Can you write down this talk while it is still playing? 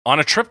On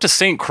a trip to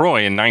St. Croix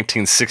in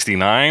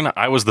 1969,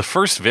 I was the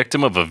first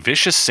victim of a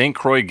vicious St.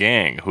 Croix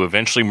gang who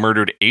eventually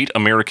murdered 8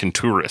 American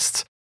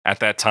tourists. At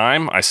that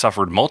time, I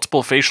suffered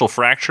multiple facial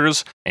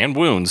fractures and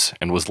wounds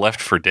and was left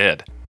for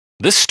dead.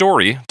 This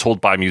story, told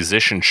by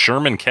musician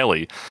Sherman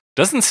Kelly,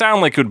 doesn't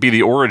sound like it would be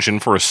the origin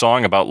for a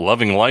song about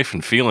loving life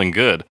and feeling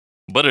good,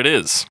 but it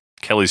is.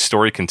 Kelly's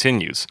story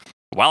continues.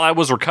 While I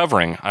was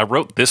recovering, I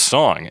wrote this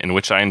song in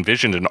which I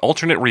envisioned an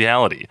alternate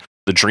reality,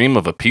 the dream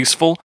of a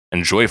peaceful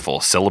and joyful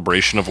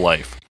celebration of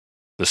life.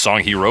 The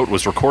song he wrote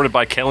was recorded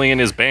by Kelly and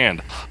his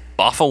band,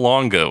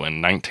 Boffalongo,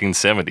 in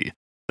 1970.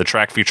 The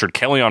track featured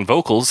Kelly on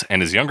vocals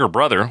and his younger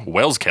brother,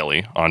 Wells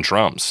Kelly, on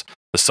drums.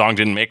 The song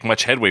didn't make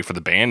much headway for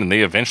the band, and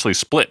they eventually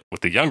split,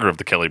 with the younger of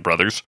the Kelly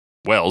brothers,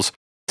 Wells,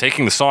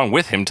 taking the song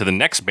with him to the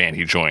next band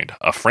he joined,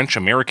 a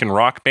French-American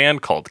rock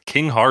band called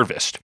King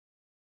Harvest.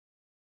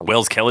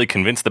 Wells Kelly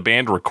convinced the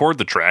band to record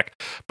the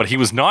track, but he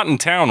was not in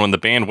town when the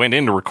band went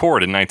in to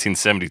record in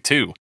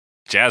 1972.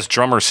 Jazz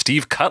drummer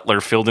Steve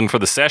Cutler filled in for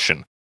the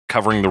session.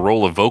 Covering the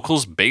role of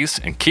vocals, bass,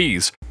 and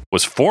keys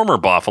was former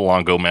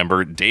Boffalongo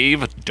member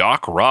Dave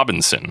Doc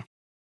Robinson.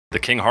 The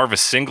King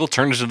Harvest single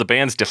turned into the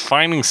band's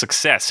defining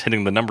success,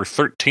 hitting the number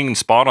 13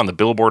 spot on the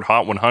Billboard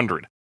Hot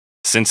 100.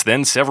 Since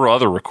then, several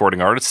other recording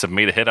artists have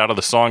made a hit out of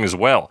the song as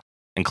well,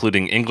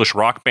 including English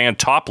rock band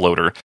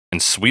Toploader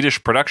and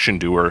Swedish production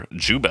duo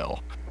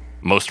Jubel.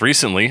 Most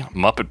recently,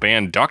 Muppet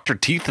band Dr.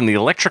 Teeth and the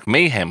Electric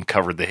Mayhem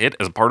covered the hit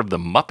as part of the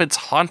Muppets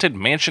Haunted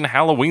Mansion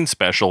Halloween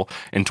special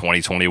in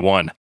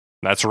 2021.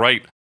 That's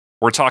right,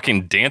 we're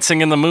talking Dancing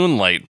in the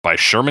Moonlight by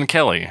Sherman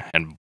Kelly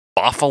and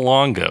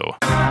Boffalongo.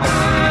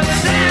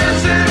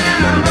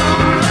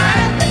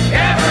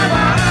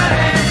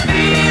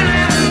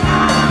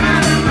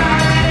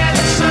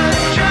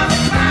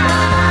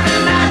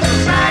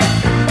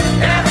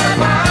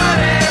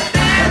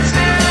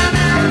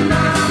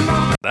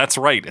 That's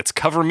right, it's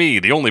Cover Me,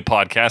 the only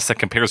podcast that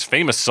compares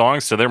famous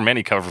songs to their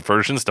many cover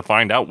versions to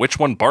find out which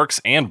one barks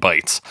and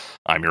bites.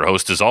 I'm your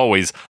host, as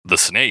always, The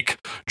Snake,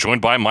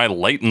 joined by my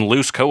light and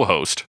loose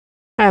co-host,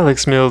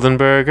 Alex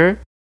Mildenberger.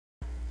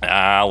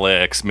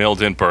 Alex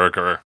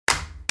Mildenberger.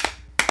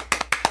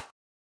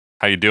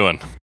 How you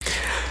doing?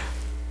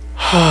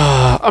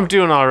 I'm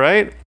doing all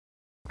right.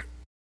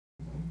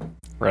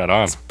 Right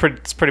on.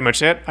 It's pretty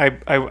much it.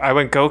 I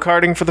went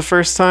go-karting for the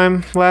first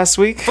time last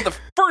week. For the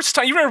first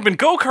time? You've never been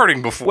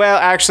go-karting before? Well,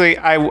 actually,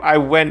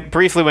 I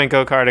briefly went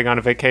go-karting on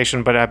a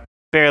vacation, but I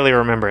barely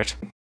remember it.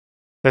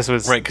 This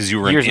was right, because you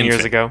were years and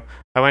years ago.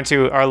 I went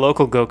to our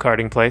local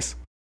go-karting place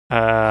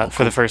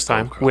for the first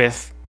time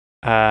with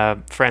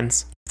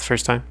friends. The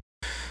first time.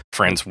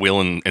 Friends Will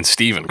and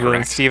Steven, correct? Will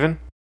and Steven,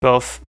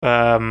 both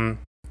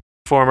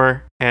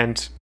former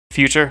and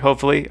future,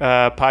 hopefully,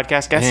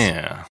 podcast guests.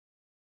 Yeah.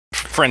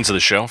 Friends of the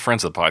show,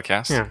 friends of the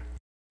podcast. Yeah.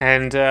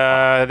 And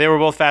they were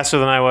both faster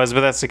than I was,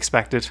 but that's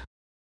expected.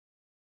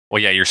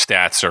 Well, yeah, your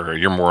stats are,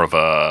 you're more of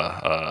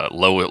a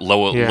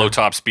low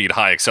top speed,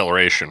 high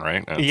acceleration,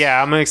 right?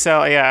 Yeah, I'm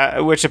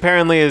an which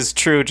apparently is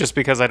true just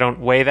because I don't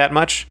weigh that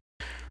much.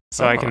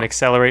 So I can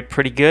accelerate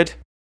pretty good.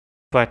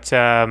 But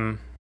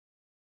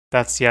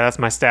that's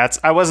my stats.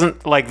 I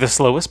wasn't like the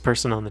slowest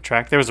person on the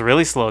track. There was a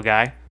really slow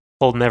guy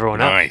holding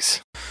everyone up.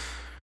 Nice.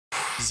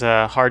 It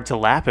was hard to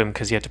lap him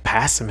because you had to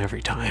pass him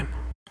every time.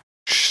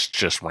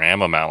 Just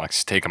ram him,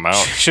 Alex. Take him out.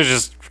 should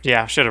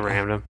have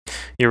rammed him.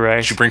 You're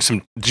right.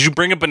 Did you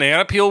bring a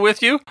banana peel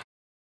with you?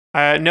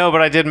 No,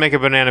 but I did make a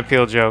banana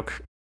peel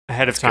joke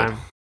ahead of time.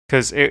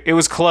 Because it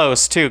was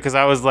close, too, because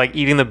I was, like,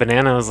 eating the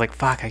banana. I was like,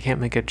 fuck, I can't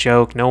make a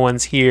joke. No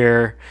one's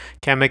here.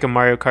 Can't make a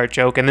Mario Kart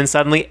joke. And then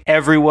suddenly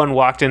everyone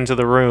walked into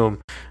the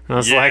room. And I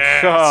was like,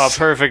 oh,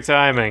 perfect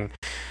timing.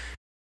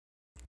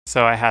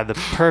 So I had the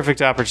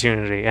perfect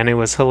opportunity, and it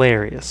was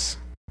hilarious.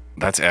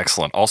 That's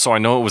excellent. Also, I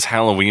know it was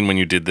Halloween when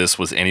you did this.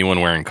 Was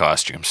anyone wearing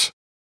costumes?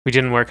 We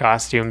didn't wear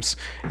costumes.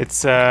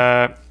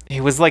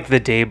 It was like the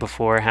day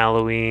before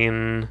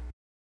Halloween.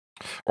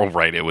 Oh,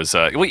 right. It was,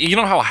 you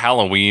know how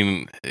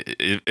Halloween,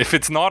 if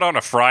it's not on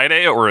a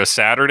Friday or a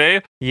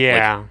Saturday,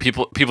 like,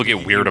 people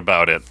get weird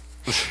about it.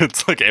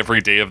 It's like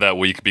every day of that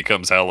week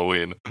becomes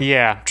Halloween.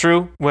 Yeah,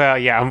 true. Well,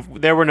 yeah,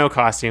 there were no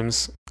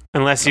costumes.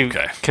 Unless you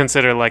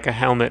consider like a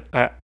helmet.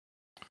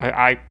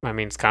 I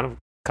mean, it's kind of a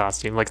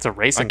costume. Like it's a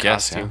racing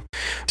costume. Yeah.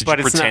 Did you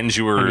pretend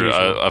you were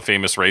a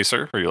famous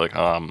racer? Or you're like,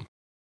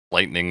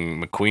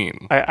 Lightning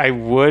McQueen? I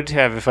would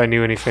have if I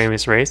knew any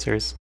famous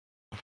racers.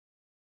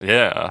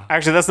 Yeah.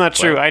 Actually, that's not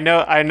true. I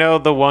know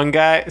the one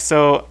guy.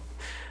 So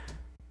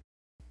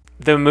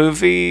the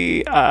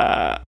movie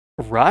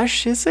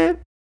Rush, is it?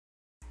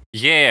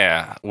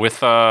 Yeah,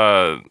 with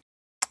who's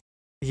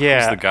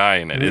the guy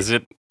in it? Is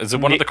it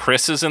one of the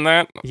Chris's in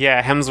that?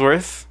 Yeah,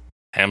 Hemsworth.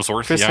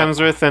 Chris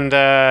Hemsworth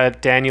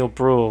and Daniel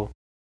Bruhl.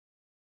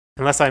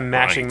 Unless I'm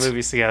mashing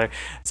movies together.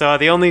 So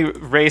the only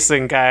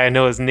racing guy I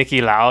know is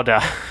Niki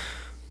Lauda.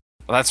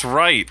 That's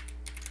right.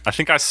 I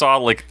think I saw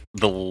like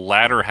the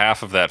latter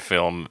half of that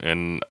film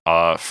in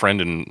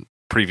friend and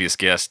previous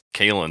guest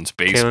Kaylin's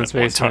basement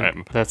one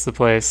time. That's the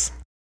place.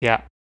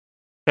 Yeah.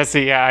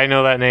 I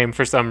know that name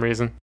for some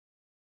reason.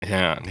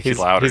 Yeah, Niki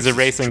Lauda. He's a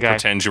racing guy.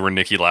 Pretend you were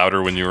Niki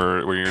Lauda when you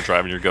were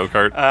driving your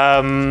go-kart?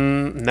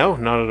 No,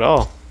 not at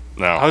all.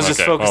 No. I was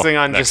just focusing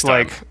on just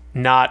time. like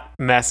not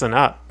messing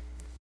up.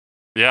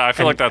 Yeah, I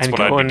feel like that's what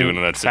I'd be doing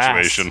in that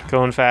situation.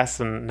 Going fast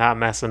and not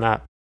messing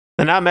up.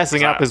 The not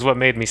messing up is what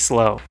made me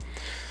slow.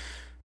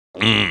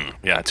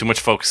 Yeah, too much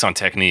focus on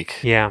technique.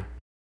 Yeah.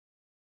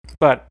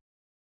 But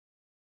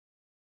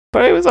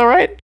it was all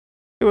right.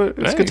 It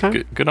was a good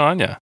time. Good on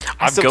ya.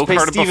 I've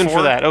go-karted before.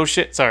 For that. Oh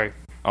shit, sorry.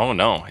 Oh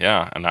no,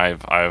 yeah, and I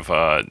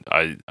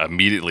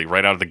immediately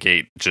right out of the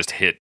gate just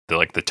hit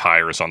the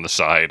tires on the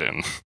side,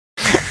 and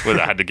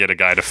I had to get a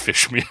guy to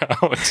fish me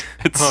out.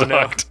 It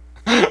sucked.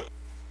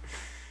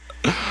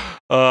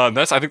 No.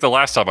 That's I think the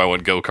last time I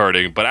went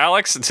go-karting. But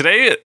Alex,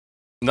 today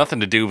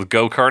nothing to do with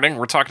go-karting.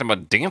 We're talking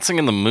about Dancing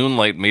in the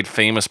Moonlight, made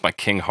famous by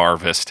King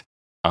Harvest.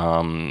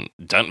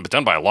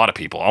 Done by a lot of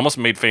people. Almost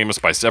made famous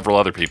by several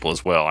other people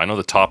as well. I know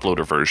the top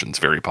loader version's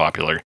very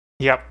popular.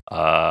 Yep.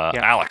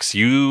 Alex,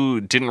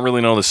 you didn't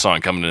really know this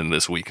song coming in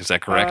this week, is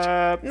that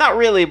correct? Not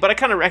really, but I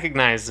kind of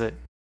recognize it.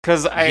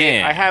 Because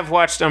I have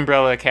watched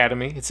Umbrella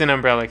Academy. It's in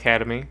Umbrella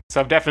Academy. So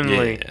I've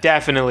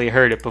definitely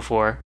heard it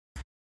before.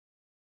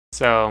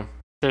 So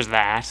there's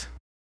that.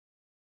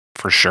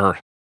 For sure.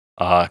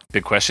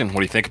 Big question. What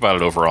do you think about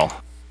it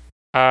overall?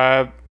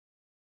 I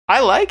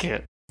like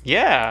it.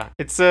 Yeah,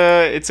 it's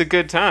a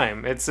good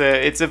time. It's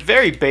a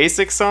very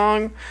basic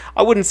song.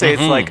 I wouldn't say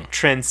it's like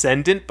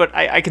transcendent, but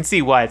I can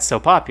see why it's so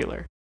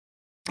popular.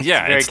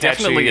 Yeah, it's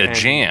definitely a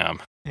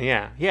jam.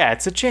 Yeah,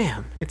 it's a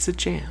jam. It's a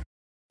jam.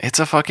 It's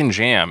a fucking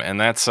jam,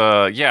 and that's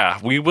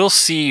we will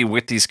see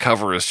with these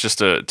covers just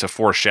to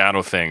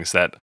foreshadow things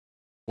that,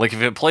 like,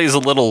 if it plays a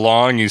little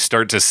long, you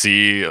start to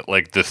see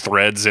like the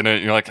threads in it,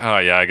 and you're like, oh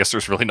yeah, I guess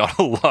there's really not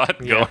a lot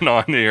going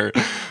on here.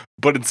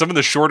 But in some of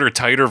the shorter,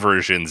 tighter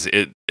versions,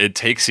 it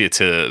takes you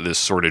to this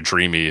sort of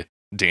dreamy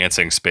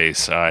dancing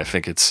space. I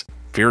think it's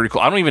very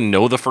cool. I don't even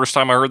know the first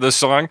time I heard this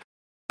song,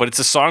 but it's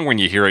a song when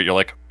you hear it, you're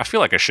like, I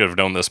feel like I should have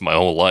known this my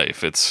whole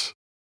life. It seems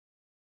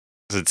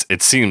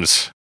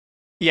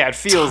it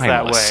feels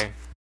timeless. That way.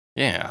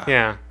 Yeah.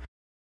 Yeah.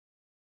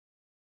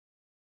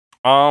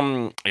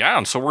 And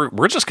so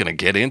we're just gonna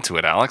get into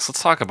it, Alex.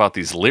 Let's talk about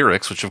these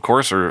lyrics, which of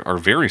course are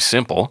very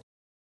simple.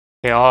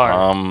 They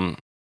are.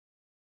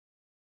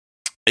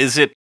 Is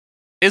it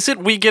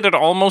we get it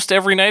almost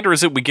every night, or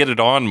is it we get it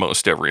on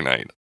most every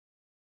night?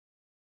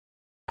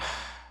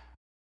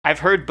 I've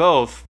heard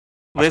both.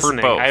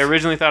 Listening, I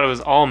originally thought it was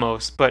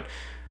almost, but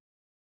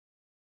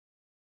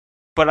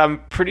I'm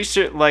pretty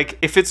sure, like,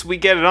 if it's we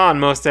get it on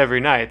most every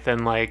night,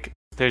 then like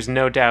there's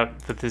no doubt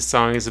that this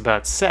song is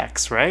about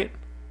sex, right?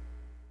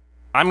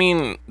 I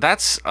mean,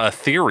 that's a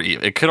theory.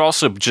 It could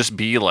also just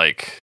be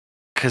like,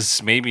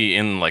 because maybe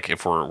in like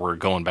if we're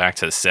going back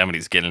to the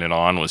 70s, getting it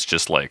on was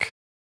just like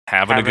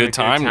having a good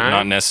time,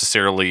 not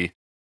necessarily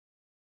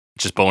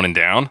just boning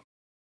down.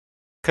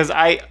 Because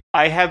I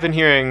have been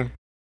hearing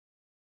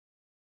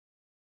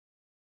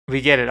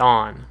we get it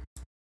on.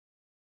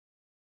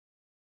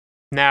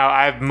 Now,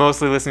 I've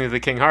mostly listened to the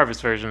King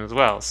Harvest version as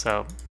well,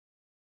 so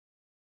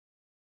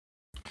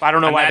I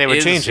don't know why they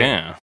would change it.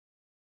 Yeah.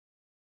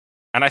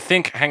 And I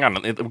think, hang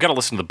on, we've got to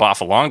listen to the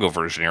Boffalongo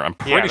version here. I'm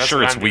pretty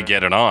sure it's We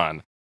Get It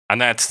On. And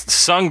that's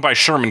sung by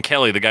Sherman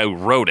Kelly, the guy who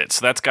wrote it.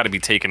 So that's got to be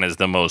taken as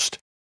the most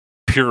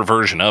pure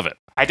version of it.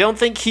 I don't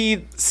think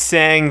he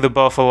sang the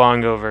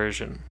Boffalongo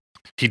version.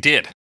 He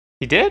did.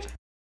 He did?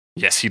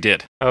 Yes, he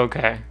did.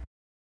 Okay.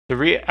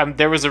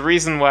 There was a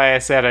reason why I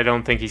said I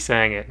don't think he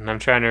sang it, and I'm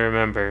trying to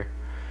remember.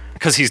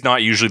 Because he's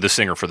not usually the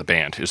singer for the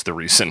band, is the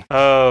reason.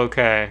 Oh,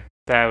 okay.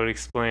 That would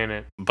explain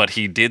it. But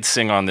he did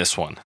sing on this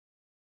one.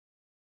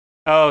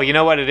 Oh, you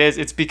know what it is?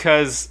 It's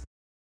because...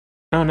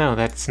 Oh, no,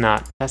 that's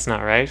not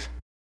right.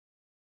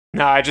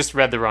 No, I just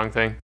read the wrong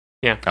thing.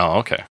 Yeah. Oh,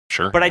 okay.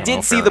 Sure. But I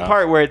did see the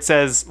part where it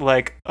says,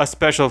 like, a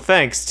special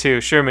thanks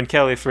to Sherman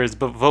Kelly for his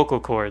vocal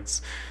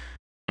cords.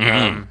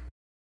 Mm-hmm.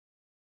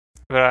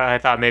 But I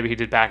thought maybe he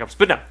did backups.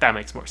 But no, that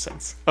makes more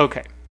sense.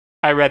 Okay.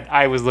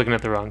 I was looking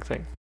at the wrong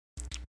thing.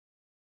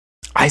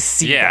 I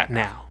see that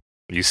now.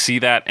 You see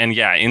that? And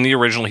yeah, in the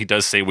original, he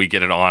does say we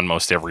get it on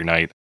most every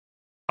night.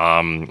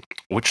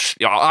 Which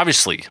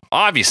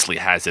obviously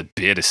has a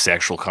bit of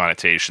sexual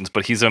connotations,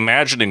 but he's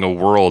imagining a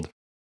world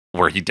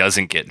where he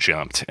doesn't get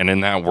jumped. And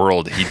in that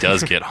world, he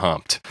does get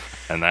humped.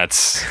 And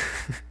that's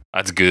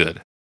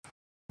good.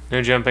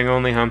 No jumping,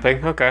 only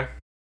humping. Okay.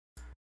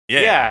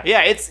 Yeah.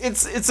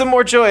 It's a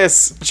more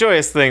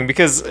joyous thing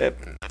because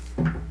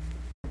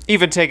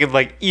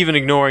even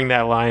ignoring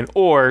that line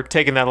or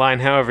taking that line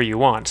however you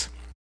want,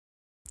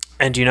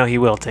 and he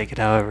will take it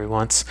however he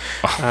wants.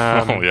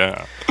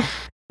 Yeah.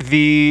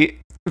 The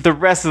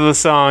rest of the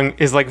song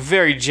is like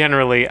very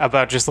generally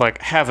about just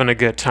like having a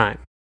good time.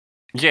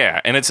 Yeah,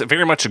 and it's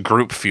very much a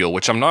group feel,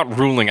 which I'm not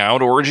ruling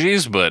out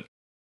orgies, but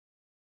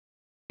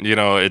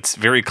it's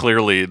very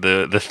clearly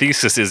the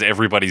thesis is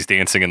everybody's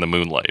dancing in the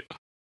moonlight.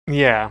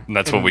 Yeah. And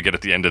that's what we get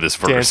at the end of this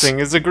verse. Dancing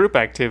is a group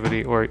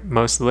activity, or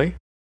mostly.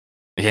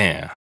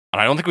 Yeah.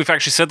 And I don't think we've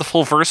actually said the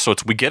full verse, so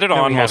we get it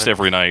on most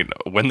every night.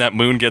 When that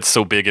moon gets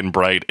so big and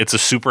bright, it's a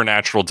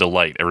supernatural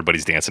delight.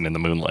 Everybody's dancing in the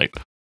moonlight.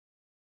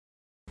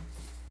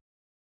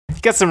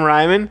 You got some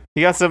rhyming?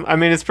 You got some... I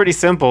mean, it's pretty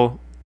simple.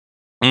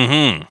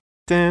 Mm-hmm.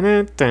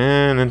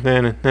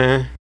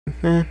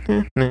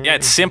 Yeah,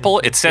 it's simple.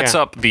 It sets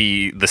up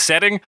the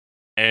setting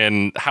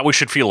and how we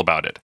should feel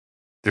about it.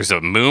 There's a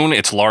moon.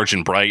 It's large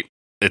and bright.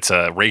 It's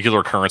a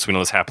regular occurrence. We know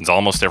this happens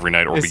almost every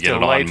night, or we get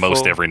it on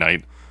most every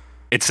night.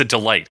 It's a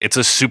delight. It's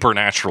a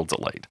supernatural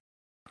delight.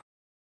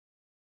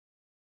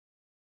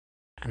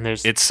 And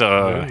there's everybody's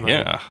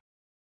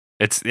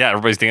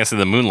dancing in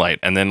the moonlight,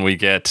 and then we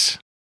get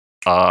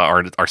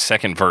our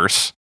second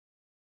verse,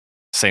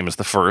 same as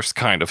the first,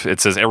 kind of. It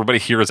says everybody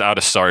here is out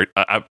of sight.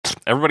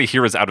 Everybody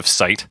here is out of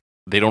sight.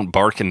 They don't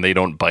bark and they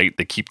don't bite.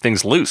 They keep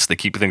things loose. They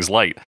keep things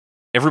light.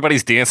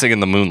 Everybody's dancing in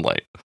the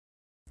moonlight.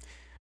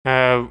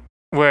 Now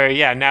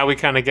we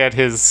kind of get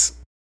his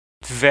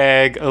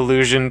vague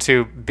allusion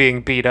to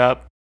being beat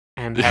up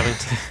and having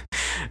to.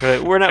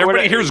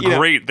 Everybody here is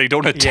great. They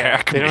don't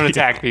attack. They don't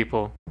attack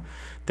people.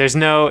 There's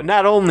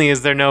not only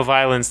is there no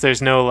violence,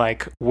 there's no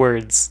like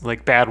words,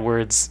 like bad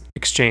words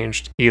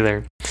exchanged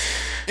either.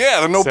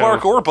 Yeah, there's no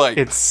bark or bite.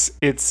 It's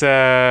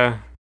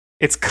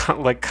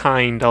like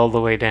kind all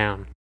the way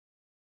down.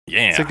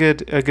 Yeah, it's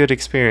a good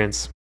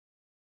experience.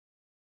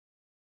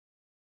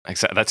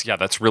 Exactly.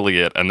 That's really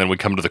it. And then we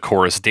come to the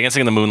chorus: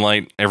 dancing in the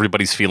moonlight,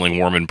 everybody's feeling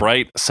warm and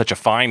bright. Such a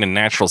fine and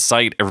natural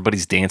sight.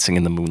 Everybody's dancing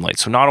in the moonlight.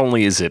 So not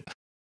only is it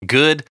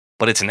good,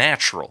 but it's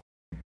natural.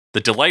 The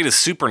delight is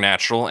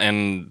supernatural,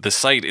 and the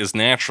sight is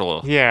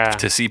natural. Yeah.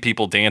 To see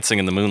people dancing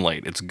in the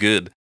moonlight, it's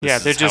good.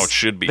 This is how it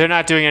should be. They're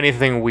not doing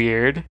anything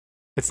weird.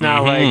 It's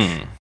not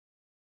like.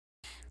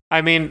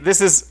 I mean,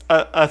 this is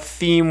a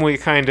theme we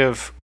kind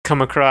of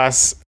come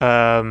across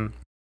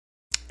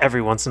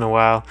every once in a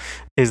while.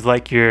 Is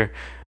like your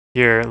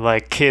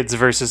like kids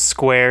versus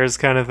squares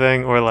kind of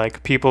thing, or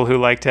like people who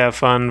like to have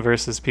fun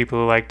versus people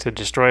who like to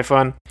destroy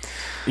fun.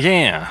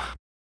 Yeah.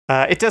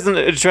 It doesn't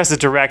address it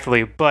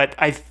directly, but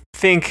I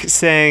think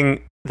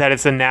saying that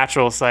it's a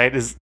natural sight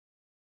is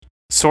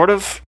sort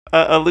of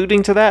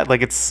alluding to that.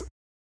 Like it's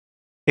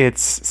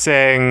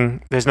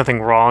saying there's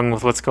nothing wrong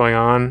with what's going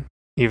on,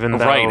 even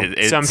though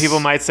some people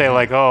might say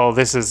like, oh,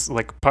 this is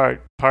like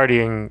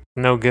partying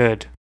no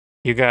good.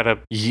 You gotta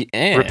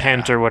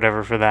repent or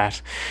whatever for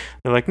that.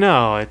 They're like,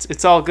 no,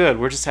 it's all good.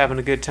 We're just having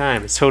a good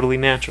time. It's totally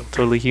natural,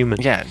 totally human.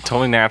 Yeah,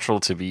 totally natural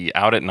to be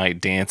out at night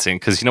dancing.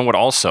 Because you know what?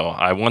 Also,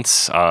 I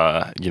once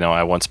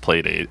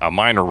played a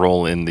minor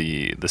role in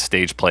the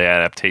stage play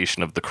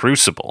adaptation of The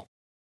Crucible.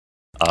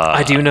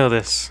 I do know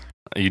this.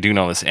 You do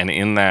know this, and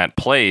in that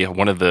play,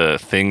 one of the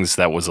things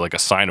that was like a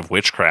sign of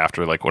witchcraft,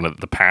 or like one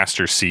of the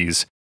pastor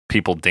sees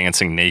people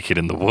dancing naked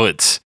in the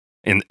woods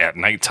at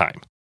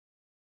nighttime.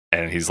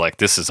 And he's like,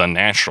 "This is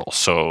unnatural."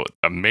 So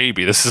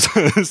maybe this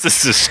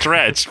is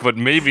stretched, but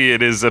maybe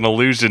it is an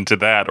allusion to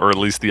that, or at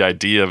least the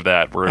idea of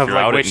that. Where if you're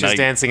out witches at night,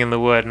 dancing in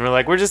the wood, and we're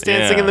like, we're just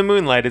dancing in the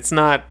moonlight. It's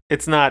not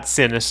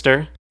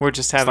sinister. We're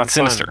just having fun. It's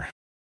not sinister.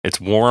 It's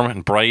warm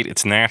and bright.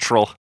 It's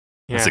natural.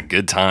 Yeah. It's a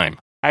good time.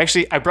 I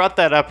brought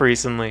that up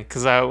recently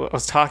because I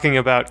was talking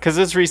about, because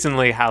it's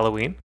recently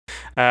Halloween.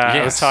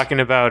 I was talking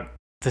about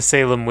the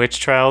Salem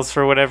witch trials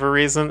for whatever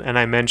reason, and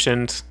I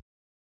mentioned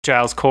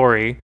Giles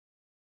Corey.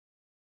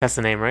 That's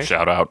the name, right?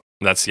 Shout out.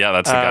 That's the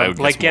guy who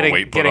gets more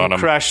weight put on him. Getting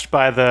crushed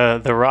by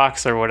the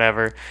rocks or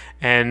whatever.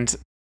 And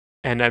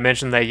I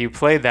mentioned that you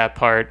played that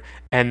part,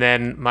 and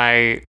then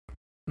my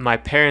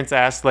parents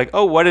asked like,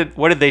 "Oh, what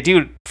did they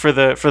do for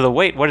the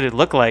weight? What did it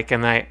look like?"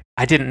 And I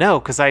didn't know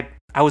because I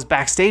was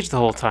backstage the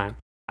whole time.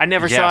 I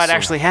never saw it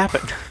actually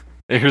happen.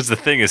 Here's the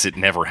thing: is it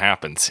never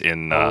happens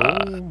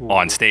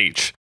on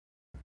stage.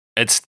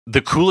 It's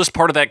the coolest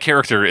part of that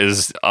character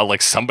is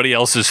like somebody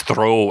else's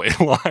throwaway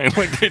line.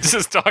 Like they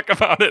just talk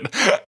about it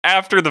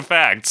after the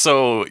fact.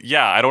 So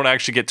yeah, I don't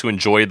actually get to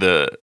enjoy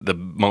the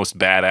most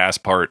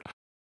badass part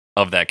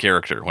of that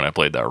character when I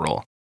played that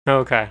role.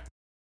 Okay,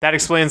 that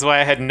explains why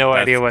I had no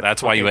idea what.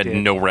 That's why you had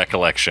no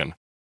recollection.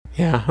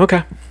 Yeah.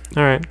 Okay.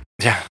 All right.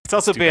 Yeah. It's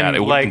also been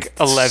like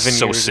 11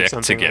 so years sick or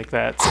something to get like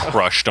that. So.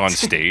 Crushed on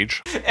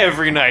stage.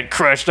 Every night,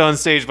 crushed on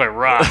stage by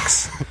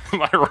rocks.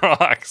 By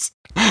rocks.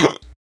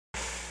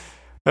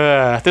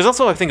 There's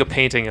also, I think, a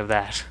painting of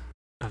that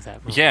movie.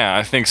 Yeah,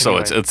 I think so.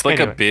 Anyway, it's like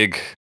a big,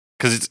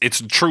 because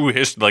it's true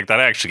history. Like that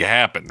actually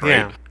happened, right?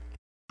 Yeah.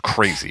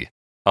 Crazy.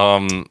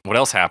 What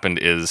else happened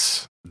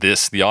is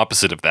the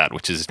opposite of that,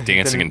 which is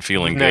dancing and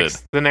feeling good.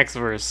 The next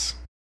verse.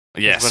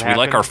 Yes, we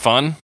like our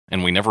fun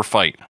and we never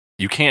fight.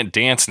 You can't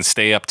dance and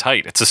stay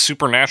uptight. It's a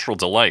supernatural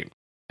delight.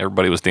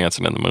 Everybody was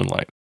dancing in the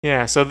moonlight.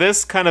 Yeah, so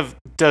this kind of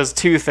does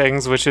two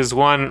things, which is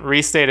one,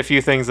 restate a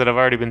few things that have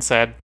already been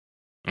said.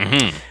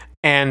 Mm-hmm.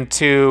 And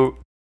to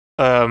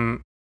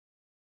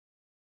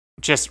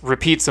just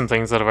repeat some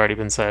things that have already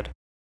been said.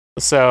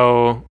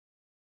 So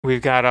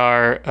we've got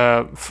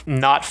our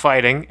not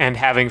fighting and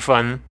having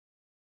fun.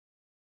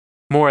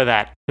 More of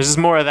that. There's just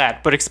more of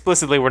that, but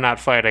explicitly we're not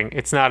fighting.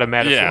 It's not a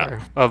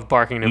metaphor of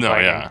barking and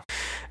biting.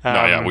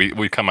 Yeah.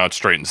 We come out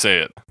straight and say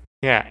it.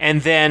 Yeah,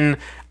 and then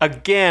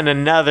again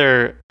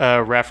another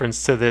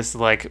reference to this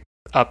like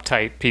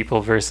uptight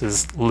people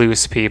versus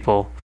loose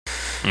people.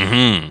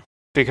 Mm-hmm.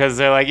 Because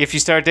they're like, if you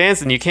start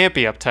dancing, you can't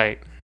be uptight.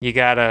 You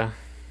gotta,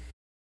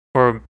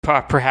 or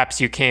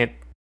perhaps you can't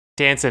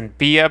dance and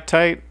be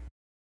uptight.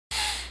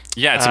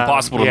 Yeah, it's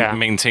impossible yeah. to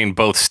maintain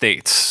both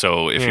states.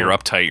 So if you're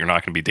uptight, you're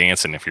not going to be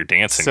dancing. If you're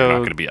dancing, you're not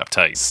going to be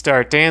uptight.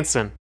 Start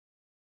dancing,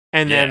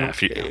 and then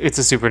you, it's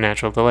a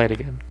supernatural delight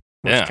again.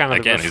 Yeah, kind of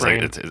again, he's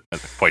like,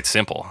 it's quite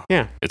simple.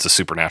 Yeah, it's a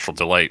supernatural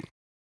delight.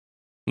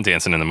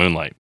 Dancing in the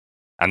moonlight,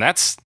 and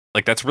that's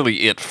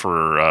really it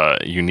for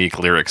unique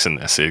lyrics in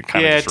this. It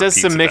kind of it does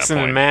some mixing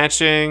and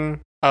matching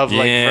of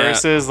like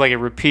verses. Like it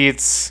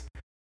repeats,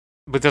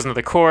 but doesn't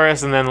the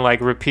chorus, and then like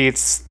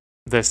repeats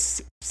the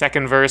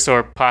second verse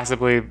or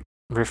possibly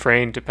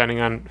refrain,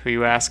 depending on who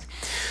you ask.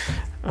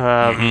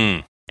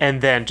 And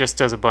then just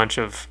does a bunch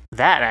of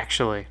that.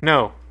 Actually,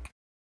 no,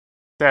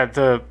 that's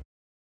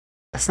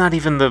not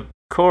even the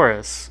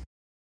chorus,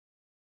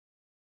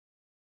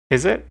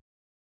 is it?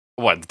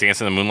 What,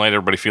 dancing in the moonlight?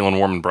 Everybody feeling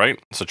warm and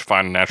bright. Such a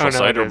fine and natural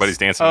sight. Everybody's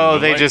dancing. Oh,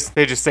 in the moonlight.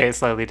 they just say it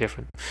slightly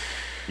different.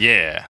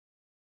 Yeah,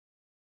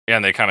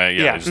 and they kind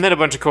of and then a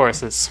bunch of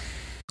choruses.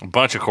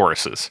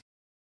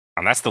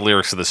 And that's the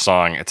lyrics of the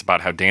song. It's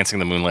about how dancing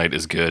in the moonlight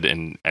is good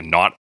and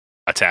not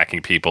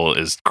attacking people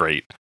is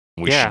great.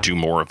 We should do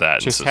more of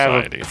that in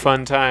society. Just have a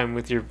fun time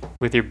with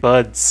your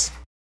buds.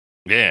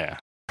 Yeah.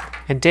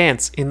 And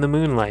dance in the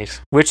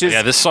moonlight, which is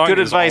this song good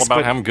is advice, all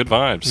about having good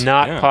vibes.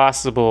 Not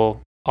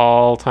possible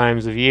all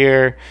times of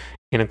year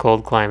in a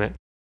cold climate.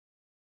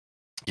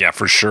 Yeah,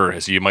 for sure.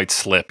 As you might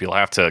slip, you'll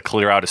have to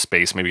clear out a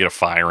space, maybe get a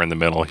fire in the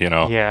middle,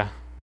 Yeah.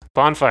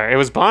 Bonfire. It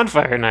was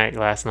bonfire night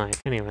last night,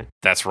 anyway.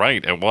 That's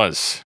right, it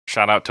was.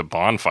 Shout out to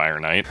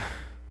Bonfire Night.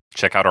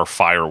 Check out our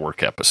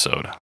firework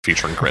episode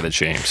featuring Greta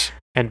James.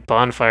 And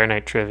Bonfire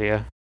Night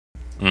trivia.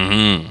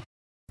 Mm-hmm.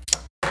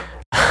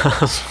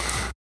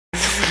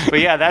 But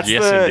yeah, that's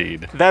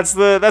indeed. That's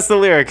the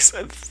lyrics.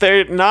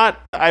 They're not,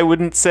 I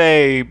wouldn't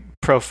say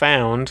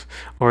profound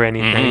or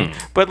anything,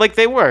 but like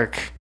they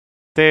work.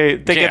 They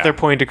get their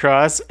point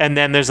across, and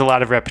then there's a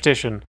lot of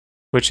repetition,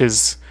 which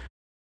is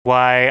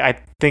why I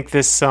think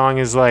this song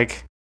is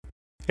like,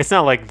 it's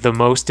not like the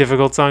most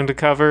difficult song to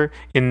cover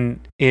in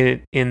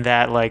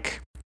that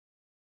like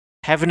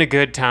having a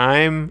good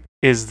time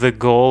is the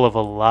goal of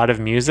a lot of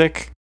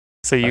music.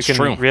 So you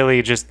can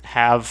really just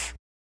have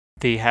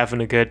the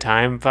having a good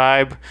time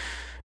vibe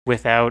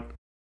without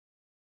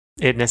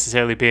it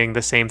necessarily being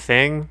the same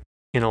thing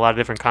in a lot of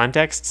different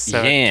contexts.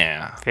 So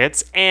it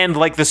fits. And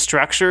like the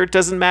structure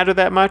doesn't matter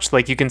that much.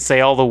 Like you can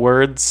say all the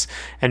words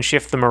and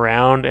shift them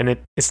around, and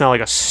it's not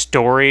like a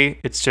story.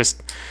 It's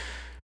just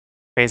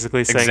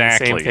basically saying the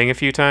same thing a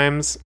few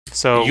times.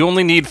 So you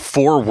only need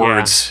 4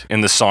 words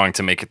in the song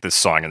to make it this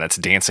song, and that's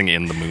dancing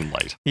in the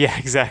moonlight. Yeah,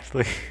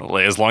 exactly.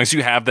 As long as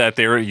you have that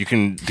there, you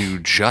can do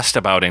just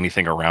about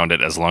anything around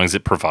it as long as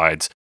it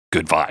provides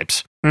good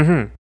vibes.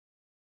 Mm-hmm.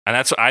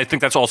 And I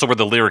think that's also where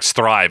the lyrics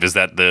thrive, is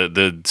that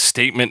the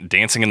statement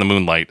dancing in the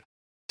moonlight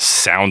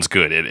sounds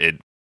good. It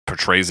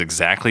portrays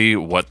exactly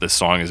what the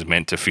song is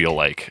meant to feel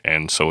like.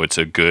 And so it's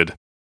a good,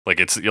 like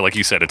it's like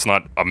you said, it's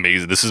not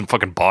amazing. This isn't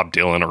fucking Bob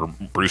Dylan or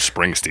Bruce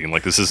Springsteen.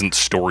 Like this isn't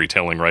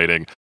storytelling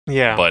writing.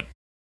 Yeah. But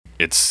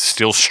it's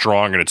still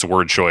strong in its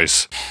word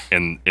choice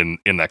in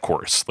that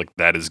chorus. Like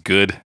that is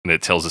good, and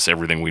it tells us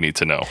everything we need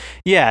to know.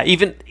 Yeah,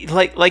 even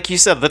like you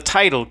said, the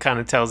title kind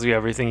of tells you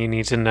everything you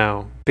need to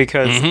know,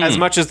 because as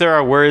much as there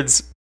are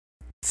words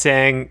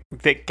saying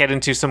that get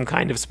into some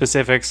kind of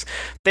specifics,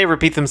 they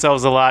repeat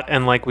themselves a lot,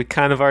 and like we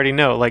kind of already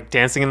know, like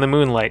dancing in the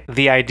moonlight.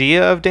 The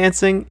idea of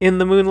dancing in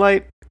the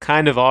moonlight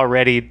kind of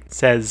already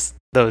says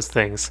those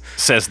things.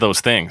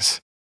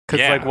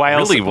 Because like, why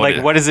else?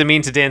 Really, what does it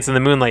mean to dance in the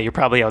moonlight? You're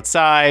probably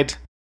outside.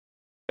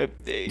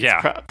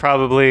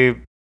 Probably,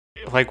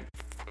 like,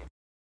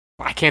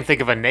 I can't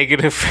think of a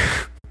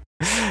negative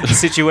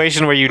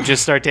situation where you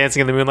just start dancing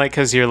in the moonlight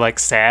because you're like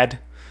sad.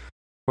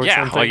 Or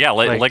something.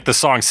 Like the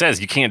song says,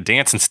 you can't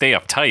dance and stay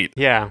uptight.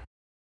 Yeah.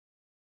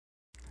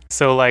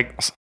 So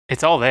like,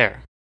 it's all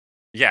there.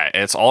 Yeah,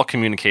 it's all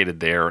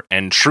communicated there,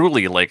 and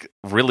truly, like,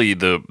 really,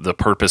 the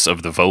purpose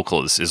of the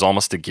vocals is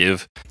almost to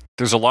give.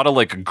 There's a lot of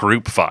like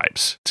group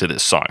vibes to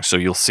this song. So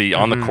you'll see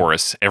on the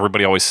chorus,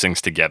 everybody always sings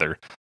together.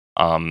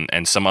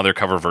 And some other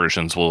cover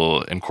versions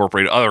will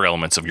incorporate other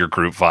elements of your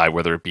group vibe,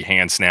 whether it be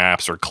hand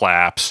snaps or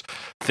claps,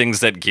 things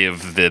that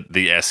give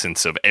the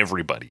essence of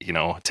everybody,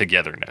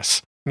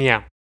 togetherness.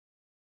 Yeah.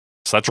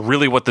 So that's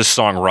really what this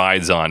song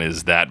rides on,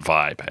 is that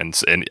vibe. And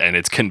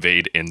it's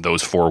conveyed in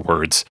those 4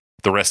 words.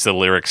 The rest of the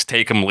lyrics,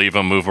 take them, leave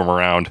them, move them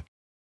around.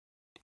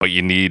 But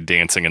you need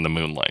dancing in the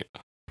moonlight.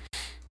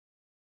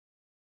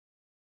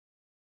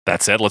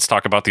 That said, let's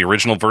talk about the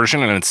original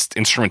version and its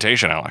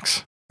instrumentation,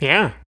 Alex.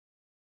 Yeah.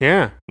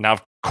 Yeah. Now,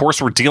 of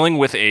course, we're dealing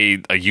with a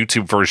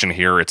YouTube version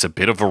here. It's a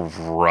bit of a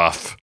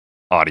rough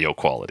audio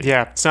quality.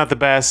 Yeah, it's not the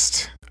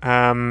best.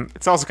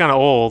 It's also kind of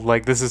old.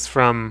 Like, this is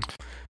from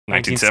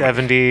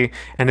 1970,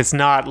 and it's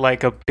not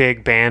like a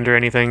big band or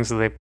anything, so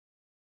they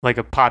like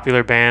a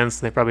popular band,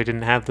 so they probably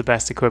didn't have the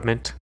best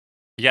equipment.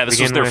 Yeah,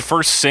 this was their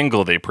first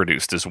single they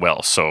produced as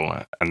well.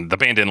 So, and the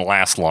band didn't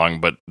last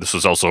long, but this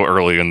was also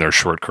early in their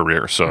short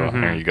career. So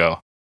there you go.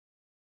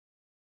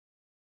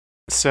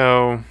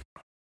 So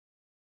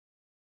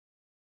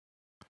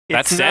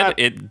that said,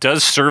 it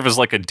does serve as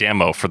like a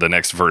demo for the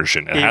next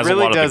version. It has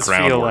really a lot does of the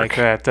groundwork. feel like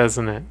that,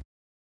 doesn't it?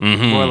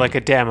 Mm-hmm. More like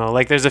a demo.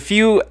 Like there's a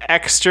few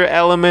extra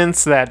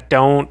elements that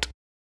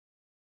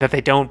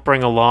they don't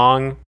bring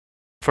along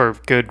for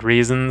good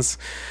reasons.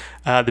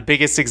 The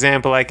biggest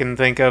example I can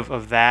think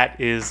of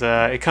that is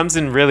it comes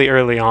in really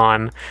early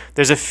on.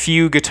 There's a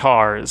few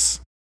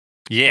guitars.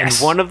 Yes.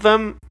 And one of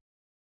them,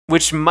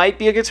 which might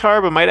be a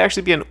guitar but might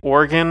actually be an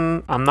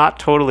organ, I'm not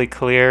totally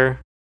clear.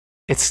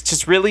 It's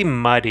just really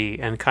muddy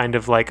and kind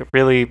of like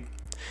really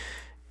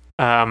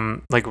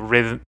like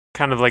rhythm,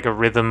 kind of like a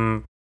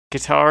rhythm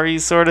guitar-y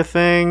sort of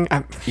thing.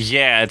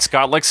 Yeah, it's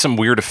got like some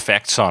weird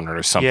effects on it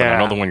or something. Yeah. I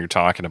know the one you're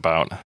talking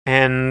about.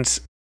 And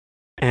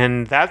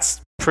that's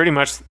pretty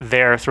much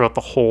there throughout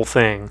the whole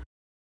thing.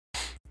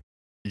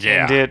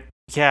 Yeah. And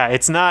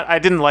it's not, I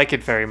didn't like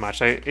it very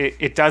much.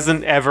 It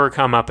doesn't ever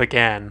come up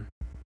again.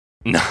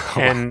 No.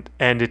 And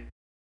it,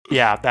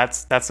 yeah,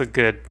 that's a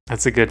good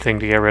thing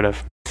to get rid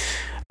of.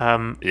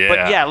 But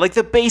yeah, like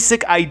the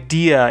basic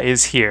idea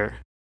is here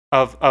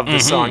of the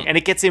song, and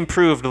it gets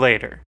improved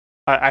later.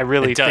 I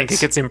really think it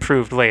gets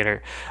improved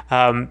later,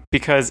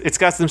 because it's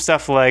got some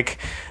stuff like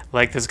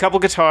there's a couple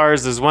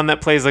guitars. There's one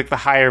that plays like the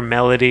higher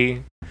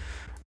melody,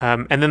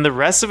 and then the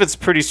rest of it's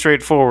pretty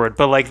straightforward.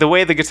 But like the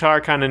way the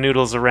guitar kind of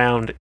noodles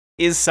around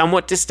is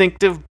somewhat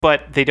distinctive,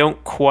 but they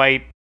don't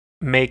quite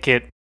make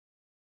it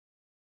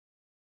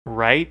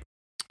right.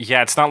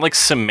 Yeah, it's not like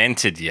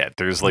cemented yet.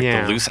 There's like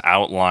the loose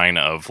outline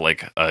of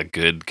like a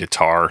good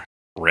guitar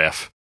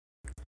riff.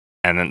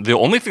 And then the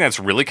only thing that's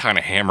really kind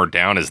of hammered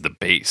down is the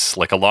bass.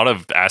 Like a lot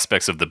of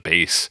aspects of the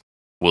bass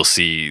we'll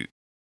see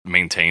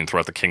maintained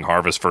throughout the King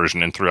Harvest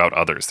version and throughout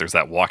others. There's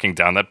that walking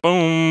down that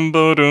boom,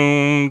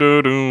 ba-doom,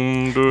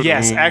 da-doom, da-doom.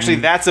 Yes, actually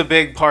that's a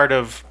big part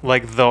of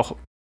like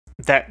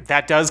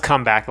that does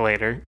come back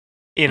later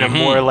in a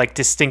more like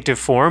distinctive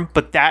form,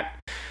 but that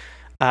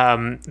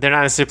they're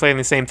not necessarily playing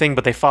the same thing,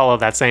 but they follow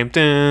that same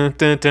dun,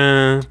 dun,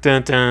 dun,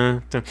 dun,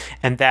 dun, dun,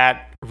 and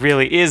that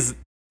really is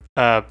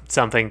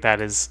something that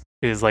is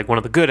like one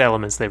of the good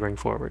elements they bring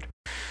forward.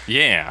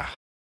 Yeah.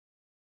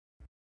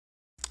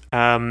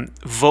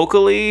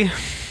 Vocally,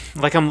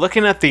 like I'm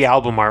looking at the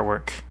album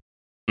artwork.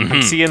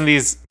 I'm seeing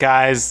these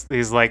guys,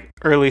 these like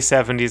early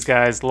 70s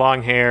guys,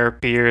 long hair,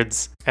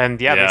 beards, and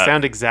they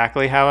sound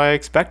exactly how I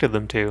expected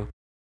them to.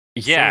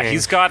 Yeah,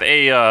 he's got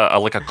a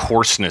like a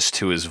coarseness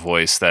to his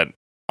voice that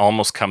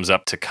almost comes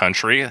up to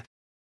country.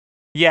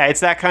 Yeah, it's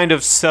that kind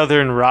of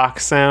southern rock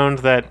sound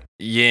that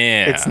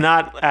it's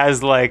not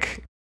as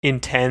like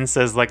intense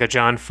as like a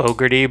John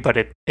Fogerty, but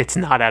it's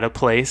not out of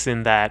place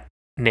in that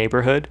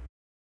neighborhood.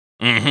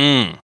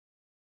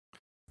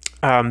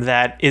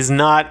 That is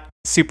not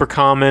super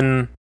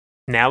common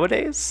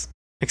nowadays,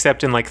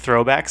 except in like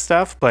throwback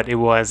stuff, but it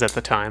was at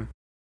the time.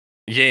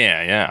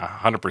 Yeah,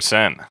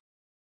 100%.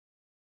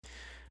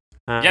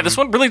 Yeah, this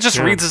one really just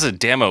reads as a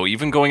demo,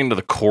 even going into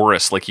the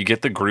chorus. Like, you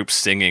get the group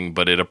singing,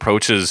 but it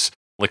approaches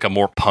like a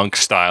more punk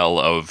style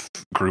of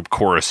group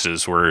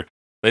choruses where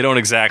they don't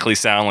exactly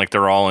sound like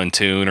they're all in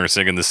tune or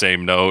singing the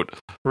same note.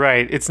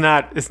 Right. It's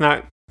not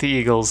the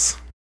Eagles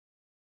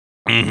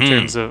in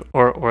terms of,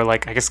 or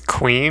like, I guess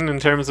Queen in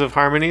terms of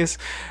harmonies.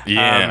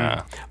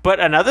 Yeah. But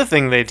another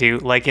thing they do,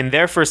 like in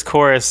their first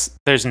chorus,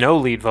 there's no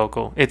lead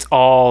vocal. It's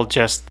all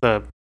just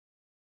the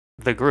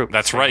group.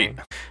 That's singing.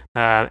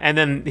 right. And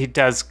then he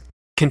does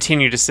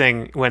continue to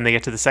sing when they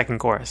get to the second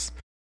chorus.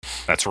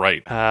 That's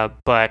right.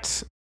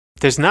 But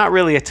there's not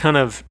really a ton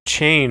of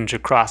change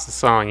across the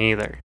song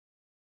either.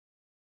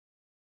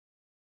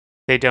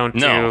 They don't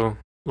do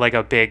like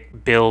a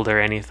big build or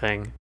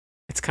anything.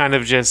 It's kind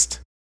of just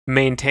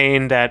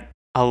maintained at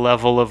a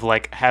level of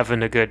like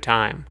having a good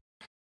time.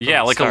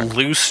 Yeah, like a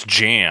loose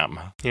jam.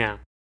 Yeah.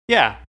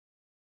 Yeah.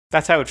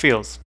 That's how it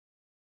feels.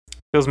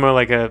 Feels more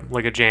like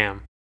a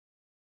jam.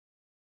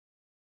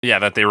 Yeah,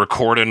 that they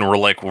recorded and were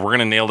like, well, we're going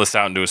to nail this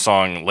out and do a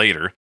song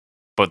later.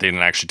 But they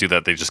didn't actually do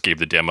that. They just gave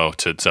the demo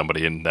to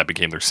somebody and that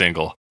became their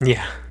single.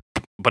 Yeah.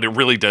 But it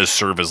really does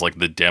serve as like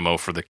the demo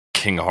for the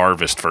King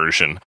Harvest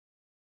version.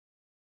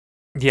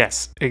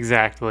 Yes,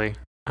 exactly.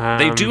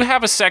 They do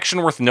have a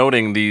section worth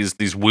noting,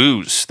 these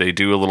woos. They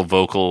do a little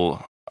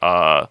vocal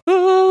yeah,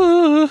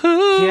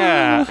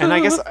 and I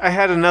guess I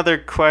had another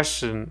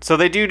question. So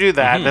they do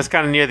that. That's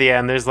kind of near the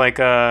end. There's like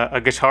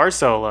a guitar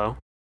solo.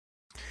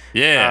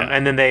 Yeah.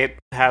 And then they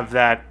have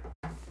that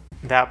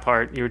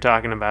part you were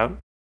talking about.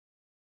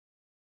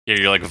 Yeah,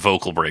 you're like a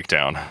vocal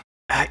breakdown.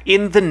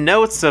 In the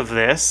notes of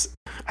this,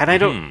 and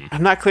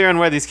I'm not clear on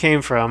where these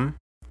came from,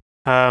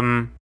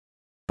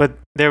 but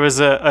there was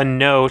a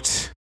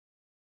note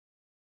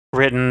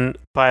written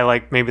by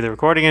like maybe the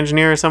recording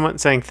engineer or someone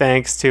saying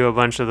thanks to a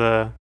bunch of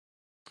the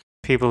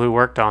people who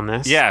worked on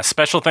this. Yeah,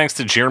 special thanks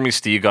to Jeremy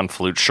Steig on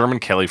flute, Sherman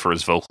Kelly for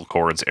his vocal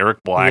cords, Eric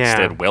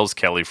Blackstead, Wells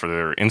Kelly for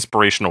their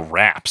inspirational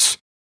raps,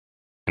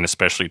 and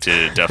especially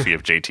to Duffy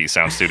of JT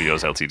Sound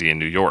Studios Ltd. In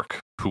New York.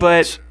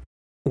 But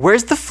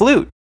where's the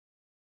flute?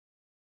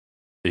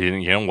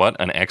 You know what?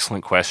 An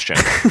excellent question.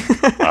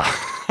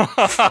 I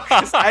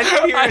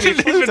didn't hear any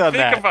flute on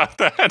that. About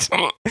that.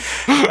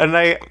 And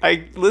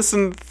I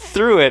listened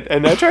through it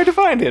and I tried to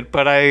find it,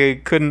 but I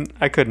couldn't.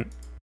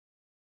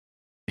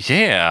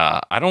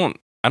 Yeah, I don't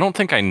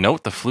think I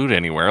note the flute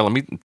anywhere. Let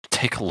me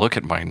take a look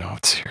at my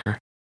notes here.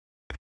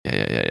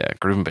 Yeah.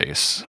 Groove and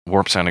bass,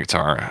 warp sound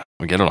guitar.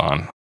 We get it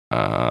on.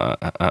 I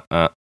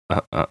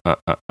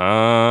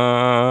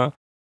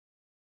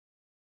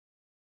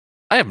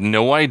have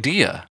no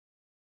idea.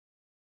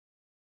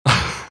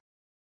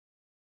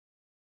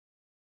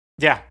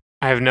 Yeah,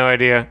 I have no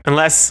idea.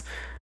 Unless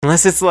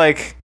it's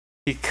like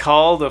he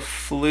called a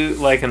flute,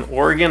 like an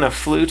organ, a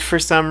flute for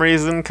some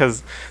reason,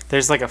 because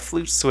there's like a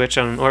flute switch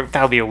on, or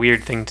that would be a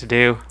weird thing to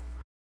do.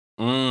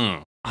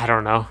 I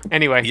don't know.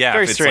 Anyway, yeah,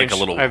 very it's strange.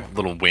 like a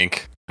little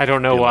wink. I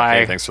don't know why. Like,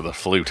 hey, thanks for the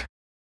flute.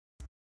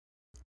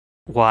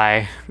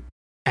 Why?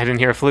 I didn't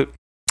hear a flute.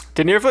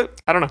 Didn't hear a flute?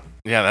 I don't know.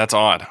 Yeah, that's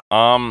odd.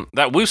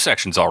 That woo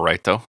section's all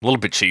right though. A little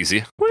bit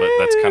cheesy, but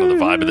that's kind of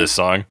the vibe of this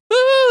song.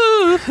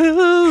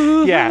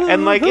 Yeah,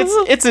 and like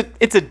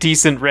it's a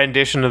decent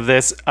rendition of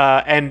this.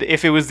 And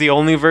if it was the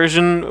only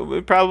version,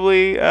 we'd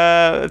probably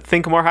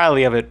think more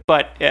highly of it.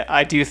 But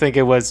I do think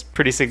it was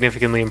pretty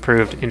significantly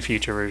improved in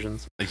future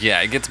versions. Yeah,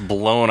 it gets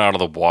blown out of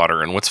the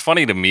water. And what's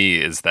funny to me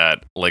is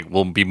that, like,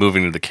 we'll be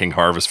moving to the King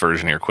Harvest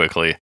version here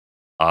quickly.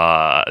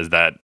 Is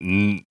that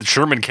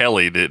Sherman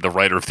Kelly, the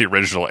writer of the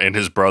original, and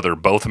his brother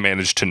both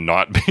managed to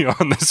not be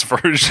on this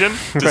version,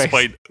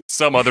 despite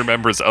some other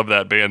members of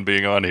that band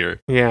being on here.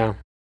 Yeah.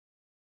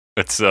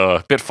 It's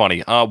a bit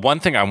funny. One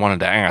thing I wanted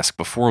to ask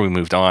before we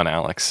moved on,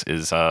 Alex,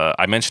 is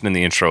I mentioned in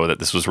the intro that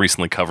this was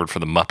recently covered for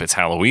the Muppets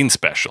Halloween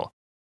special.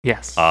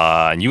 Yes.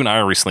 And you and I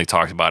recently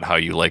talked about how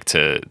you like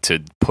to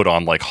put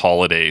on like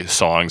holiday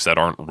songs that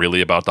aren't really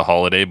about the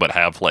holiday, but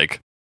have like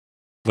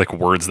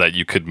words that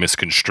you could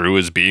misconstrue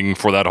as being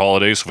for that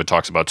holiday. So if it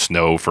talks about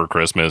snow for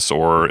Christmas,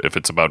 or if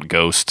it's about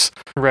ghosts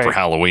for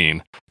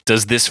Halloween.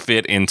 Does this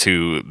fit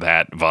into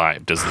that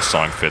vibe? Does this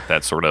song fit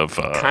that sort of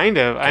kind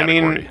of. category? I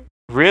mean,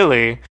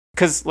 really,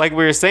 because like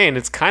we were saying,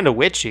 it's kind of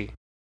witchy.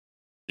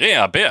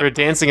 Yeah, a bit. For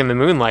Dancing in the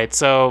Moonlight.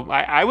 So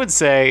I would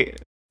say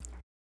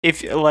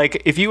if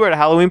you were at a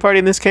Halloween party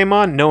and this came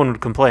on, no one would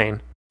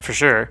complain for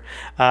sure.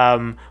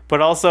 But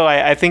also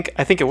I think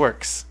it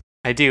works.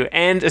 I do,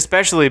 and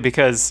especially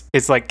because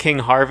it's like King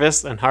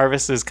Harvest, and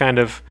Harvest is kind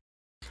of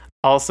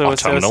also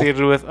autumnal,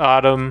 associated with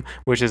autumn,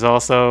 which is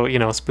also, you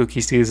know, spooky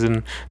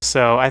season.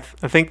 So I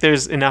think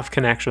there's enough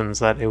connections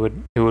that it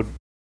would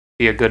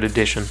be a good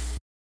addition.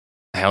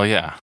 Hell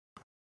yeah.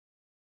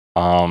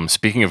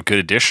 Speaking of good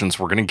additions,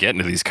 we're gonna get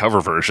into these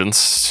cover versions,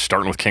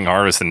 starting with King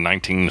Harvest in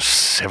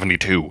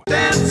 1972.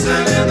 Dancing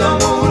in the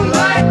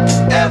moonlight,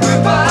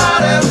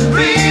 everybody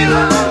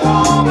feeling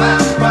warm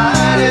and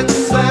bright.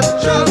 It's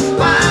such a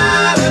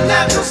fine and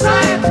natural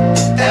sight.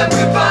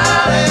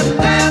 Everybody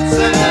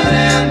dancing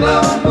in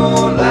the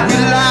moonlight. We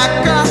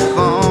like our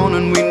phone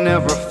and we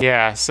never.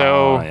 Yeah.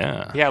 So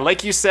yeah,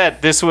 like you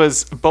said, this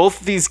was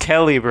both these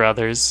Kelly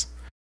brothers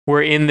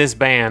were in this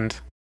band.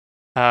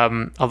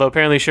 Although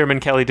apparently Sherman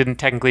Kelly didn't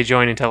technically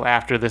join until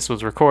after this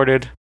was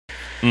recorded.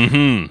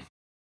 Mm-hmm.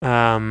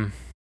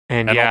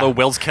 And although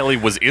Wells Kelly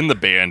was in the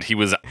band, he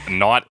was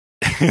not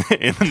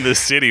in the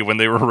city when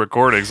they were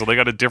recording, so they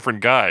got a different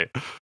guy.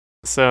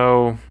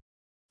 So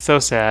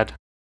sad.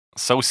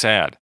 So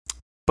sad.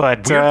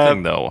 But weird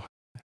thing though,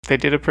 they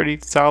did a pretty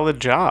solid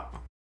job.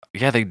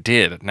 Yeah, they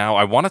did. Now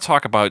I want to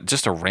talk about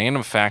just a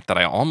random fact that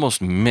I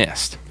almost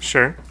missed.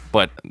 Sure.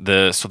 But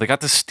so they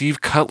got the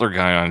Steve Cutler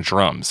guy on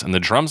drums, and the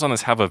drums on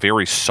this have a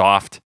very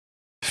soft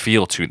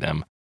feel to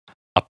them.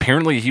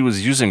 Apparently, he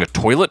was using a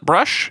toilet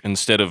brush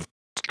instead of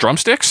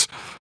drumsticks.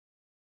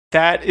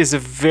 That is a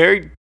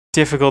very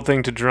difficult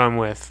thing to drum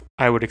with,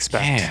 I would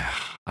expect. Yeah,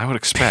 I would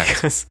expect.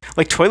 Because,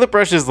 like, toilet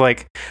brushes,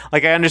 like I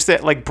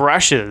understand, like,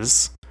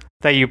 brushes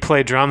that you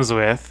play drums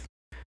with,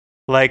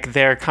 like,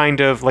 they're kind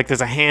of, like, there's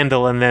a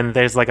handle, and then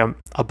there's, like,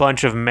 a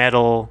bunch of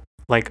metal,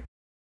 like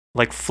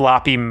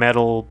floppy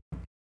metal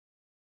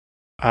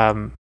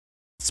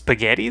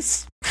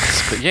spaghettis?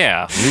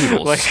 Yeah,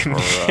 noodles.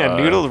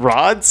 Noodle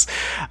rods.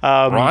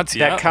 Rods,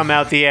 that come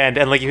out the end,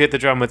 and like you hit the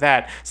drum with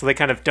that, so they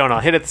kind of don't all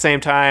hit at the same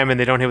time, and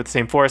they don't hit with the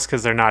same force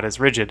because they're not as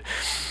rigid.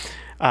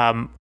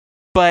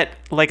 But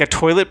like a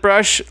toilet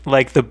brush,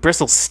 like the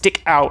bristles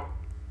stick out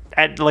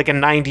at like a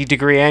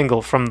 90-degree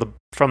angle from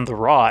the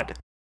rod.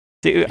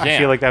 I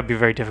feel like that'd be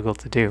very difficult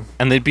to do.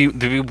 And they'd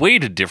be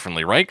weighted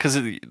differently, right? Because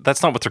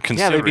that's not what they're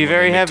considering. Yeah, they'd be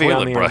very heavy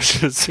on the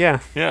brushes.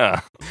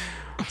 Yeah.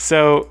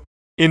 So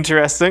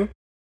interesting.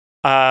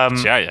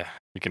 Yeah.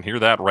 You can hear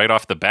that right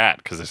off the bat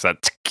because there's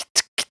that tick,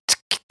 tick,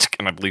 tick, tick,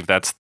 and I believe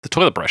that's the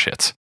toilet brush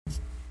hits.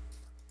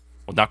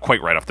 Well, not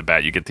quite right off the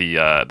bat. You get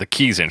the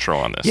keys intro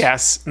on this.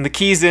 Yes, and the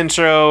keys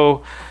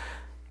intro.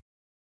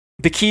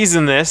 The keys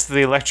in this,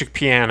 the electric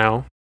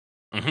piano,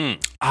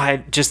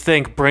 I just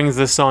think brings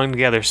this song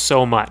together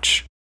so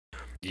much.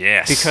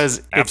 Yes.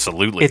 Because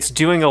absolutely. it's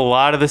doing a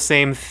lot of the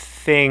same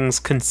things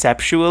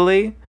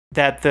conceptually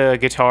that the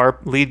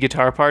lead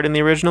guitar part in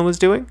the original was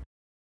doing.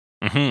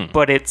 Mm-hmm.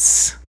 But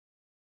it's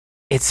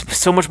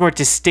so much more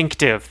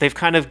distinctive. They've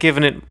kind of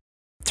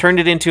turned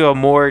it into a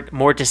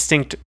more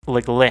distinct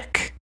like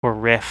lick or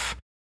riff.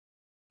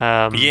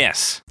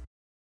 Yes.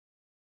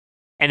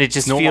 And it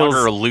just no feels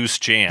longer a loose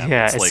jam.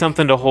 Yeah, it's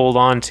something to hold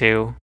on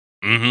to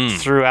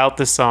throughout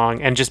the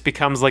song, and just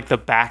becomes like the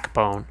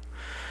backbone.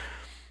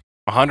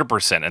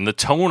 100%, and the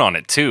tone on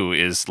it too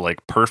is like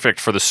perfect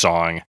for the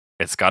song.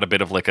 It's got a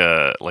bit of like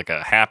a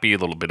happy, a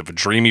little bit of a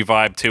dreamy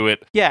vibe to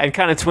it. Yeah, and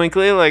kind of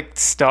twinkly, like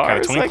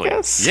stars, I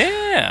guess.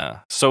 Yeah.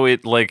 So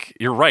it like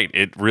you're right.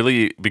 It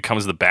really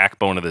becomes the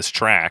backbone of this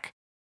track,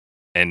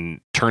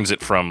 and turns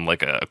it from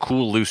like a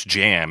cool loose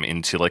jam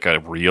into like a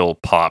real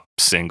pop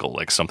single,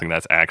 like something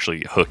that's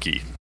actually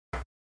hooky.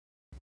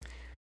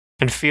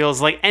 And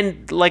feels like,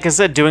 and like I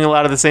said, doing a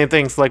lot of the same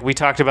things. Like we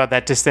talked about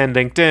that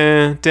descending,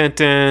 dun, dun,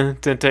 dun,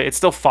 dun, dun. It's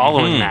still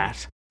following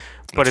that,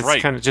 but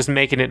it's kind of just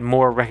making it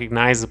more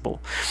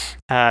recognizable.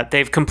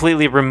 They've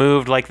completely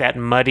removed like that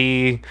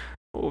muddy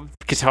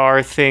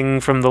guitar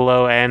thing from the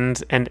low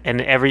end, and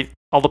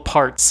all the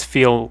parts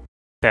feel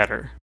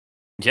better.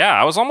 Yeah,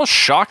 I was almost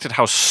shocked at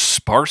how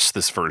sparse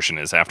this version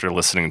is after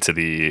listening to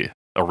the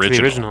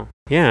original.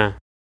 Yeah.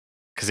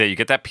 Because you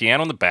get that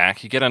piano in the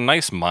back, you get a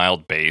nice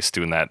mild bass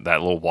doing that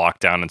little walk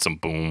down and some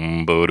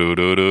boom,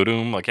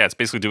 bo-do-do-do-doom. Like, it's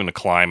basically doing a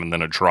climb and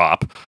then a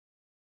drop.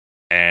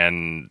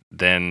 And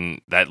then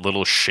that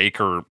little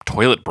shaker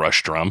toilet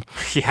brush drum.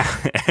 Yeah.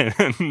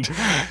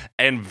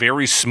 and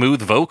very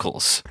smooth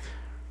vocals.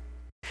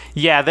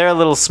 Yeah, they're a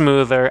little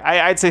smoother.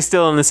 I'd say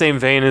still in the same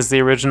vein as the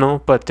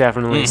original, but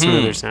definitely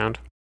smoother sound.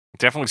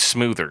 Definitely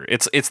smoother.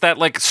 It's that,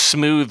 like,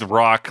 smooth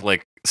rock,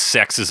 like,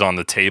 sex is on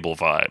the table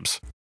vibes.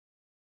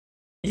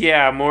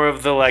 Yeah, more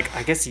of the, like,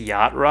 I guess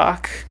yacht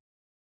rock.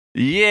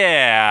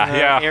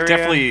 Yeah, area.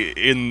 Definitely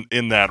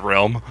in that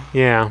realm.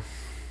 Yeah.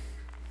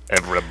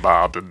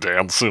 Everybody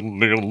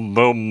dancing in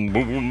the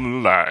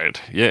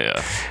moonlight.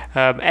 Yeah.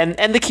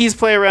 And the keys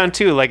play around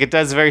too. Like it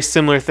does very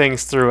similar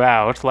things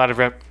throughout. A lot of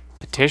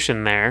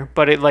repetition there,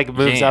 but it like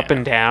moves up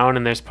and down,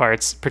 and there's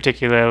parts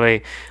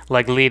particularly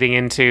like leading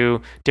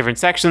into different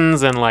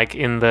sections, and like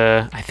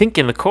I think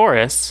in the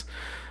chorus.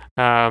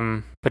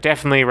 But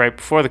definitely right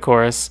before the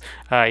chorus,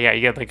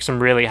 you get like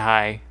some really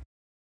high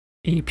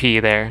EP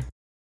there.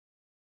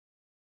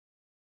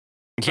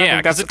 Yeah,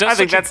 because it does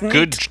such a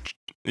good.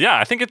 Yeah,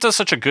 I think it does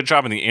such a good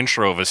job in the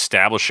intro of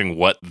establishing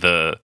what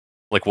the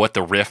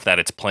riff that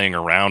it's playing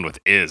around with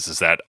is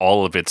that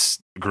all of its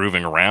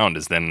grooving around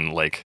is then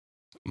like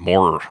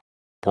more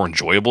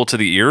enjoyable to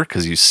the ear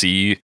because you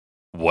see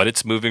what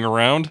it's moving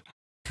around.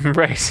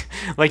 Right,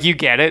 like you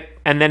get it,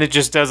 and then it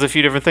just does a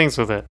few different things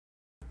with it.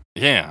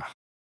 Yeah.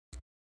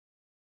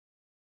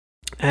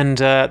 And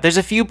there's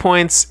a few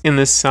points in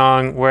this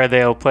song where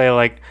they'll play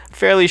like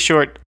fairly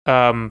short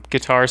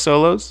guitar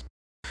solos.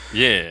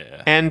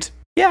 Yeah. And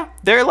yeah,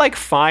 they're like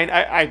fine.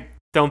 I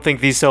don't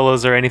think these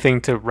solos are anything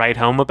to write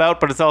home about,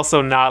 but it's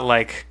also not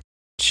like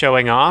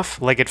showing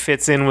off. Like it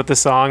fits in with the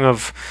song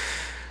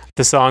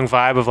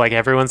vibe of like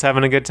everyone's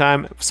having a good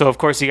time. So of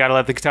course you got to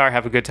let the guitar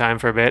have a good time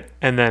for a bit,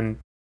 and then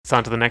it's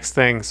on to the next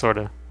thing, sort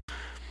of.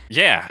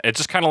 Yeah, it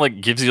just kind of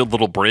like gives you a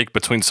little break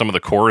between some of the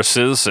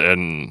choruses,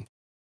 and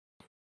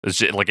it's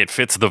just, like it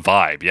fits the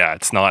vibe. Yeah,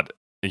 it's not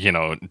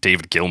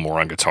David Gilmour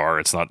on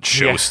guitar. It's not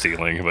show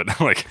stealing, but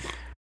like.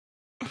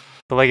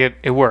 But like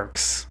it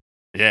works.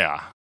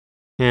 Yeah.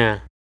 Yeah.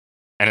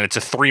 And it's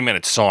a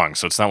 3-minute song,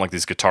 so it's not like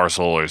these guitar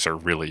solos are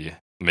really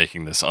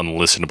making this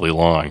unlistenably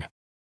long.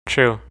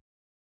 True.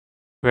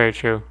 Very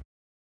true.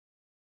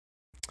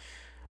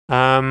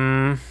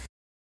 But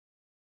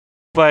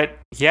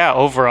yeah,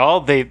 overall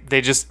they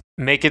just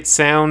make it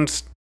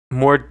sound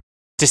more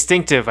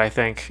distinctive, I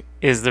think,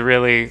 is the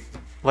really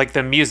like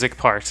the music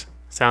part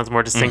sounds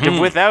more distinctive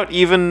without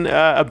even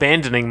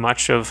abandoning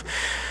much of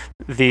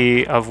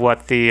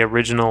what the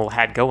original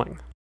had going.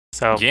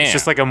 So it's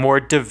just like a more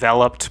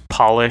developed,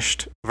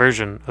 polished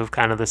version of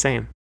kind of the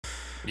same.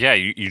 Yeah,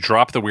 you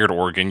drop the weird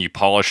organ, you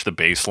polish the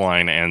bass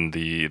line and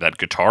that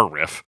guitar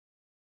riff.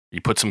 You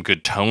put some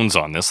good tones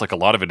on this. Like a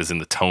lot of it is in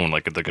the tone.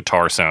 Like the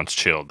guitar sounds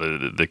chill.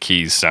 The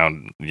keys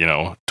sound,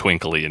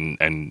 twinkly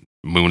and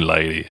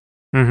moonlighty.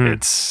 Mm-hmm.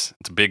 It's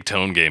a big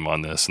tone game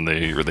on this, and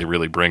they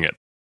really bring it.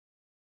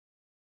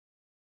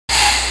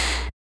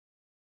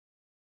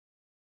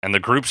 And the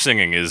group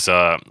singing is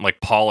like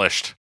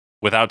polished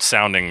without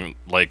sounding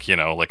like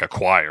like a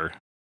choir.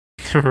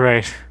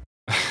 Right.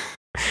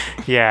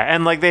 Yeah,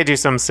 and like they do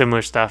some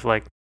similar stuff,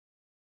 like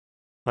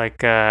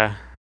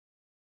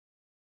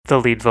the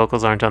lead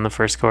vocals aren't on the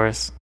first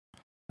chorus.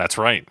 That's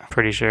right.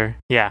 Pretty sure.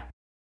 Yeah.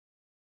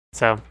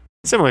 So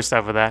similar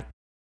stuff with that.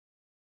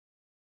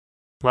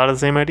 A lot of the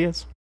same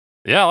ideas.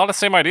 Yeah, a lot of the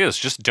same ideas,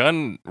 just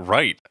done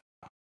right.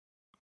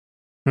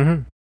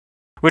 Mm-hmm.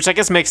 Which I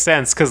guess makes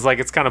sense because like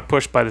it's kind of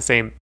pushed by the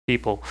same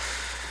people.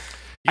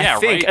 Yeah, I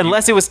think, right.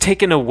 Unless it was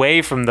taken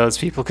away from those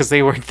people because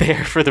they weren't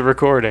there for the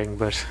recording,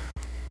 but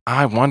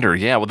I wonder.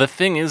 Yeah. Well, the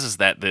thing is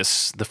that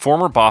the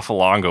former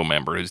Boffalongo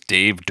member is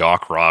Dave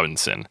Doc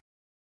Robinson.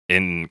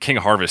 In King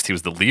Harvest, he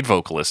was the lead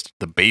vocalist,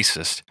 the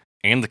bassist,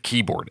 and the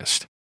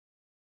keyboardist,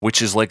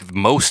 which is like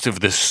most of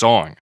this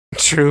song.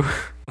 True.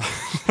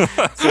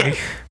 So,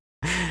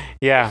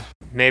 yeah,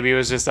 maybe it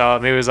was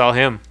all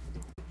him.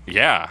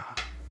 Yeah.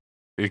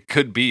 It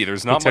could be.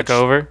 There's not took much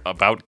over.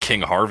 about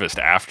King Harvest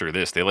after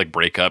this. They like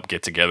break up,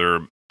 get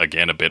together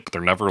again a bit, but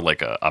they're never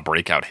like a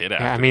breakout hit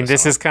after Yeah, I mean,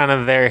 this song. is kind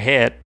of their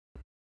hit.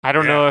 I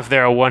don't know if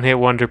they're a one-hit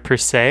wonder per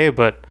se,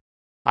 but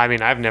I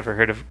mean, I've never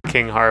heard of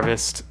King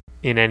Harvest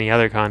in any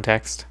other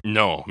context.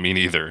 No, me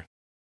neither.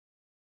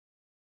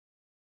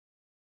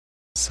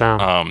 So,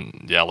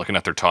 Yeah, looking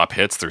at their top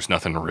hits, there's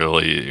nothing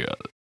really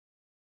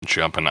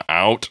jumping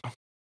out.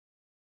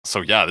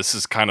 So yeah, this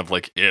is kind of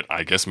like it.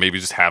 I guess maybe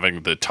just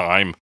having the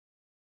time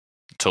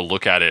to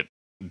look at it.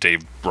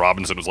 Dave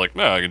Robinson was like,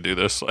 "No, I can do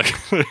this. Like,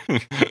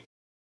 I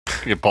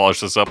can polish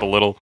this up a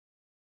little."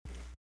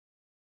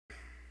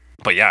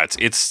 But yeah,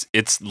 it's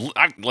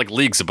like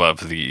leagues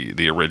above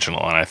the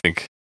original, and I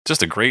think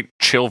just a great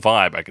chill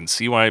vibe. I can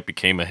see why it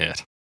became a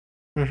hit.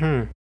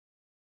 mm-hmm.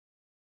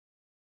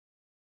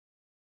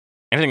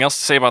 Anything else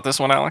to say about this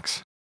one,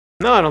 Alex?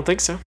 No, I don't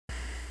think so.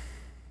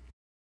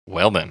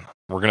 Well then,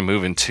 we're gonna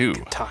move into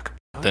Talk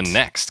about the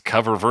next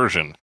cover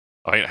version.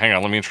 Oh, wait, hang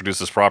on, let me introduce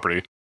this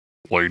property.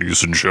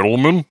 Ladies and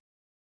gentlemen,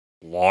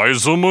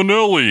 Liza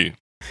Minnelli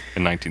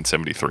in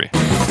 1973.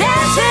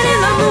 Dancing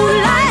in the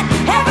moonlight,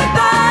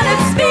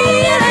 everybody's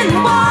feeling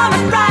warm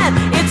and bright.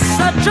 It's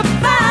such a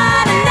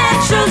fine and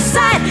natural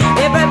sight.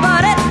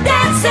 Everybody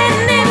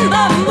dancing in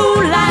the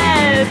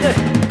moonlight.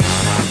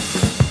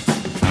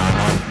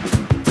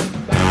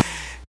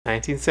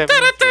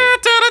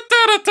 1973.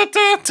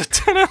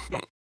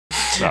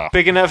 No.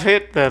 Big enough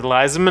hit that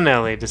Liza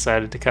Minnelli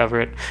decided to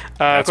cover it. Of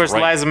That's course,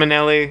 right. Liza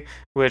Minnelli,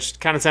 which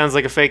kind of sounds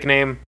like a fake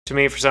name to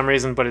me for some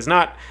reason, but is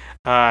not.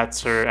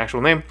 It's her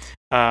actual name.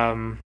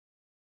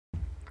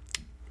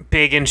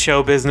 Big in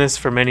show business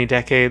for many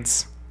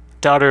decades.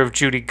 Daughter of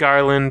Judy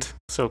Garland,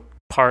 so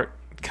part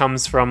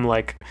comes from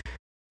like,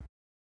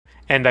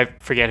 and I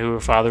forget who her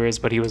father is,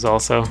 but he was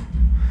also,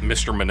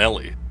 Mr.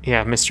 Minnelli.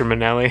 yeah, Mr.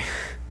 Minnelli.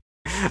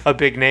 A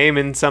big name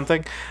in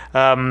something.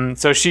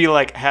 So she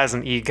like has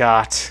an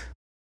EGOT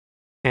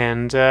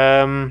and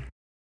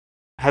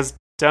has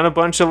done a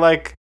bunch of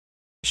like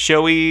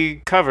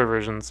showy cover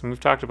versions, and we've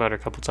talked about her a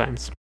couple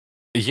times.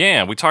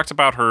 Yeah, we talked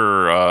about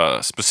her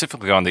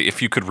specifically on the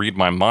If You Could Read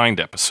My Mind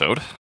episode.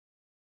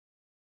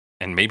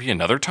 And maybe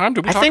another time?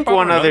 Did we I talk think about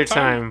one her other another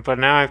time, but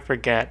now I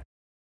forget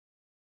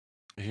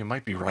You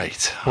might be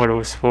right. what it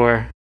was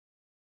for.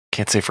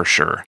 Can't say for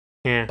sure.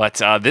 Yeah. But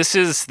this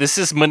is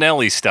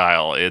Minnelli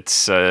style.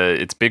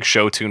 It's big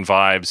show tune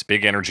vibes,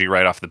 big energy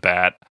right off the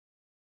bat.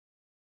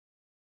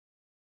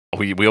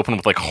 We open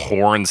with like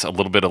horns, a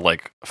little bit of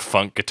like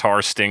funk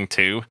guitar sting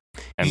too,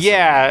 and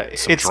Yeah,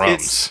 some it's-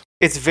 drums.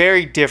 It's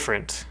very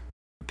different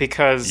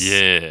because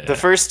Yeah, the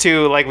first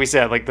two, like we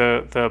said, like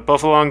the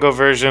Buffalongo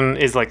version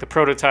is like the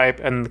prototype,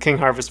 and the King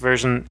Harvest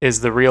version is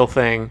the real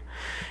thing.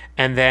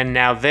 And then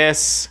now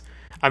this,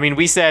 I mean,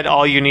 we said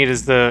all you need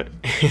is the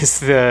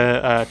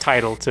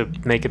title to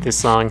make it this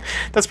song.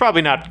 That's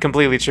probably not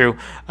completely true.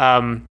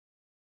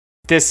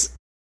 This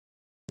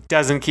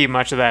doesn't keep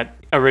much of that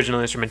original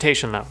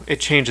instrumentation though.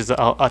 It changes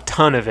a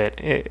ton of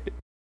it,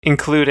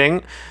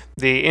 including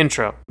the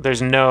intro.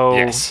 There's no.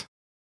 yes.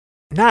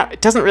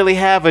 It doesn't really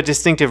have a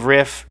distinctive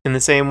riff in the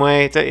same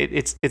way.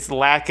 It's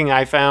lacking,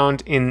 I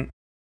found, in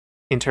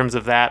terms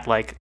of that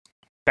like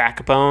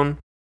backbone.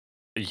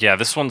 Yeah,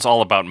 this one's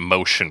all about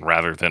motion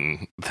rather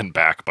than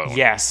backbone.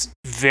 Yes,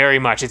 very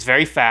much. It's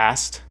very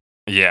fast.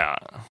 Yeah.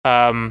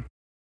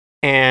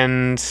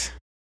 And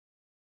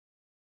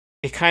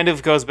it kind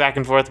of goes back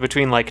and forth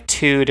between like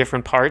two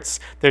different parts.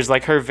 There's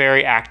like her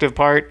very active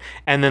part,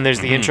 and then there's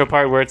the intro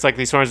part where it's like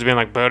these horns are being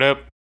like boat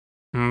up,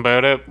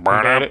 boat up,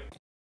 boat up.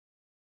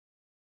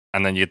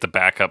 And then you get the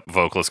backup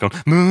vocalist going,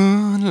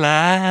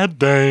 Moonlight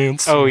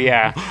Dance. Oh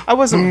yeah, I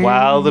wasn't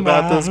wild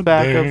about those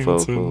backup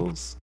Dancing.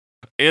 vocals.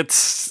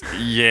 It's,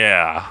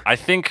 yeah. I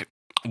think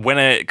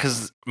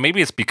because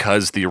maybe it's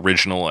because the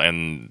original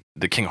and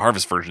the King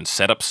Harvest version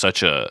set up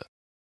such a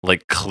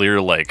like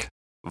clear like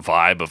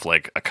vibe of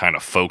like a kind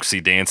of folksy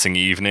dancing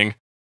evening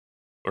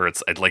where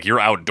it's like you're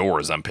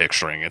outdoors, I'm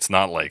picturing. It's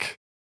not like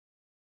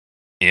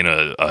in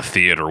a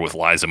theater with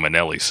Liza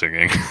Minnelli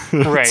singing.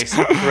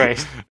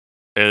 Right.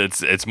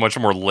 It's much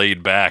more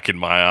laid back in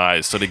my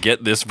eyes. So to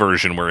get this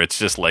version where it's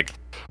just like,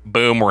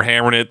 boom, we're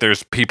hammering it.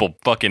 There's people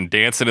fucking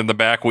dancing in the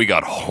back. We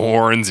got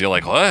horns. You're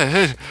like,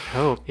 what?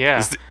 Oh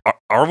yeah.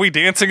 Are we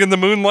dancing in the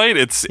moonlight?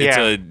 It's Yeah.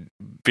 a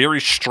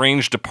very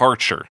strange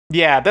departure.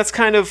 Yeah, that's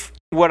kind of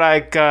what I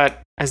got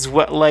as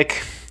what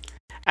like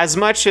as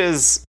much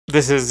as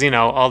this is,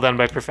 all done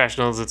by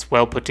professionals, it's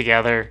well put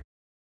together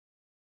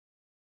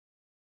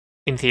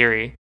in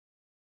theory.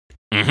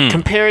 Mm-hmm.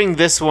 Comparing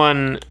this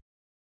one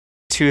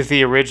to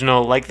the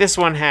original, like this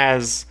one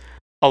has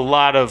a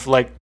lot of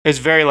like it's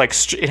very like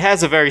it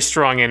has a very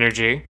strong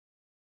energy.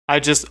 I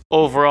just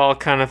overall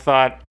kind of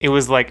thought it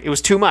was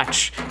too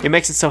much. It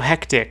makes it so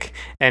hectic,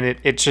 and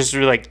it just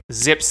really like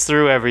zips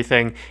through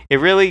everything. It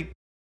really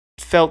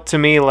felt to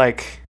me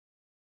like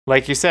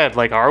you said,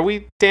 like, are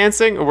we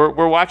dancing?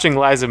 We're watching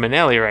Liza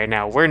Minnelli right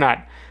now. We're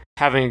not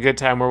having a good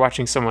time. We're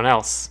watching someone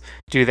else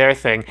do their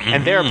thing,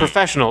 and they're a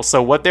professional,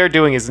 so what they're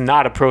doing is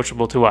not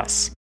approachable to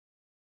us.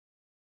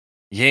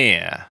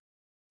 Yeah.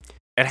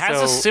 It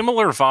has a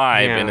similar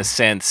vibe in a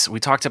sense. We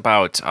talked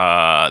about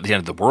The End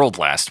of the World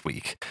last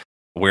week,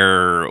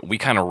 where we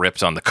kind of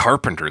ripped on the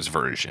Carpenters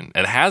version.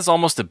 It has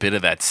almost a bit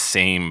of that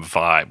same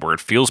vibe, where it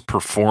feels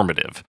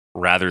performative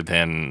rather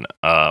than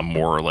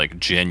more like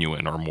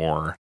genuine or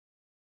more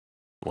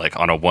like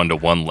on a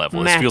one-to-one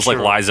level. It feels like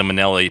Liza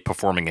Minnelli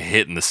performing a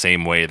hit in the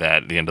same way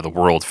that The End of the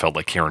World felt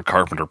like Karen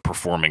Carpenter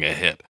performing a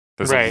hit.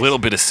 There's a little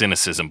bit of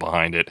cynicism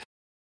behind it.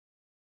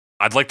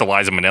 I'd like the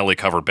Liza Minnelli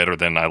cover better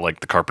than I like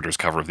the Carpenters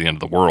cover of The End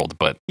of the World,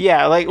 but...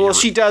 Yeah,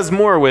 she does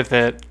more with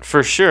it,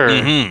 for sure.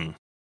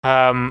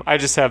 Mm-hmm. I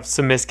just have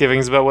some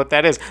misgivings about what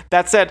that is.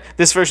 That said,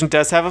 this version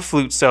does have a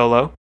flute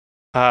solo.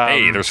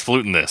 Hey, there's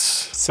flute in this.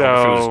 So...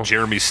 If it was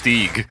Jeremy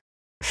Steig.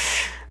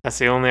 That's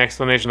the only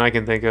explanation I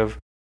can think of.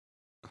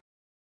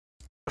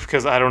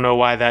 Because I don't know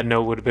why that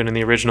note would have been in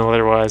the original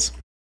otherwise.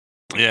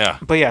 Yeah.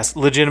 But yes,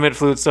 legitimate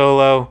flute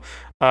solo.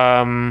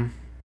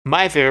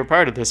 My favorite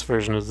part of this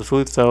version is the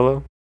flute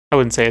solo. I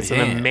wouldn't say it's an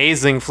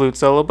amazing flute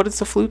solo, but it's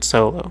a flute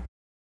solo.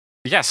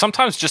 Yeah,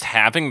 sometimes just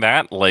having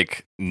that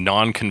like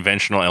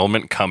non-conventional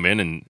element come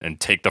in and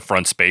take the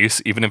front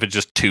space, even if it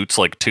just toots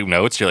like two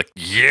notes, you're like,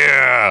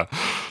 yeah,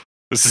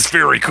 this is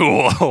very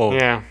cool.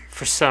 Yeah,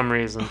 for some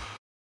reason.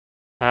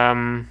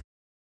 But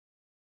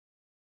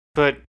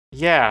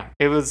yeah,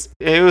 it was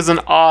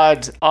an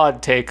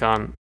odd take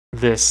on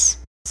this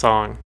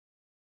song.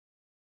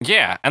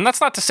 Yeah, and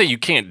that's not to say you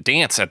can't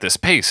dance at this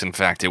pace. In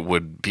fact, it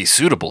would be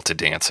suitable to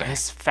dancing.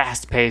 It's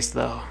fast-paced,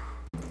 though.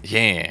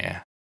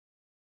 Yeah.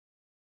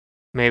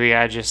 Maybe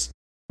I just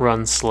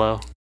run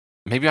slow.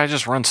 I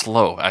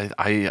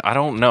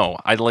don't know.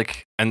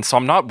 And so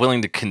I'm not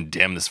willing to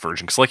condemn this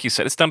version because, like you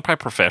said, it's done by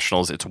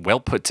professionals. It's well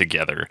put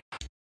together.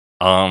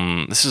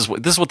 This is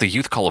what the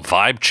youth call a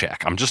vibe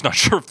check. I'm just not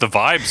sure if the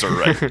vibes are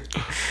right.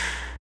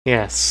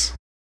 Yes.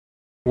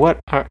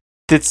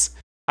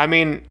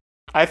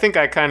 I think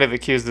I kind of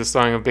accused this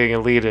song of being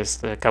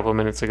elitist a couple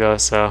minutes ago,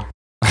 so...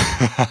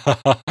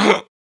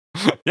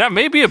 Yeah,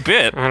 maybe a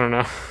bit. I don't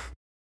know.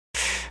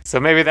 So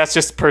maybe that's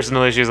just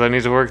personal issues I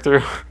need to work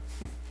through.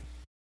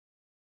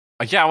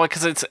 Yeah, well,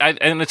 because it's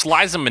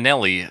Liza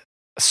Minnelli.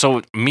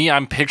 So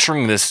I'm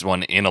picturing this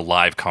one in a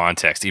live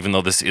context, even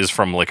though this is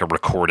from like a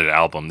recorded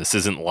album. This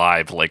isn't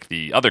live like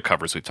the other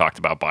covers we've talked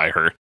about by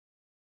her.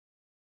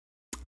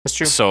 That's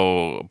true.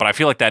 So, but I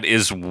feel like that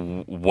is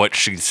what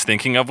she's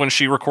thinking of when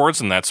she records,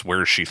 and that's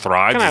where she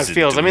thrives. Kind of how it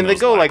feels. I mean, they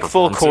go like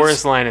full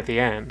chorus line at the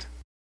end.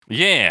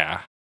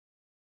 Yeah.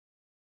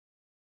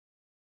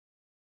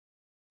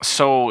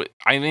 So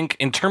I think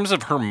in terms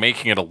of her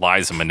making it a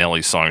Liza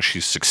Minnelli song,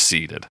 she's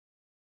succeeded.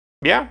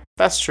 Yeah,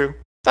 that's true.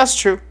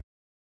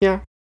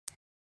 Yeah.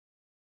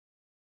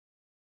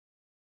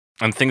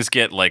 And things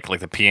get like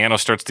the piano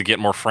starts to get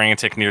more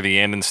frantic near the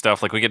end and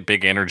stuff. Like we get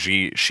big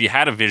energy. She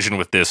had a vision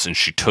with this and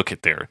she took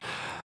it there.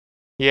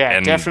 Yeah,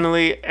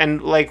 definitely.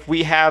 And like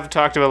we have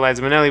talked about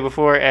Liza Minnelli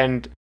before,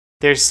 and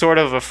there's sort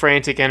of a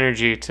frantic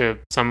energy to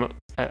some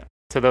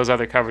to those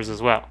other covers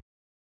as well.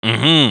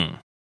 Mm-hmm.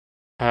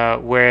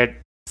 Where it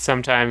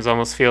sometimes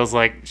almost feels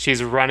like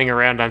she's running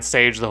around on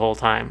stage the whole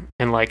time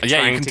and like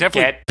trying to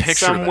get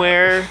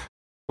somewhere.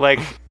 Like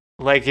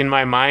in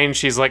my mind,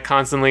 she's like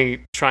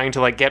constantly trying to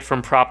like get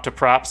from prop to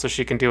prop so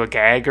she can do a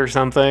gag or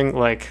something.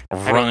 Like,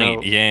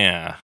 right,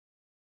 yeah.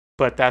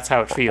 But that's how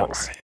it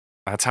feels. Right.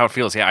 That's how it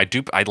feels. Yeah, I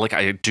do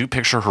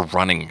picture her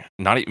running,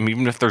 not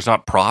even if there's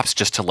not props,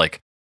 just to like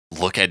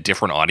look at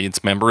different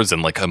audience members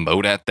and like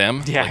emote at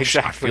them. Yeah, like,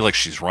 exactly. I feel like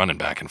she's running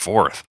back and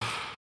forth.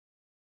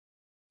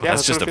 But yeah,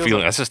 that's just a feeling.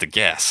 like. That's just a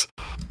guess.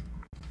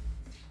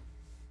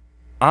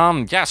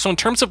 Yeah, so in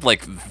terms of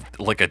like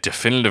a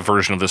definitive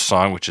version of this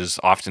song, which is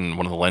often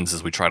one of the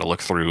lenses we try to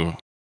look through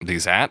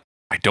these at,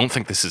 I don't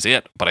think this is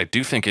it, but I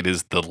do think it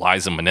is the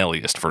Liza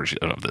Minnelli-est version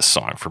of this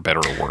song, for better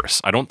or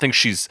worse. I don't think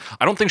she's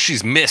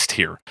missed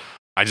here.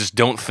 I just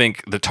don't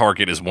think the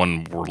target is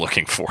one we're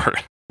looking for.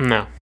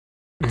 No,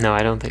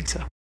 I don't think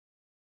so.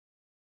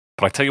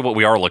 But I tell you what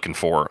we are looking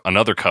for,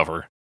 another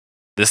cover.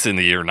 This in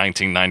the year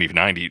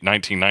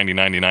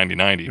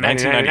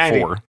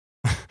 1994.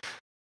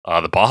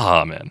 The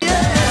Baha Men.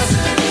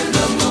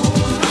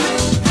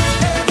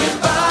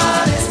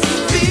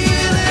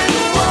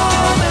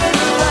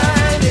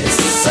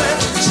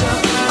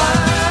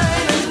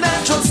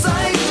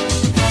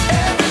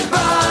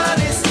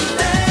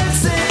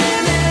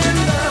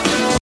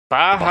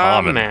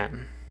 Baha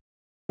Men.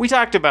 We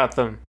talked about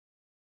them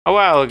a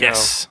while ago.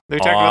 Yes. We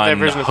talked about that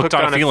version of Hooked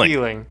on a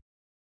Feeling.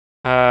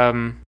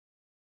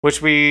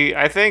 Which we,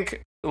 I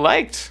think,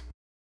 liked.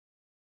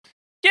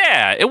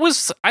 Yeah, it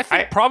was, I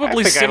think,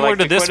 probably similar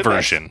to this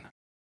version.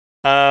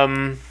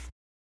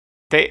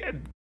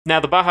 Now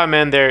the Baha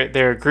Men,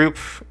 they're a group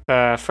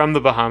from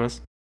the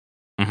Bahamas.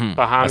 Mm-hmm.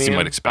 Bahamian, As you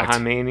might expect.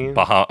 Bahamanian.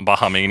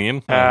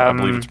 Bahamanian, I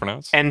believe it's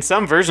pronounced. And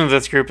some version of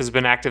this group has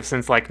been active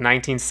since like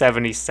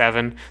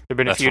 1977. There've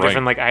been a That's few right.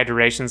 different like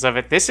iterations of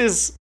it. This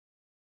is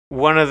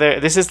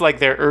like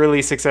their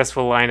early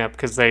successful lineup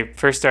because they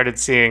first started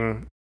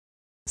seeing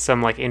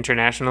some like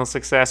international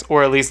success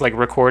or at least like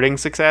recording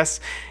success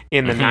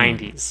in the Mhm.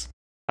 90s.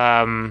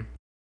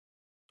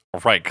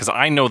 Right, because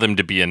I know them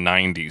to be a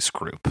 90s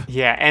group.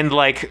 Yeah, and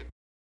like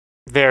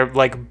their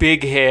like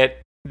big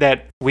hit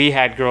that we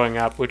had growing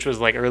up, which was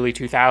like early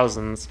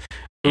 2000s,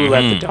 Who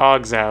Let the Mhm.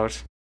 Dogs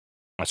Out,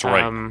 That's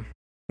right.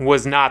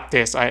 was not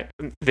this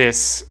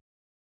lineup.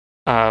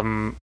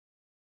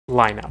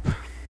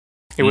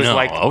 It was No,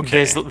 like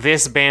okay.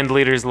 this band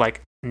leader's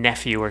like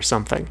nephew or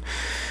something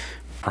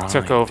took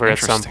Right, over at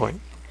some interesting.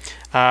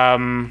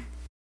 point.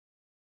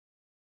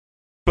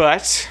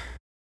 But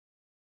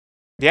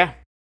yeah,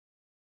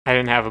 I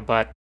didn't have a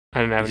butt. I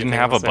didn't have. You didn't anything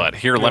have a else to say. butt.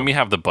 Here, No. let me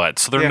have the butt.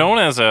 So they're Yeah. known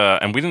as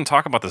and we didn't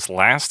talk about this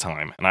last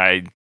time, and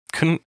I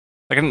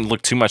didn't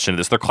look too much into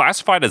this. They're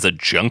classified as a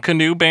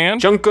Junkanoo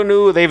band.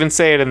 Junkanoo. They even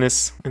say it in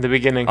the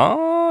beginning.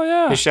 Oh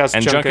yeah, It shouts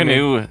and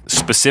Junkanoo. Junkanoo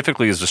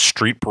specifically is a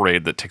street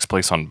parade that takes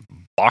place on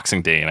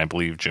Boxing Day in, I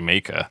believe,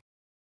 Jamaica.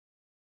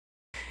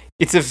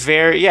 It's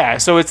a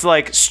so it's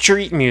like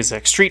street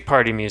music, street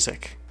party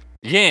music.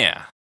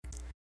 Yeah,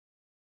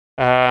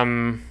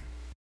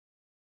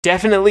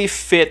 Definitely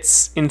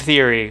fits in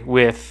theory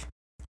with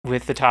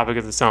the topic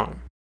of the song,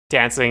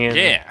 dancing in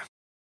yeah,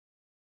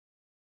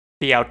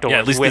 the outdoors yeah.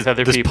 At least with this,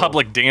 other this people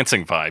public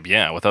dancing vibe.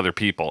 Yeah, with other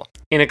people.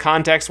 in a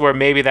context where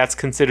maybe that's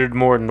considered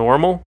more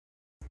normal.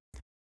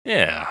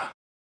 Yeah,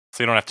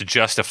 so you don't have to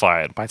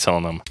justify it by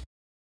telling them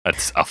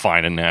that's a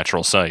fine and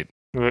natural sight.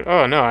 Like,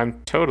 oh no,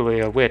 I'm totally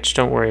a witch.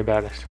 Don't worry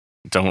about it.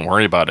 Don't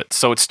worry about it.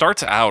 So it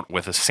starts out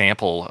with a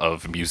sample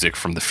of music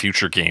from the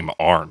future game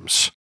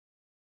ARMS.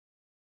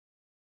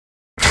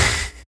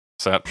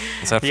 Is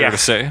that fair Yeah. to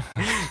say?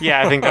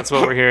 Yeah, I think that's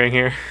what we're hearing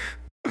here.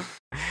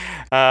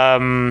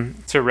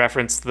 To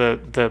reference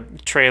the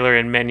trailer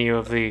and menu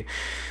of the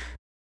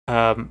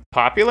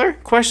popular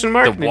question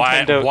mark The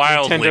wildly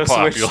Nintendo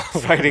popular.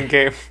 Switch fighting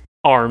game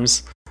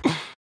ARMS.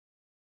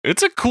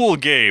 It's a cool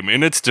game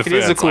in its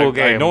defense. is a cool I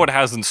game. know it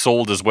hasn't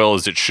sold as well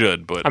as it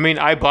should, but I mean,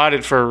 I bought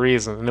it for a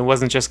reason, and it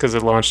wasn't just because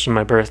it launched on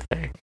my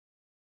birthday.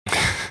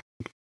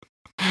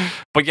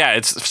 but yeah,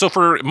 it's so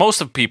for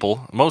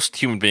most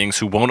human beings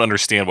who won't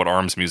understand what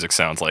ARMS music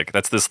sounds like.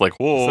 That's this like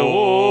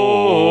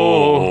whoa,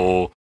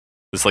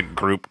 this like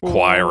group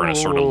choir in a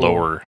sort of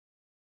lower.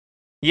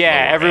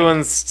 Yeah, Lower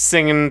everyone's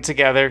singing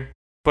together,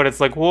 but it's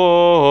like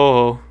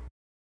whoa,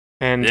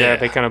 and Yeah.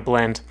 they kind of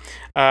blend.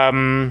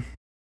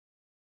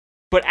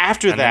 But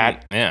after and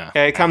that, then-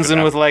 yeah, it comes after in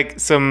that. with like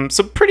some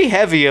pretty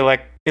heavy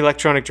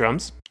electronic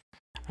drums.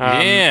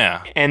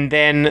 Yeah, And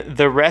then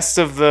the rest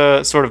of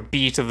the sort of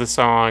beat of the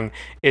song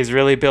is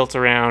really built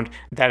around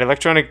that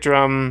electronic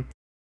drum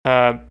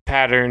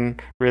pattern,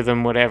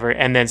 rhythm, whatever,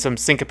 and then some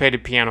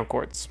syncopated piano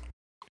chords.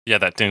 yeah,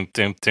 that doom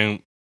doom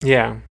doom.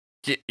 Yeah.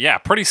 Yeah,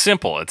 pretty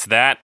simple. It's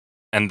that,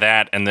 and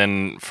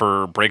then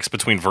for breaks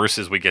between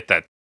verses, we get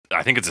that.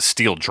 I think it's a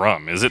steel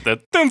drum. Is it that?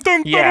 Dun,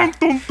 dun, Yeah.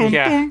 dun, dun, dun,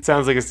 Yeah, dun?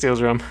 sounds like a steel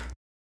drum.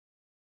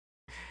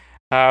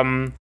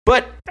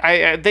 But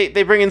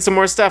they bring in some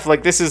more stuff.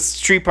 Like this is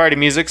street party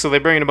music, so they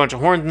bring in a bunch of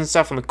horns and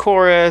stuff in the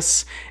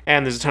chorus,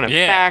 and there's a ton of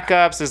Yeah.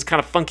 backups. There's a kind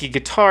of funky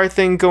guitar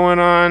thing going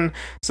on.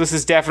 So this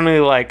is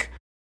definitely like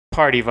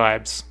party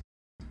vibes,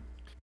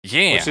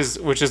 Yeah,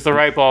 which is the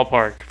right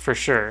ballpark for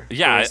sure. for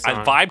yeah. this I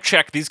song. vibe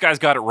check. These guys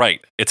got it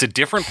right. It's a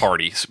different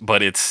party,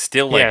 but it's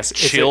still like yes,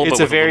 chill. It's but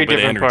a with very little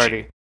bit of different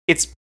energy.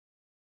 party.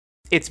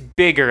 It's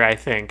bigger, I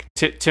think,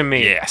 to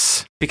me.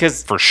 Yes,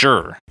 Because for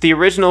sure. the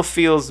original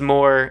feels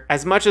more,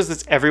 as much as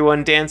it's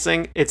everyone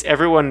dancing, it's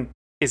everyone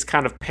is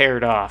kind of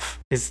paired off.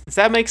 Does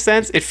that make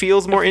sense? It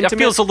feels more It intimate.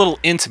 feels a little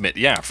intimate.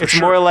 Yeah, for it's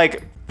sure. more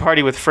like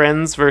party with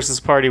friends versus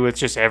party with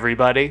just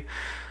everybody.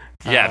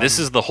 Yeah, this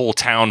is the whole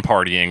town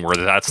partying where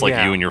that's like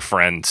Yeah. you and your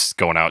friends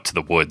going out to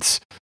the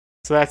woods.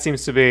 So that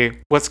seems to be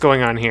what's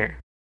going on here.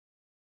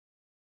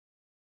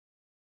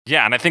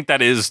 Yeah, and I think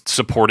that is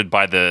supported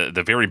by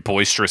the very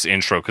boisterous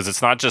intro because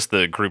it's not just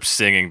the group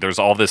singing. There's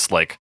all this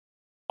like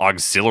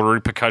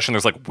auxiliary percussion.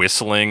 There's like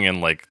whistling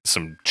and like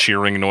some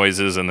cheering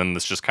noises, and then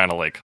this just kind of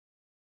like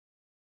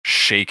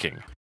shaking.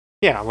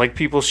 Yeah, like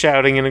people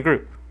shouting in a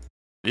group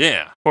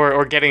Yeah,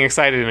 or getting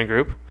excited in a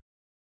group.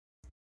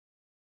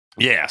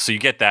 yeah. So you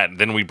get that.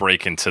 Then we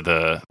break into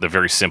the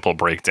very simple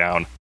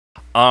breakdown.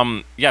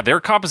 Yeah,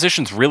 their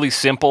composition's really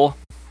simple.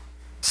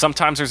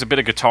 Sometimes there's a bit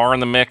of guitar in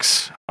the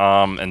mix,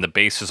 and the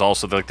bass is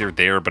also like they're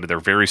there, but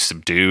they're very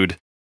subdued.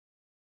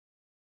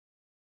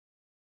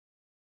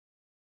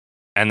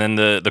 And then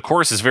the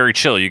chorus is very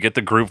chill. You get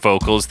the group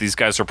vocals. These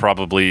guys are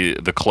probably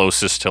the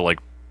closest to like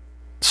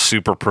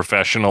super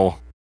professional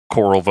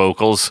choral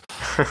vocals.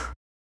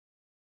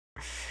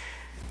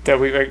 That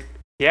we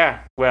yeah,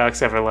 well,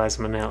 except for Liza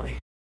Minnelli.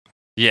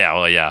 Yeah,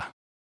 well, yeah.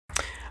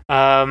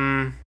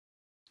 And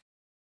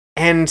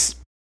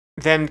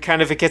then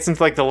kind of it gets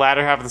into like the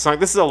latter half of the song.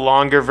 This is a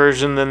longer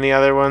version than the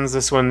other ones.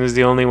 This one is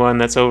the only one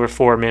that's over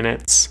 4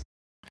 minutes.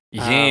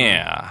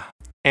 Yeah.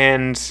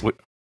 And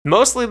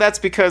mostly that's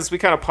because we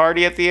kind of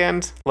party at the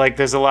end. Like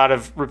there's a lot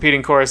of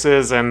repeating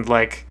choruses and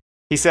like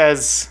he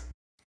says,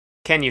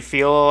 "Can you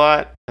feel a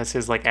lot?" That's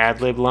his like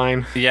ad-lib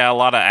line. Yeah, a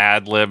lot of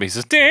ad-lib. He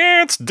says,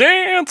 dance,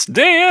 dance,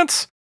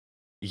 dance.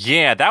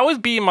 Yeah, that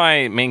would be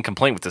my main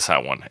complaint with this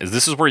one.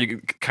 This is where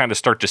you kind of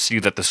start to see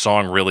that the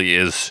song really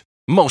is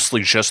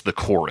mostly just the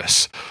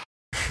chorus.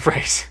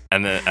 Right.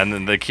 And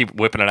then they keep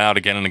whipping it out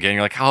again and again.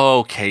 You're like, oh,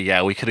 okay,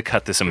 yeah, we could have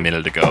cut this a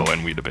minute ago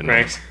and we'd have been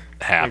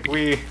happy.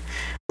 Like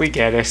we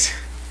get it.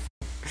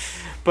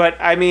 But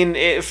I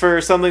mean,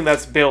 for something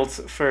that's built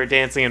for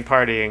dancing and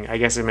partying, I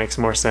guess it makes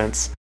more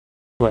sense.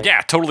 Like,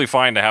 yeah, totally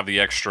fine to have the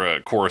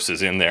extra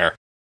choruses in there.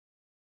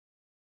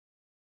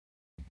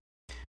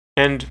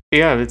 And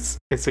yeah,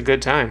 it's a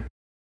good time.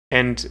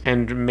 And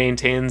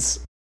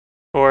maintains,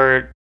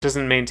 or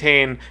doesn't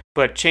maintain,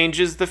 but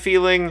changes the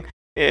feeling,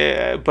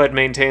 but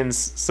maintains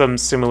some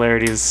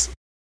similarities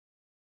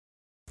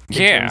in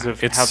terms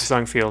of how the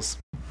song feels.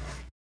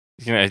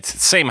 You know,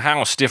 it's same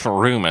house, different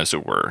room, as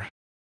it were.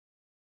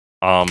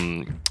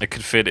 It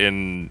could fit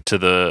into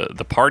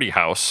the party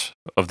house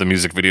of the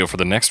music video for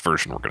the next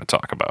version we're going to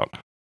talk about,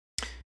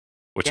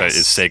 which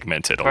is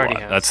segmented a party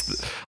lot.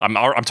 house. I'm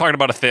talking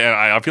about a thing.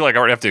 I feel like I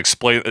already have to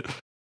explain it.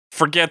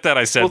 Forget that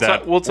I said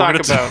that. We'll talk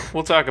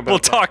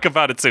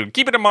about it soon.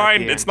 Keep it in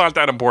mind. It's not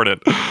that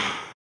important.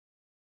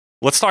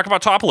 Let's talk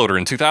about Top Loader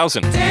in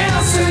 2000.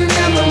 Dancing in the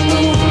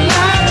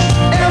moonlight,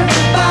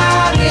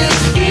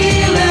 everybody's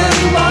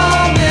feeling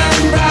warm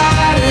and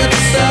bright. It's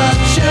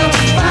such a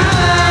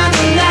fine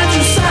and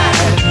natural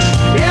sight.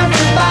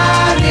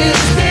 Everybody's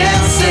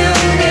dancing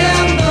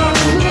in the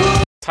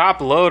moonlight. Top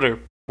Loader.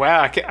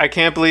 Wow, I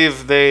can't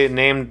believe they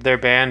named their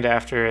band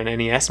after an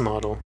NES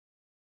model.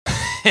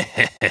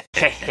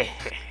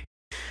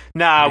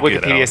 Nah,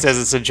 Wikipedia says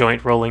it's a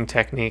joint rolling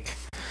technique.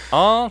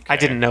 Oh, okay. I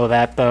didn't know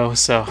that though,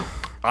 so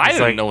I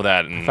didn't know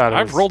that. And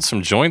I've rolled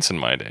some joints in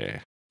my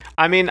day.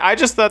 I mean, I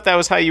just thought that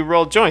was how you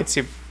roll joints.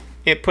 You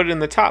put it in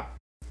the top,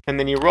 and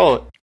then you roll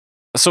it.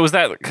 So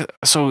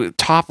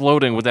top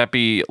loading, would that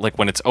be like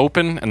when it's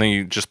open and then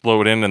you just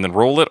blow it in and then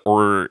roll it,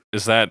 or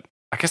is that?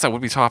 I guess that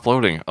would be top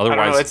loading. Otherwise,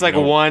 I don't know, it's like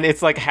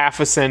it's like half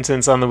a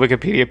sentence on the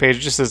Wikipedia page. It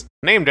just says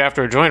named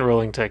after a joint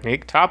rolling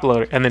technique, top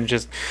loader, and then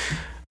just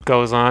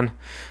goes on.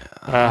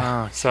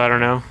 So I don't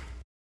know,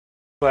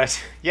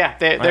 but yeah,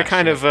 they're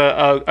kind of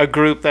a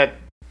group that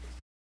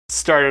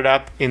started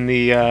up in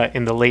the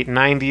late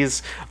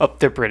 90s.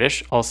 They're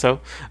British also.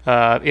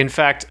 In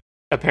fact,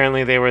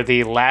 apparently they were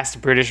the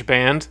last British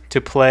band to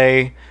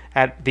play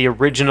at the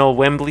original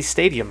Wembley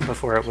Stadium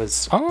before it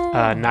was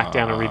knocked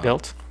down and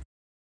rebuilt.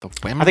 The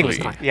Wembley. I think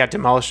it was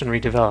demolished and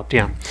redeveloped.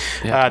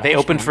 Yeah, they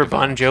opened for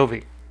Bon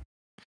Jovi.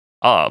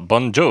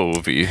 Bon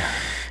Jovi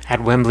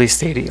At Wembley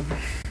Stadium.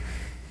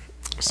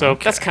 So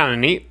that's kind of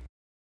neat.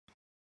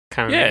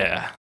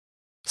 Neat.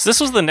 So this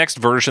was the next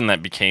version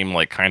that became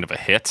like kind of a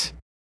hit.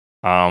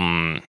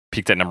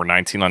 Peaked at number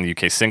 19 on the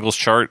UK singles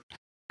chart,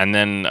 and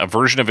then a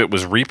version of it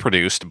was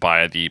reproduced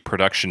by the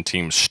production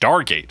team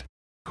Stargate,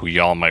 who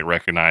y'all might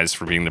recognize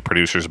for being the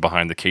producers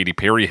behind the Katy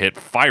Perry hit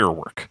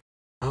Firework.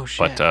 Oh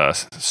shit! But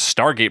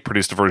Stargate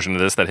produced a version of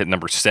this that hit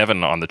number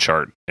 7 on the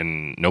chart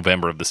in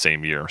November of the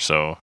same year.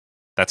 So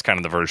that's kind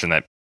of the version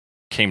that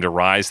came to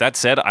rise. That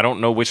said, I don't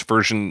know which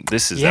version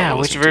this is. Yeah,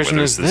 which version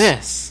is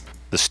this?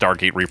 The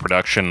Stargate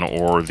reproduction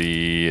or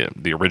the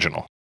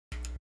original?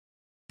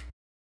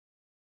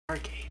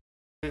 Stargate.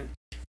 I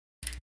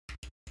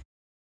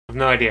have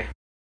no idea.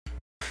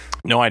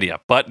 No idea.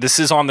 But this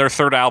is on their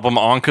third album,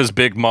 Anka's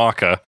Big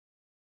Maka,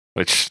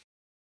 which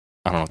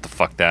I don't know what the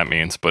fuck that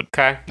means, but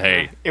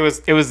hey. It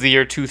was the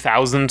year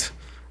 2000,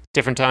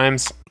 different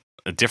times.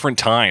 Different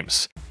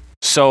times.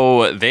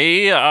 So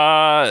they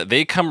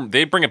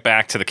bring it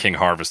back to the King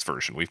Harvest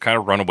version. We've kind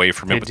of run away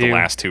from it with the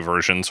last two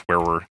versions where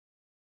we're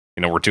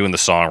doing the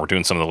song, we're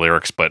doing some of the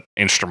lyrics, but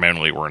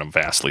instrumentally we're in a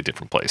vastly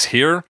different place.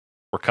 Here,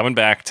 we're coming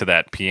back to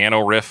that piano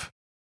riff,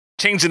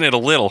 changing it a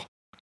little.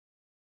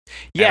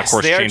 Yes, of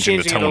course, they are changing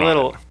it a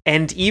little.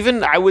 And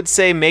even, I would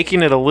say,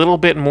 making it a little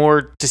bit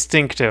more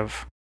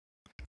distinctive.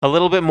 A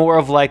little bit more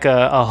of like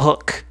a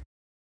hook.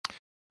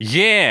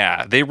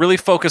 Yeah, they really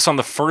focus on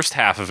the first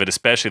half of it,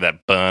 especially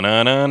that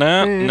ba-na-na-na-na.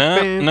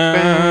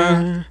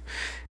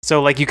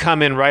 So like you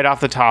come in right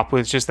off the top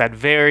with just that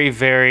very,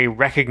 very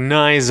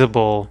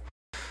recognizable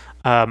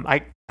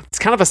it's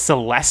kind of a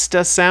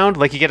Celesta sound.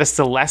 Like you get a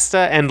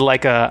Celesta and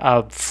like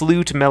a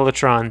flute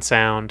mellotron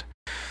sound.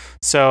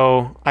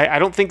 So I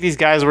don't think these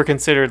guys were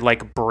considered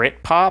like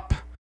Britpop,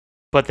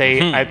 but they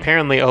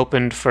apparently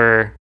opened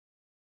for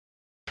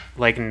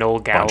like Noel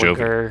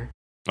Gallagher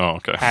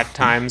at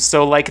times.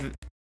 So like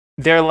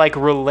they're like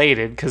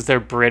related because they're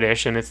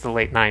British and it's the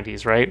late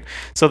 90s, right?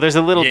 So there's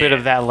a little bit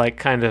of that like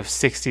kind of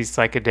 60s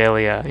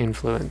psychedelia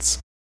influence.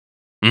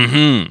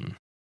 Mm-hmm.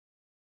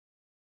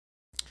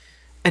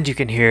 And you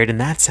can hear it in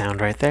that sound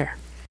right there.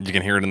 You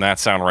can hear it in that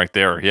sound right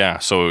there. Yeah.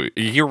 So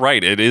you're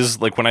right. It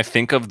is like when I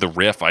think of the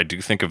riff, I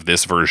do think of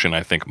this version,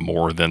 I think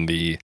more than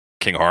the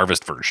King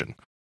Harvest version.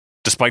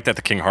 Despite that,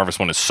 the King Harvest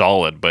one is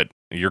solid, but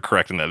you're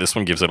correct in that this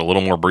one gives it a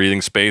little more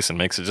breathing space and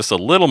makes it just a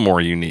little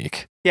more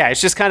unique. Yeah,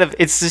 it's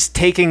just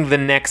taking the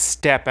next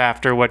step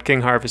after what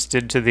King Harvest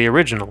did to the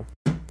original,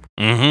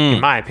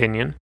 in my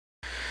opinion.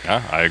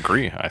 Yeah, I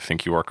agree. I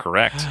think you are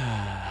correct.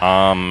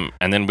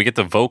 And then we get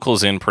the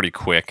vocals in pretty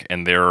quick,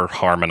 and they're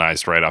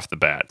harmonized right off the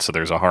bat. So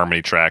there's a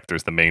harmony track,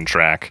 there's the main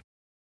track.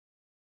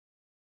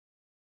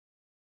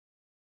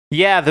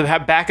 Yeah, the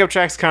backup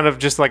track's kind of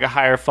just like a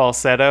higher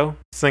falsetto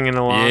singing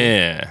along.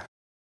 Yeah.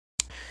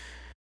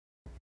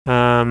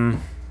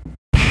 Um,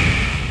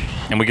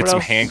 And we get What some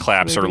else hand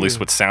claps, or at maybe? least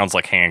what sounds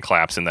like hand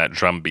claps in that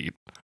drum beat.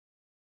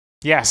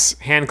 yes,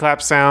 hand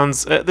clap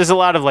sounds. There's a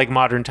lot of like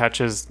modern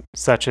touches,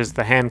 such as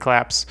the hand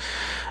claps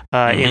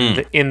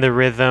in the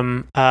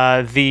rhythm.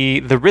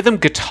 The rhythm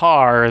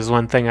guitar is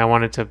one thing I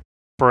wanted to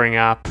bring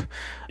up.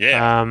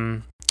 Yeah.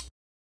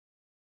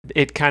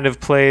 It kind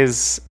of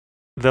plays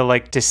the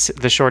like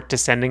the short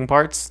descending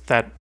parts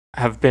that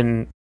have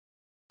been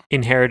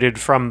inherited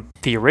from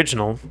the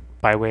original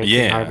by way of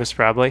King Yeah. Harvest,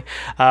 probably.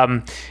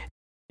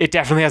 It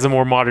definitely has a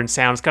more modern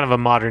sound. It's kind of a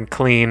modern,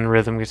 clean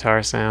rhythm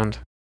guitar sound.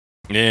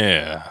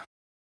 Yeah.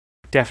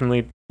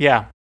 Definitely,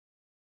 yeah.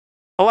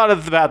 A lot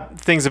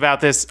of things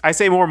about this, I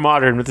say more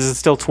modern, but this is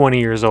still 20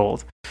 years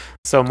old.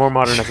 So more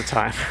modern at the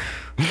time.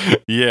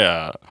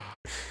 Yeah.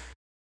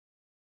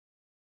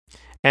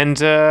 And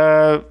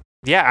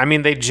yeah, I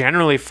mean, they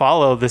generally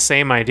follow the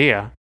same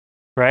idea,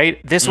 right?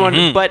 This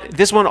one, but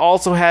this one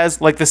also has,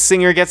 like, the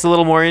singer gets a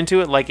little more into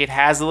it. Like, it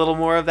has a little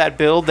more of that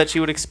build that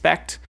you would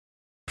expect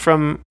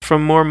from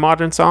more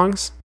modern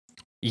songs.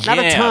 Not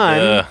a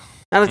ton.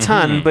 Not a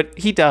ton, but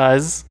he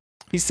does.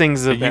 He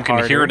sings a bit You can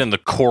harder. hear it in the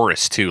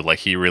chorus too.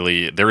 Like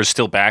there is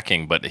still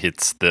backing, but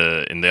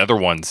in the other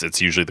ones,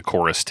 it's usually the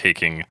chorus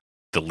taking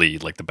the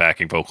lead. Like the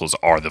backing vocals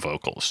are the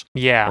vocals.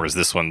 Yeah. Whereas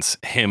this one's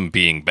him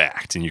being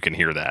backed, and you can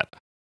hear that.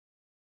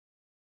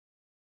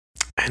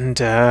 And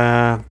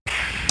there's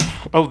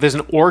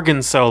an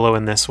organ solo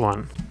in this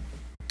one.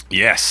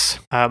 Yes.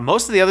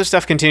 Most of the other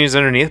stuff continues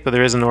underneath, but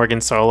there is an organ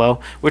solo,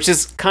 which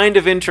is kind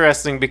of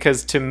interesting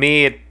because to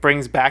me it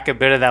brings back a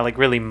bit of that like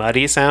really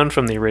muddy sound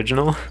from the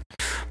original.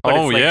 But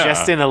it's like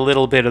just in a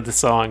little bit of the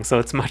song, so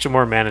it's much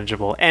more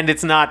manageable. And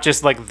it's not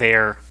just like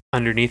there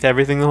underneath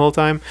everything the whole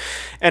time.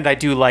 And I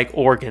do like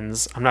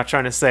organs. I'm not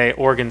trying to say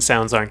organ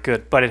sounds aren't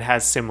good, but it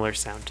has similar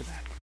sound to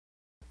that.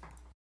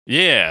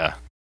 Yeah.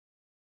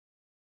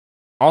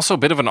 Also a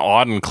bit of an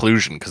odd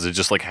inclusion because it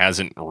just like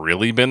hasn't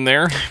really been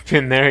there.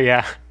 Been there,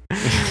 yeah.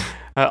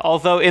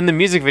 Although in the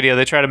music video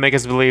they try to make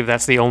us believe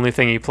that's the only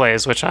thing he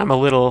plays, which I'm a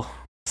little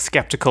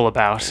skeptical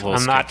about.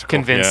 I'm not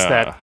convinced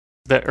that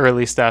the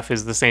early stuff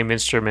is the same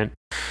instrument.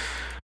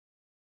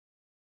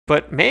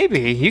 But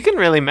maybe you can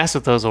really mess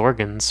with those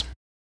organs.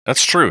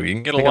 That's true. You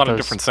can get a They lot got of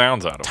those different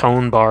sounds out of it.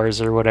 Tone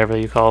bars or whatever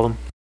you call them.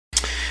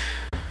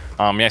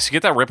 Yeah, so you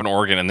get that ripping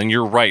organ, and then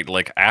you're right.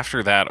 Like,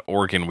 after that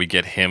organ, we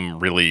get him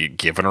really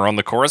giving her on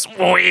the chorus.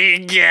 We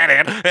get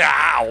it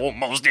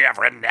almost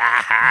every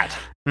night.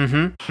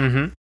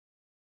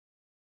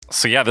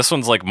 So, yeah, this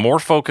one's, like, more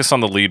focus on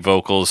the lead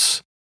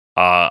vocals,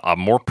 a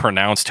more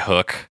pronounced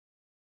hook,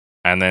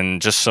 and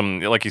then just some,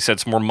 like you said,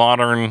 some more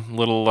modern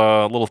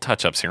little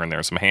touch-ups here and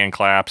there. Some hand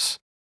claps,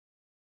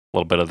 a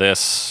little bit of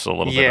this, a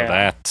little bit of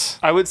that.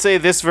 I would say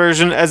this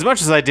version, as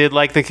much as I did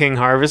like the King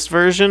Harvest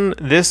version,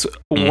 this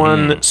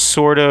one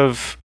sort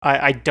of,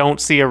 I don't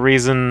see a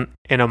reason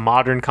in a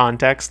modern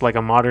context, like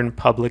a modern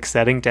public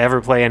setting, to ever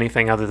play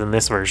anything other than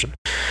this version.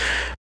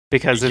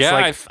 Because it's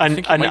like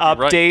an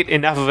update,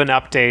 enough of an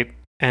update,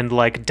 and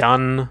like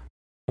done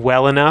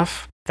well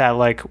enough that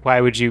like,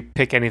 why would you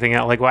pick anything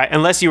else? Like, why,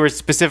 unless you were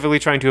specifically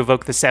trying to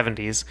evoke the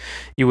 70s,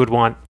 you would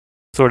want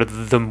sort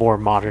of the more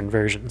modern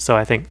version. So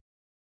I think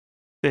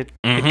it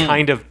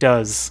kind of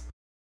does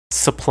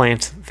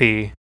supplant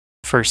the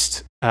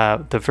first,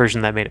 the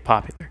version that made it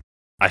popular.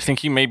 I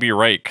think you may be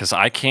right, because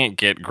I can't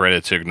get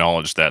Greta to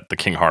acknowledge that the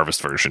King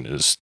Harvest version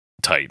is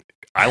tight.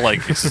 I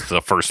like this is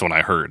the first one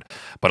I heard.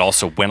 But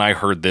also, when I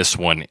heard this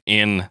one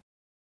in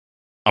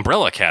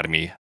Umbrella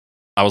Academy,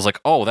 I was like,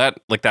 oh, that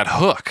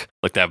hook,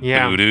 like that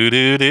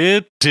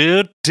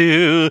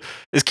boo-doo-doo-doo-doo-doo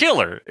is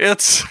killer.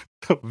 It's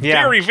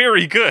very,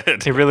 very good.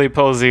 It really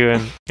pulls you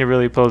in.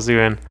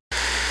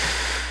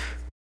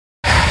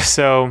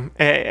 So,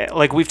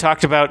 like we've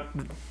talked about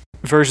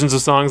versions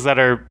of songs that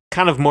are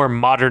kind of more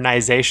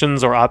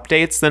modernizations or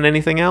updates than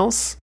anything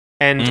else.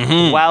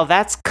 And while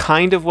that's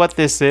kind of what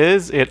this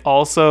is, it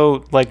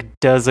also like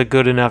does a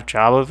good enough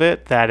job of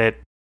it that it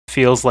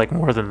feels like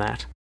more than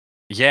that.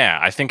 Yeah,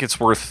 I think it's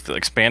worth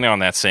expanding on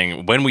that,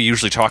 saying when we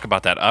usually talk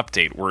about that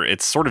update, where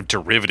it's sort of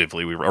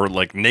derivatively, or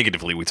like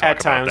negatively, we talk at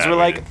about times that. we're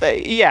like,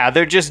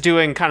 they're just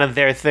doing kind of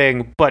their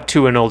thing, but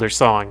to an older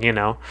song, you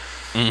know.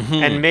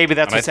 And maybe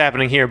that's what's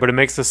happening here, but it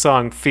makes the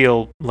song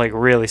feel like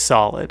really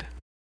solid.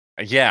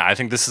 Yeah, I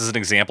think this is an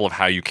example of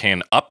how you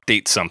can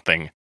update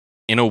something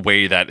in a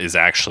way that is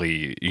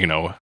actually, you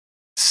know,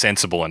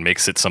 sensible and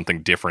makes it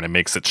something different and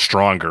makes it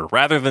stronger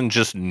rather than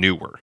just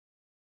newer.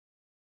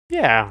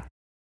 Yeah.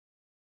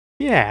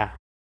 Yeah.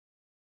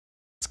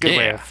 It's a good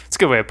way Yeah. it's a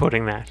good way of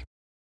putting that.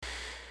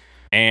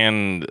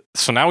 And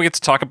so now we get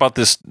to talk about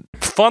this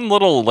fun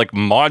little like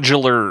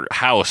modular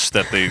house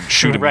that they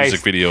shoot a Right.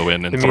 music video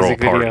in and The throw a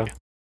music party.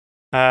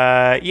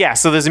 video. Yeah,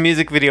 so there's a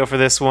music video for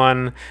this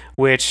one,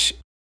 which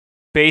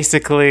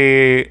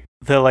basically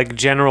the like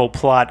general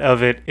plot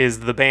of it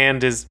is the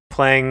band is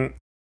playing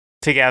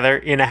together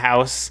in a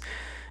house,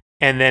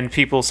 and then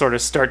people sort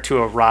of start to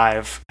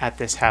arrive at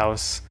this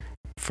house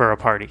for a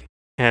party.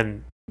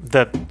 And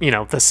the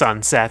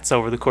sun sets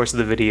over the course of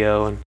the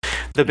video, and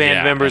the band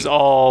Yeah, members and-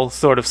 all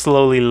sort of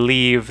slowly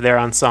leave their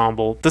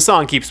ensemble. The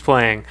song keeps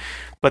playing,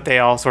 but they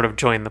all sort of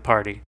join the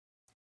party.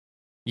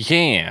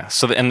 Yeah.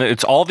 So and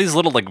it's all these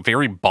little like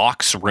very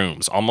box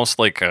rooms, almost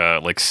like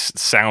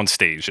sound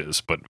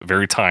stages, but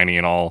very tiny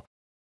and all.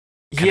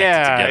 Connected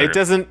Yeah, together. it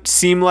doesn't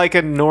seem like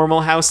a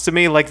normal house to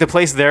me. Like the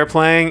place they're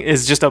playing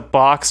is just a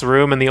box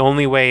room, and the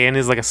only way in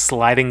is like a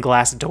sliding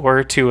glass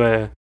door to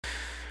a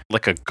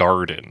Like a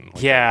garden.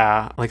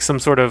 like some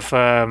sort of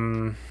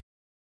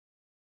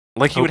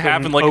Like you would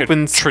have in like a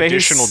open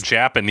traditional space.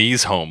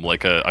 Japanese home,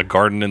 like a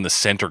garden in the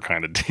center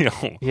kind of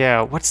deal.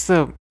 yeah.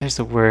 There's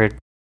the word.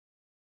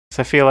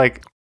 So I feel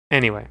like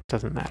anyway,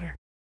 doesn't matter.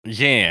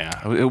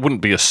 Yeah. It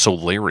wouldn't be a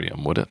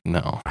solarium, would it?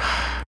 No.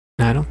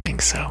 No, I don't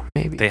think so.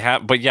 Maybe. They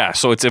have, but yeah,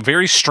 so it's a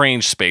very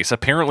strange space.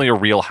 Apparently, a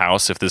real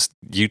house. If this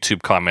YouTube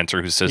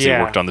commenter who says Yeah.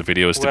 he worked on the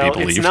video is to well, be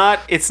believed,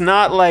 it's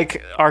not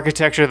like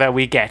architecture that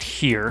we get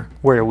here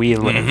where we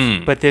live,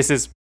 Mhm. but this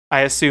is,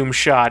 I assume,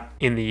 shot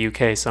in the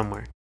UK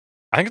somewhere.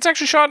 I think it's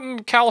actually shot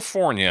in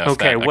California. if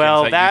Okay, again,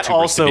 well, if that YouTuber is to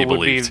also be would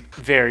be believed.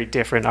 very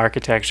different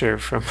architecture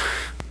from.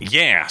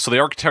 Yeah, so the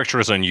architecture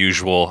is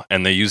unusual,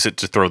 and they use it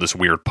to throw this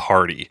weird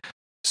party.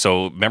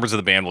 So members of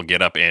the band will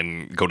get up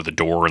and go to the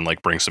door and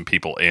like bring some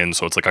people in.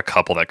 So it's like a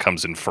couple that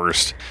comes in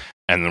first,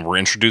 and then we're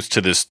introduced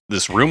to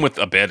this room with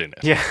a bed in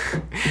it. Yeah,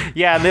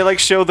 yeah, and they like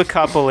show the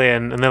couple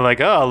in, and they're like,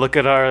 "Oh, look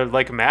at our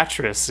like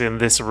mattress in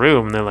this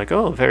room." And they're like,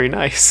 "Oh, very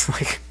nice."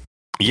 Like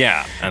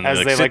Yeah, and As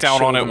they, they, sit like, down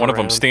show on it. them One of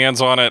them around.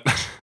 stands on it.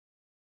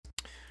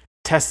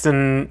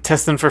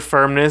 testing for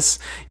firmness.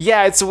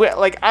 Yeah, it's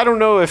like I don't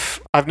know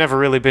if I've never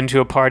really been to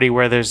a party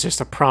where there's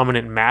just a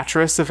prominent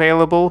mattress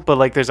available, but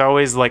like there's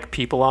always like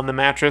people on the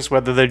mattress,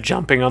 whether they're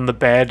jumping on the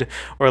bed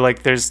or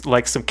like there's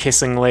like some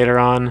kissing later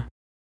on.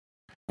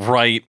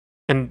 Right.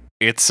 And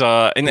It's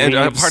and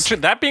Leaves. part two,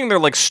 that being their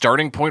like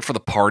starting point for the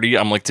party.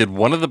 I'm like, did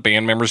one of the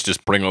band members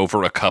just bring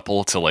over a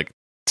couple to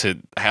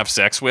have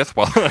sex with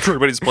while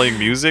everybody's playing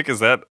music?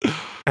 Is that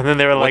and then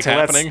they were what's like,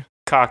 happening? let's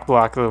cock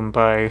block them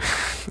by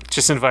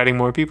just inviting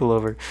more people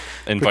over.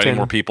 Inviting pretend-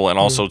 more people and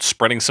also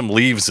spreading some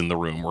leaves in the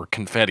room or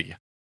confetti.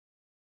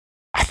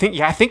 I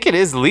think it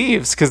is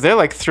leaves because they're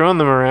like throwing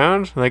them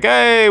around, like,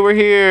 "Hey, we're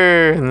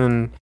here," and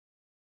then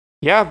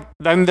yeah,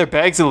 I mean they're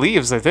bags of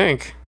leaves. I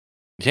think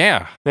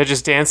Yeah, they're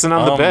just dancing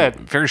on the bed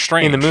Very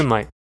strange. in the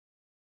moonlight.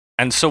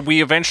 And so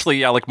we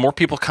eventually, like more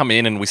people come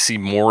in and we see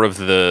more of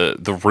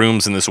the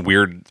rooms in this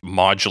weird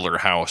modular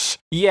house.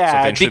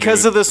 Yeah, eventually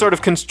because they- of the sort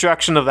of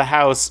construction of the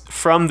house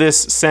from this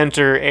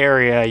center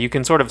area, you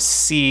can sort of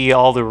see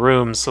all the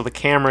rooms, so the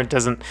camera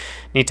doesn't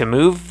need to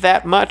move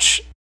that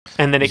much,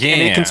 and then it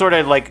Yeah. can sort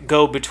of like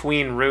go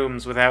between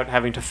rooms without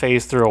having to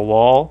phase through a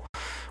wall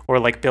or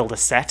like build a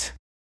set.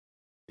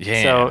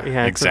 Yeah, So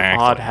yeah, it's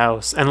exactly. an odd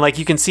house, and like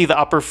you can see the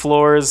upper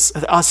floors.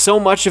 So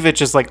much of it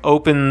just like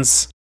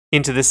opens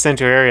into this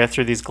center area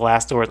through these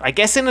glass doors. I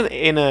guess in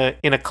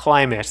a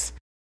climate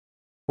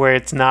where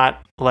it's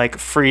not like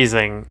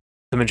freezing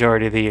the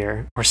majority of the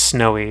year or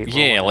snowy. or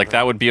Yeah, like whatever.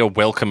 that would be a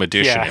welcome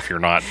addition Yeah. if you're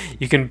not.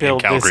 You can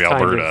build this Calgary, kind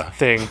Alberta. of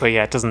thing, but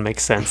yeah, it doesn't make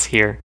sense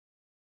here.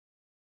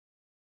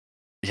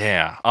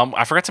 Yeah.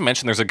 I forgot to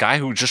mention there's a guy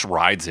who just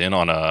rides in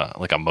on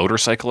a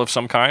motorcycle of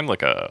some kind,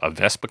 like a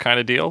Vespa kind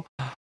of deal.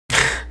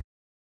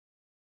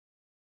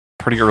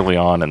 Pretty early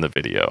on in the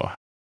video.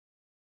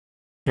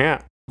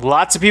 Yeah.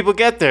 Lots of people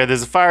get there.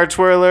 There's a fire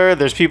twirler.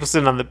 There's people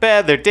sitting on the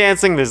bed. They're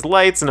dancing. There's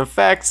lights and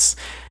effects.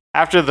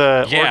 After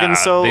the organ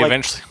solo, they like,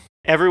 eventually.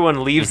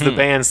 everyone leaves the Mhm.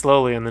 band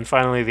slowly, and then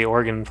finally the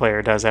organ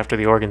player does after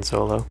the organ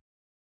solo.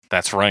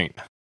 That's right.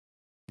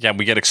 Yeah,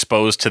 we get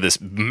exposed to this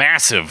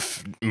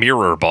massive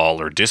mirror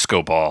ball or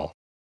disco ball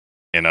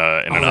in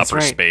an that's upper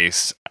right.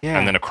 space, Yeah.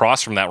 and then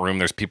across from that room,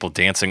 there's people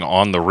dancing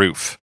on the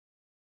roof.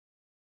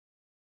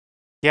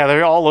 Yeah,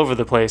 they're all over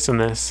the place in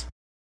this.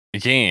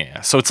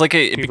 Yeah, so it's like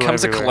it People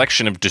becomes everywhere. a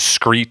collection of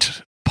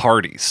discrete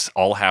parties,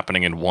 all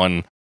happening in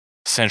one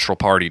central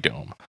party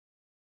dome.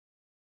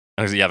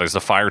 And there's the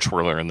fire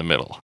twirler in the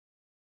middle.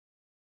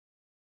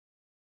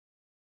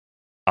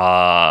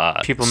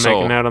 People so,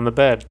 making out on the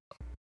bed.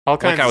 All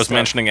kinds like I of was stuff.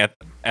 mentioning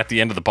at the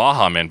end of the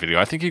Baha Men video,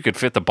 I think you could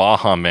fit the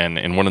Baha Men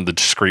in one of the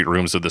discrete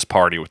rooms of this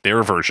party with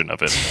their version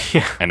of it,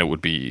 Yeah. and it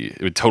would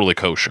totally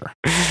kosher.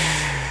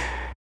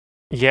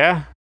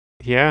 Yeah.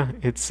 Yeah,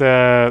 it's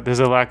there's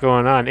a lot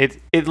going on. It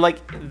like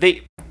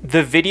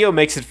the video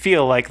makes it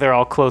feel like they're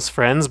all close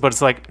friends, but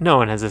it's like no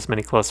one has this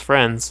many close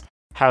friends.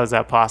 How is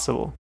that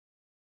possible?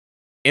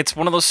 It's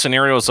one of those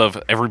scenarios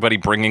of everybody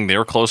bringing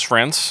their close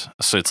friends.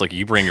 So it's like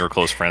you bring your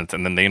close friends,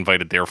 and then they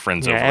invited their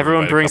friends over. Yeah,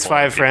 everyone invited a brings couple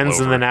other 5 friends,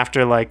 people and then over.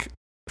 after like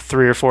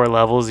 3 or 4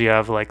 levels, you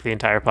have like the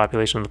entire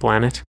population of the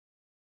planet.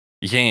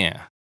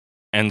 Yeah.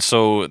 And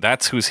so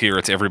that's who's here.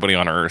 It's everybody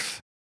on Earth.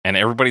 And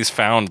everybody's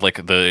found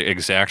like the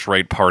exact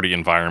right party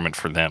environment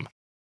for them.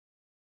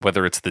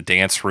 Whether it's the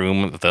dance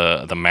room,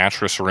 the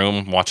mattress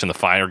room, watching the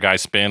fire guy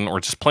spin, or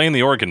just playing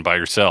the organ by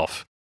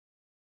yourself.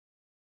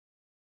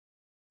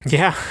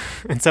 Yeah,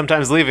 and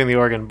sometimes leaving the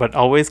organ, but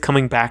always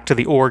coming back to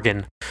the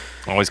organ.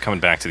 Always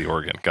coming back to the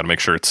organ. Got to make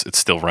sure it's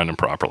still running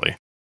properly.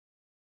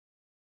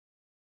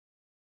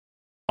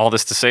 All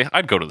this to say,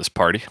 I'd go to this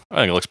party. I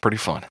think it looks pretty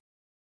fun.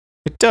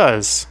 It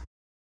does.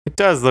 It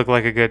does look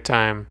like a good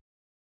time.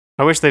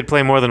 I wish they'd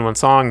play more than one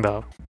song,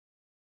 though.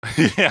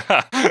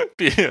 Yeah,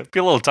 be a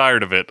little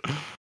tired of it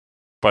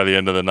by the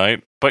end of the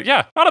night. But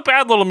yeah, not a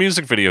bad little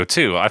music video,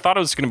 too. I thought it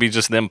was going to be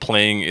just them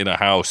playing in a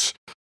house.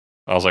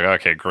 I was like,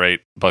 okay,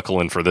 great.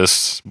 Buckle in for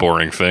this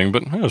boring thing,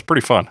 but it was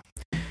pretty fun.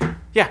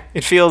 Yeah,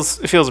 it feels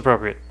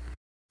appropriate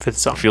for the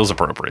song. It feels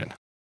appropriate.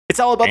 It's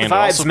all about And the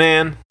vibes, also-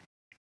 man.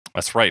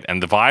 That's right.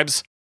 And the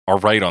vibes are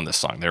right on this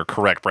song. They're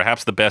correct.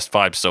 Perhaps the best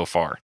vibes so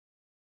far.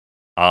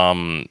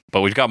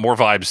 But we've got more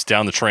vibes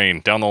down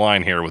the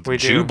line here with We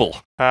do.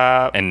 Jubal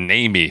Uh, and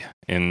Namie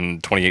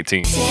in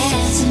 2018.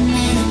 Dancing in the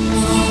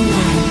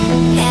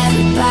moonlight,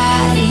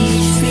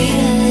 everybody's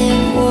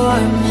feeling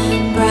warm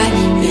and bright.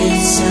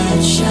 It's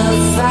such a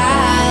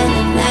fine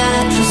and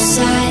natural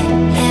sight.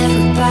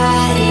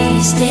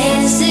 Everybody's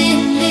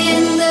dancing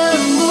in the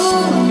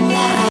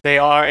moonlight.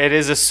 it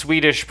is a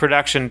Swedish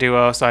production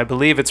duo, so I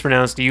believe it's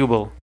pronounced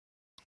Jubal.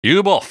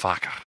 Jubal,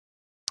 fuck.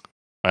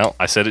 Well,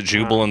 I said it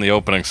Jubal in the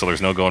opening, so there's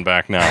no going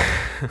back now.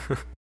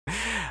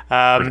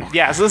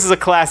 Yeah, so this is a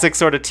classic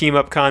sort of team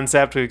up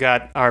concept. We've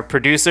got our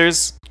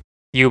producers,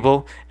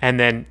 Jubal, and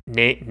then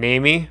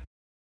Namie,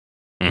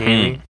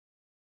 who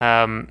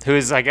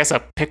is, I guess,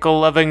 a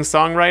pickle-loving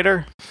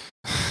songwriter.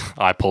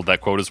 I pulled that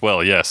quote as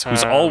well, yes.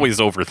 Who's always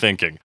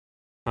overthinking.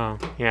 Oh,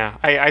 yeah.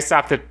 I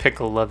stopped at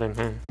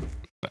pickle-loving.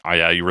 Oh,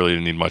 yeah, you really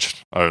didn't need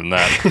much other than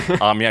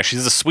that. Yeah,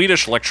 she's a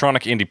Swedish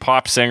electronic indie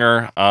pop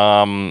singer.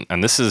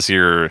 And this is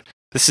another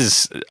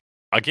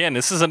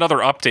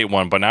update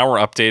one, but now we're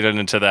updated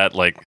into that,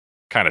 like,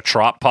 kind of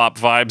trop pop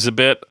vibes a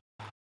bit.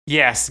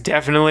 Yes,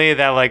 definitely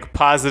that, like,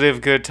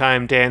 positive good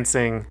time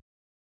dancing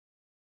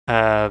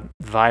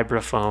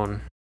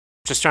vibraphone.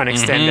 Just trying to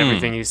extend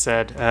everything you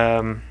said.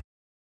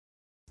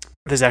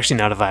 There's actually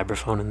not a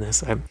vibraphone in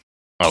this. I'm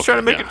just trying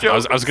to make a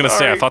joke. I was going to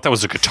say, I thought that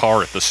was a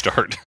guitar at the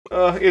start.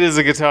 It is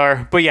a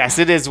guitar, but yes,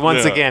 it is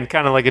once again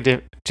kind of like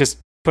just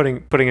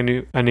putting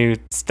a new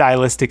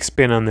stylistic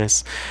spin on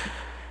this.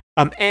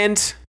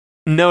 And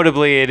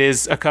notably, it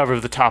is a cover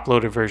of the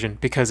top-loaded version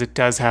because it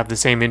does have the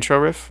same intro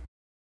riff,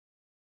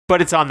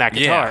 but it's on that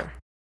guitar. Yeah.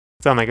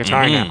 It's on that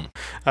guitar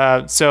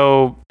now.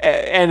 So,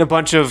 and a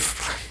bunch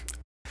of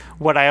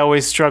what I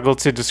always struggle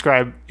to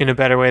describe in a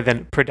better way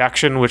than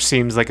production, which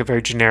seems like a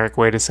very generic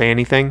way to say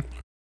anything.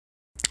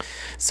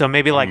 So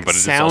maybe like but it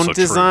is sound also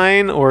true.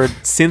 design or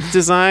synth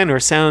design or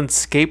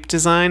soundscape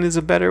design is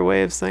a better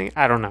way of saying it.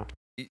 I don't know.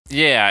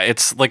 Yeah,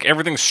 it's like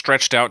everything's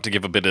stretched out to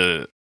give a bit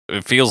of...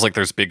 It feels like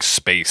there's big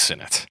space in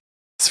it.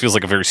 This feels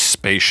like a very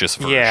spacious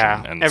version.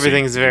 Yeah, and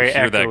everything's so you very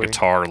hear that echoey.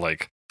 guitar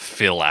like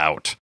fill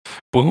out.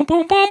 Boom,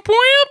 boom, boom, boom,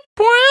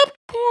 boom,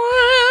 boom.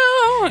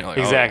 You're like, oh,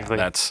 Exactly.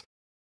 yeah, that's...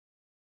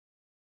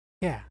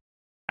 Yeah.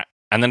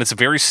 And then it's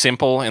very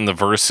simple. In the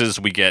verses,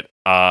 we get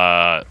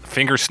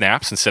finger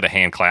snaps instead of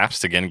hand claps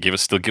to again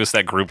still give us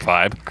that group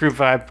vibe. Group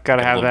vibe,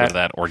 gotta A have little bit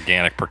that. of that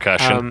organic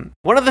percussion.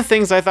 One of the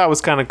things I thought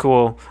was kind of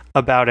cool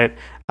about it,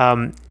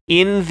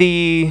 in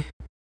the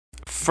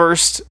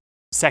first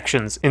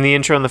sections, in the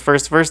intro and the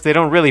first verse, they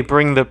don't really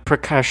bring the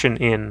percussion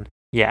in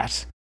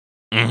yet.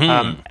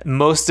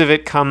 Most of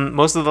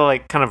the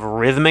like kind of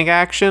rhythmic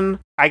action,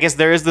 I guess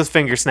there is the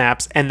finger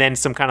snaps and then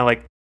some kind of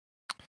like,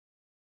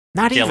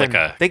 not Yeah, even,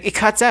 like it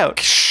cuts out.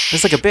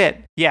 It's like a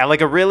bit. Yeah,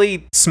 like a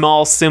really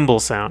small cymbal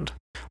sound.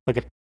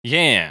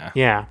 Yeah.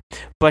 Yeah.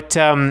 But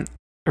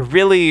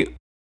really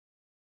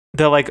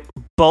the like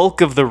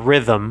bulk of the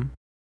rhythm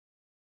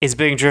is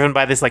being driven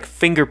by this like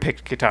finger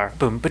picked guitar.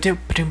 Boom ba-doom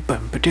ba-doom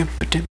boom ba-doom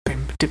ba-doom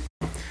boom ba-doom.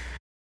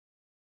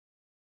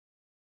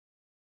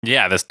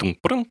 Yeah, this boom,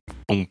 boom,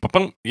 boom,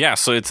 boom. Yeah,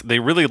 so they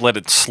really let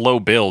it slow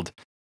build.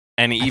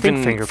 And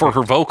even finger for her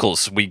picked.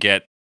 vocals, we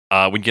get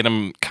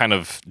them kind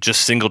of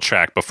just single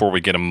track before we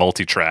get them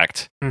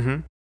multi-tracked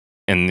Mhm.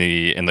 in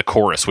the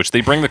chorus, which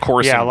they bring the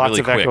chorus Yeah, in lots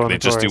really of echo quick. in They the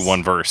just do chorus.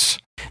 one verse.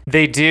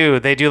 They do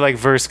like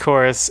verse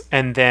chorus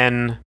and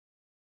then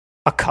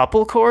a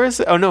couple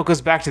chorus. Oh no, it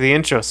goes back to the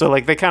intro. So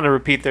like they kind of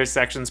repeat their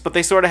sections, but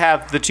they sort of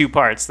have the two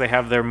parts. They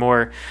have their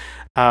more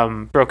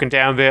broken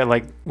down bit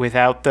like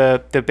without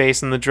the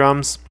bass and the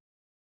drums.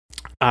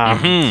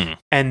 And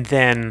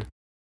then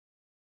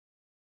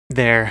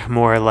they're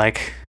more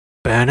like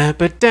party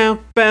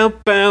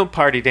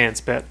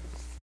dance bit.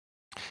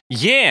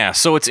 Yeah,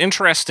 so it's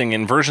interesting.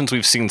 In versions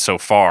we've seen so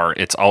far,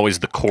 it's always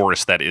the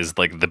chorus that is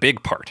like the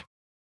big part.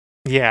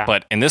 Yeah.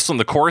 But in this one,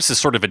 the chorus is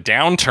sort of a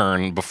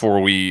downturn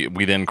before we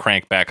then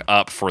crank back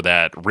up for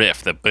that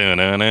riff, the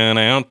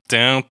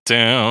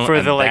down,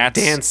 for the like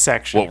dance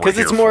section, what we're because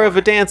it's here more for. of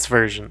a dance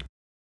version.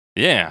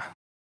 Yeah.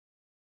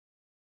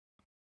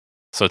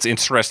 So it's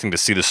interesting to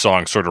see the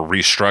song sort of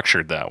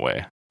restructured that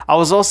way. I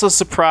was also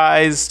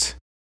surprised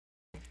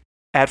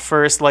at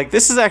first, like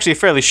this is actually a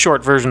fairly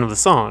short version of the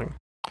song.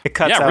 It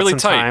cuts out really some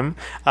tight.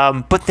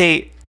 time, but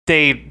they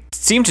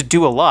seem to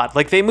do a lot.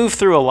 Like they move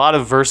through a lot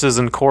of verses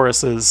and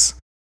choruses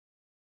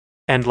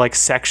and like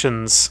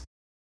sections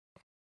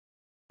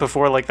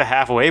before like the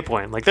halfway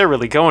point. Like they're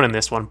really going in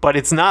this one, but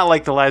it's not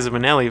like the Liza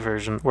Minnelli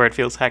version where it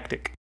feels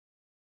hectic.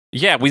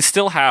 Yeah, we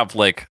still have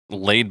like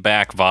laid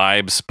back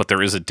vibes, but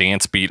there is a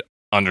dance beat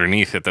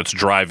underneath it that's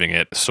driving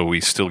it, so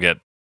we still get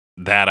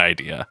that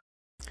idea.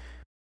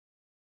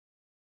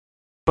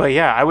 But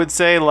yeah, I would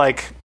say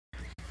like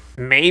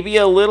maybe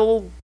a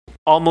little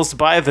almost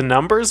by the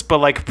numbers, but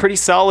like pretty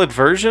solid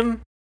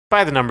version.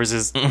 By the numbers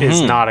is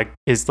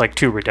like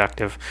too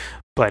reductive,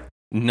 but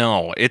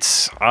No,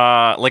 it's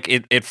like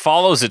it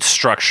follows its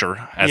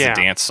structure as Yeah. a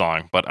dance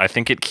song, but I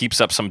think it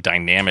keeps up some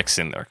dynamics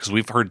in there because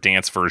we've heard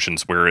dance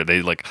versions where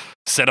they like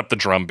set up the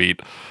drum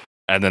beat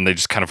and then they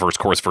just kind of verse,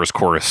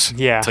 chorus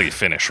yeah. until you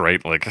finish,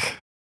 right? Like,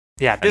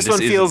 Yeah, this this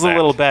one isn't feels a that.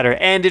 little better,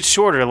 and it's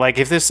shorter. Like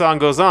if this song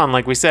goes on,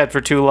 like we said,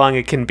 for too long,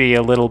 it can be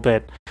a little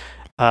bit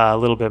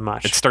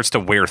much. it starts to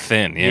wear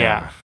thin.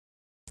 Yeah.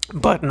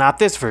 But not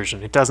this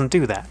version. It doesn't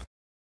do that.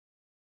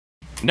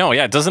 No,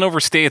 yeah, it doesn't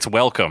overstay its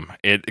welcome.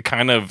 It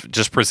kind of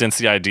just presents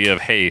the idea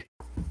of, hey,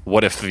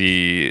 what if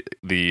the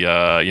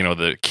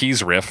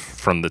keys riff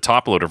from the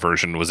top loader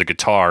version was a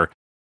guitar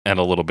and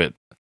a little bit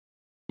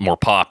more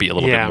poppy, a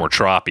little Yeah. bit more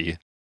troppy.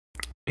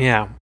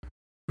 Yeah,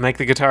 make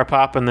the guitar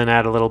pop, and then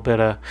add a little bit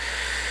of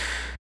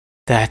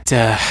that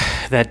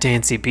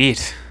dancey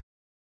beat,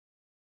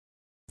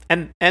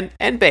 and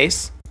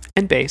bass,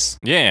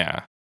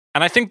 Yeah.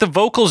 And I think the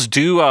vocals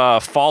do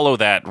follow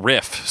that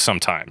riff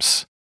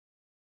sometimes.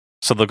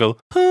 So they'll go.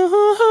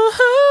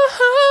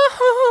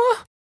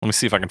 Let me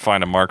see if I can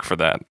find a mark for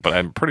that, but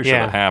I'm pretty sure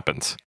Yeah. that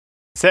happens.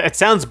 So it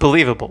sounds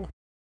believable.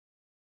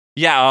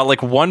 Yeah,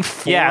 like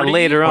 140. Yeah,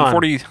 later on.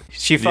 140.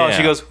 She falls.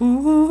 She Yeah. goes. Ooh,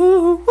 ooh,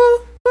 ooh,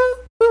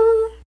 ooh,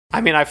 ooh. I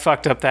mean, I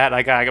fucked up that.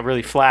 I got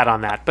really flat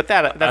on that, but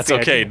that's That's the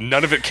okay. idea.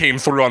 None of it came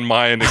through on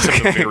mine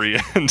except the very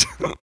end.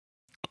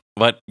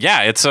 But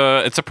yeah, it's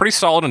a pretty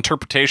solid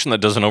interpretation that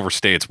doesn't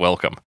overstay its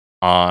welcome.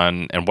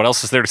 And what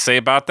else is there to say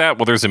about that?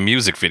 Well, there's a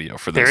music video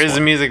for this. There is a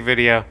one. music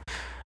video.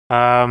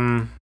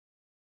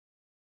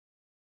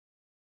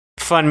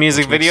 Fun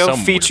music Which makes video some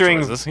weird featuring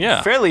choices.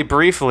 Yeah. fairly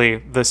briefly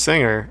the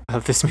singer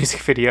of this music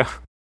video.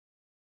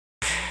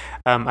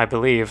 I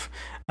believe.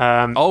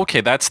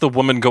 Okay, that's the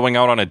woman going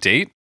out on a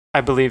date, I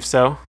believe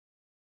so.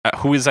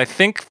 who is, I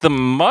think, the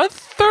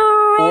mother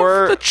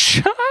Or- of the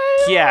child.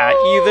 Yeah,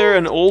 either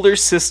an older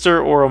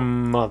sister or a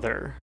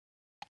mother.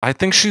 I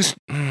think she's.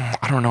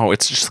 I don't know.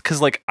 It's just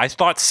because, like, I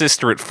thought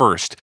sister at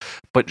first,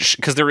 but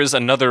because there is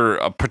another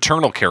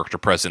paternal character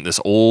present, this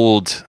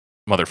old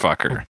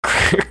motherfucker,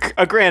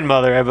 A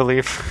grandmother, I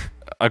believe.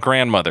 a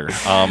grandmother.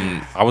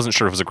 I wasn't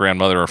sure if it was a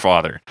grandmother or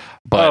father,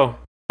 but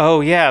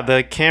Oh yeah,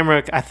 the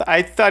camera.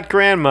 I thought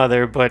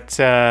grandmother, but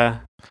the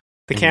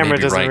You camera may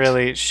be doesn't right.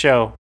 really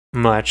show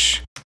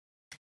much.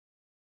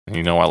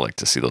 you know, I like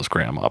to see those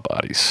grandma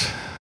bodies.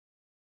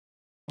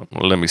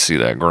 Let me see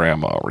that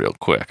grandma real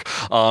quick.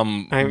 This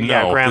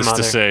grandmother.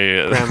 to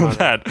say Grandmother.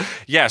 that.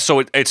 Yeah, so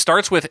it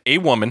starts with a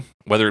woman,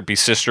 whether it be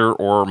sister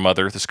or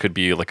mother. This could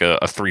be like a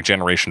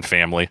 3-generation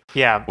family.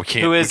 Yeah, We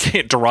can't, who we is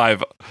can't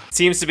derive.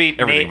 seems to be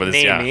everything, but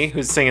it's- yeah. Naomi,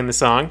 who's singing the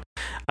song.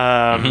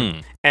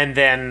 Mhm. And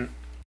then,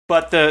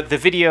 but the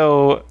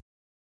video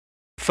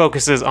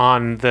focuses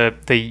on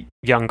the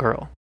young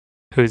girl,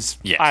 who's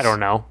Yes. I don't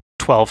know,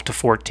 12 to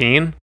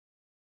 14,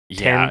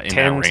 Yeah, 10 in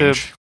that to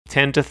range.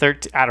 10 to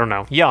 13, I don't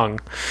know, young.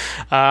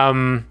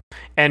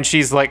 And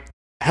she's like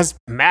has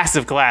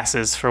massive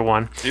glasses for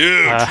one.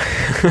 Huge.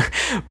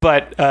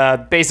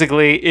 But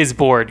basically is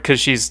bored because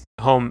she's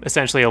home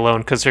essentially alone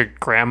because her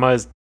grandma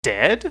is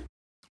dead.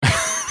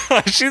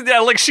 she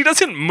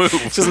doesn't move.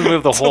 She doesn't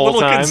move the whole It's a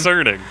little time.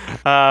 concerning.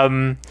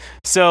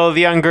 So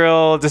the young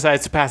girl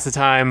decides to pass the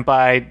time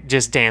by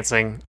just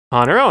dancing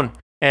on her own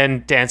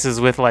and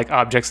dances with like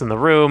objects in the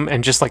room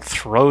and just like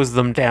throws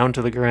them down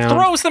to the ground.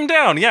 Throws them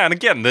down. Yeah, and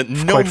again, no Quite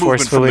movement from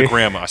forcefully. the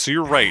grandma. So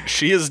you're right.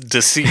 She is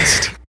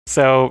deceased.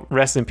 So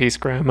rest in peace,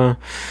 grandma.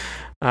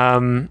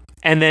 And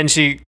then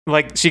she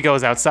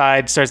goes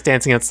outside, starts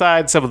dancing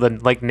outside. Some of the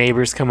like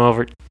neighbors come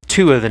over.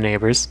 2 of the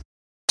neighbors.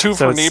 Two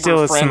So of her it's neighbor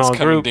still a friends small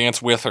come group. and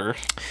dance with her.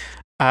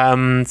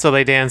 So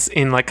they dance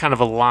in like kind of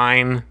a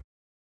line,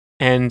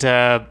 and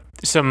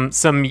some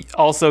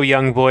also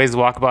young boys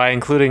walk by,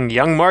 including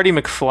young Marty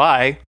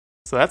McFly.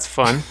 So that's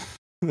fun.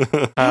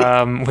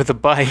 With a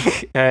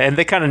bike, and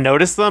they kind of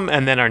notice them,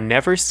 and then are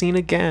never seen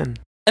again.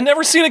 And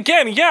never seen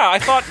again. Yeah, I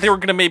thought they were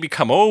going to maybe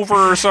come over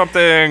or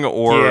something,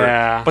 or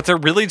Yeah. but they're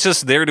really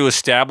just there to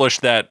establish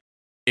that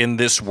in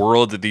this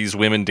world that these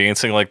women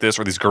dancing like this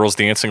or these girls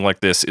dancing like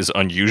this is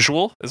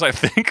unusual. Is I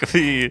think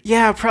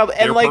Yeah, probably.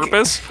 their And like,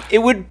 purpose. it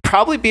would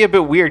probably be a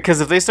bit weird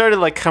because if they started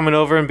like coming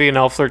over and being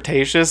all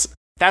flirtatious,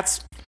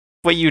 that's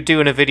what you do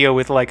in a video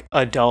with like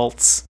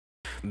adults.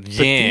 But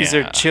these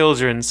are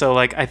children, so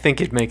like I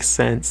think it makes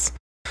sense.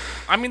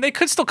 I mean, they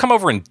could still come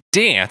over and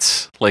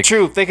dance like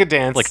True, they could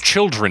dance like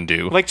children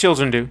do. like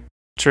children do.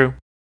 True.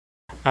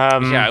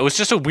 Yeah, it was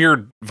just a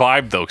weird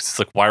vibe though. 'Cause it's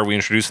like, why are we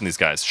introducing these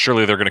guys?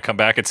 Surely they're going to come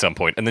back at some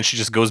point. And then she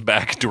just goes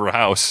back to her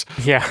house.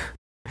 Yeah.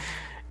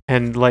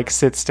 And like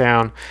sits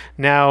down.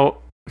 Now,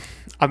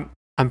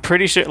 I'm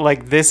pretty sure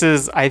like this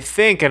is I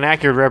think an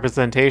accurate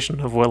representation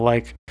of what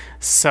like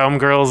some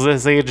girls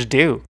this age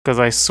do because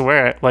I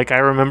swear it. Like I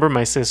remember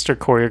my sister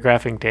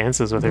choreographing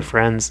dances with her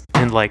friends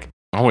and like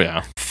Oh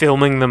yeah,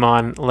 filming them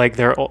on like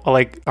their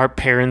like our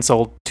parents'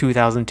 old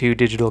 2002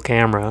 digital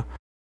camera.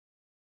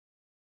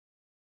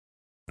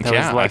 That Yeah,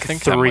 was I like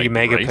think that 3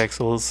 might be right.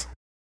 megapixels,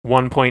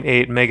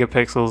 1.8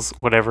 megapixels,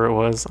 whatever it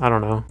was. I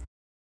don't know.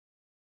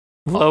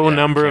 Low yeah,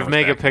 number of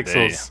cameras back in the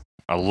day. megapixels.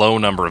 a low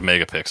number of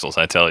megapixels.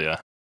 I tell you.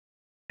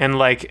 And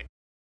like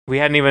we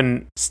hadn't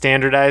even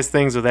standardized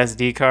things with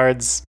SD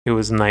cards. It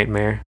was a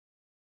nightmare.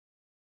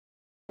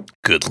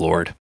 Good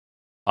lord.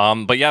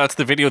 But yeah, that's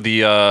the video.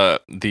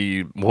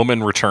 The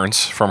woman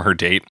returns from her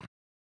date,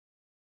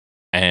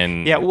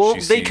 and Yeah, well,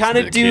 she they sees kind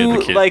the of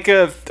do kid. like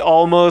a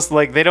almost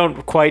like they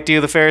don't quite do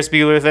the Ferris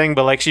Bueller thing,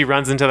 but like she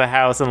runs into the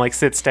house and like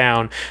sits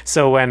down.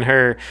 So when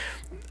her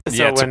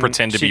Yeah, to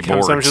pretend to she be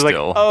comes home, bored she's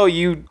still. like, "Oh,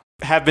 you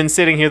have been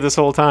sitting here this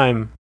whole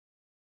time."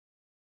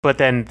 But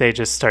then they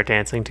just start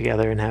dancing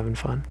together and having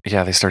fun.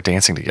 Yeah, they start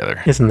dancing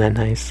together, Isn't that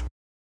nice?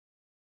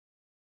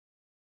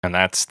 and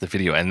that's the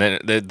video. And then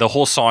the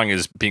whole song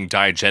is being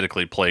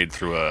diegetically played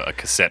through a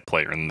cassette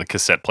player, and the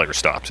cassette player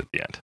stops at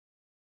the end.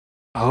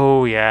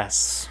 Oh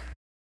yes.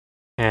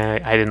 I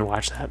didn't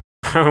watch that.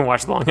 I haven't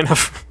watched long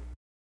enough.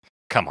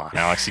 Come on,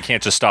 Alex, you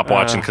can't just stop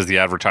watching Uh. because the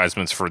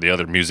advertisements for the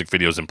other music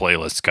videos and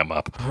playlists come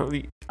up.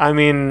 I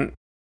mean,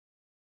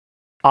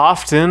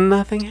 often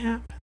nothing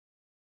happens.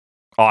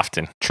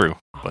 Often, true,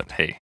 but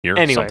hey, here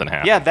Anyway, something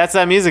happened. yeah, that's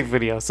that music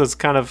video. So it's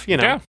kind of, you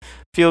know, Yeah.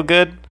 feel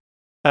good.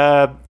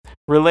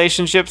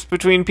 Relationships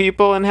between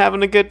people and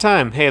having a good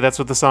time. Hey, that's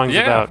what the song's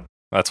Yeah. about.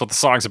 That's what the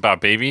song's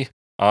about, baby.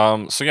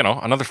 So you know,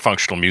 another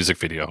functional music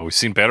video. We've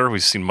seen better,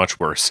 we've seen much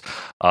worse.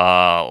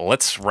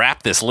 Let's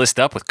wrap this list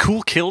up with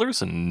Cool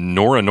Killers and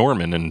Nora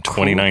Norman in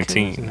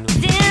 2019. Cool.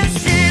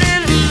 Dancing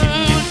in the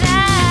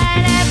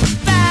moonlight,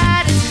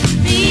 everybody's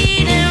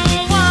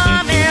feeling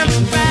warm and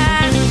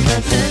bright.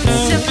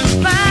 Such a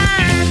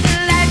fine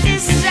light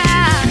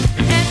desire,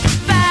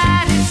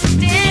 everybody's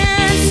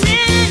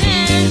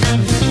dancing.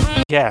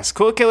 Yes,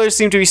 Cool Killers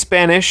seem to be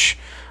Spanish.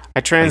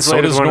 I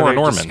translated does one of Nora their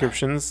Norman.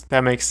 descriptions.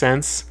 That makes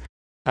sense.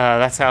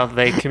 That's how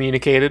they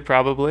communicated,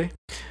 probably.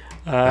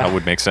 That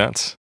would make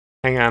sense.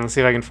 Hang on, let's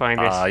see if I can find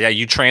it. Yeah,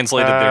 you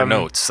translated their Um,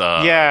 notes.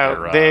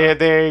 Yeah, their,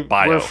 they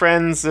bio. were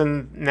friends,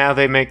 and now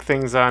they make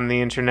things on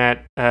the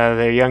internet.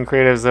 They're young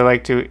creatives. They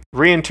like to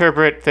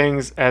reinterpret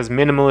things as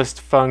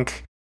minimalist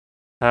funk.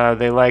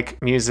 They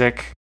like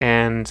music,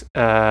 and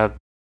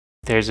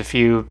there's a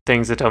few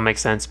things that don't make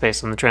sense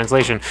based on the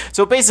translation.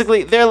 So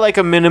basically, they're like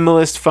a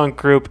minimalist funk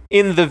group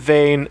in the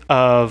vein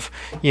of,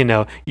 you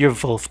know, your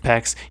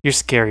Wolfpacks, your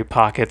Scary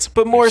Pockets,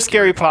 but more Scary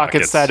Scary Pockets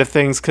Pockets. side of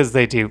things because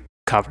they do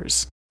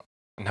covers.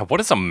 Now, what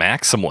does a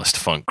maximalist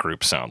funk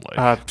group sound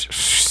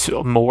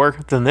like? More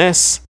than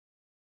this.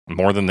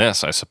 More than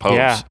this, I suppose.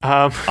 Yeah.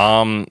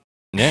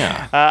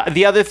 Yeah.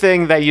 The other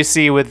thing that you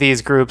see with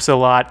these groups a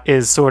lot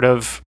is sort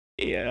of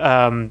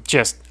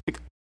just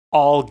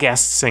all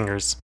guest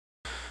singers.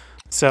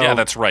 So Yeah,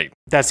 that's right.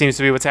 that seems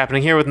to be what's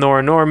happening here with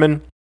Nora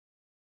Norman.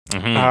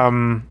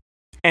 Mhm.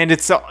 And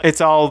it's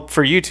all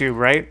for YouTube,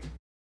 right?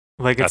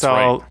 Like it's That's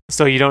right. all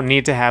so you don't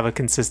need to have a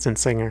consistent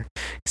singer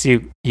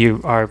because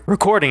you are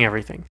recording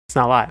everything. It's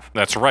not live,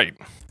 That's right.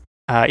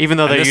 even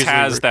though And they're this usually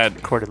has that-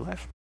 recorded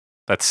live.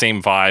 That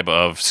same vibe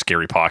of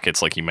Scary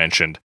Pockets, like you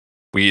mentioned.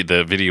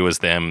 The video is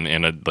them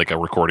in a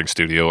recording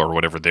studio or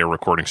whatever their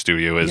recording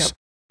studio is Yep.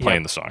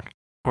 playing the song.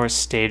 Or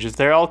stages.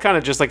 They're all kind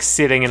of just like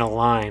sitting in a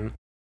line.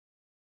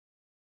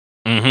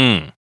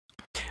 Mm-hmm.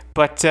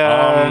 But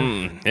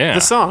Yeah. the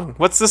song.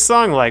 What's the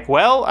song like?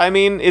 Well, I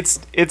mean, it's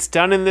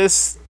done in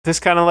this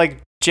kind of like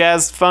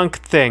jazz funk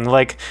thing.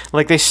 Like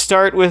they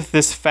start with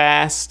this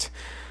fast,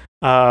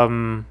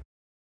 kind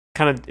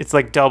of it's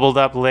like doubled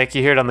up lick.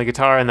 You hear it on the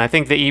guitar, and I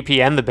think the EP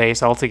and the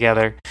bass all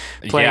together.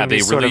 playing Yeah, they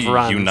these sort really of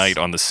runs. unite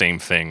on the same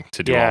thing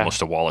to do Yeah.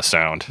 almost a wall of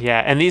sound.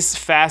 Yeah, and these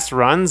fast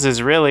runs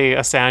is really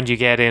a sound you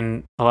get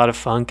in a lot of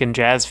funk and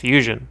jazz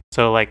fusion.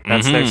 So like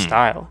that's their Mhm.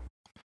 style.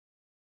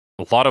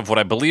 A lot of what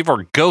I believe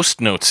are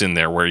ghost notes in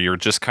there where you're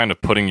just kind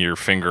of putting your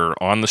finger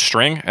on the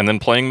string and then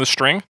playing the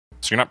string.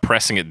 So you're not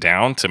pressing it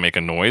down to make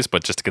a noise,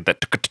 but just to get that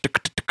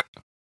tuk-tuk-tuk-tuk.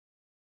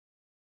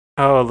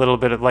 Oh, a little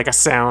bit of like a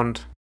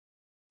sound.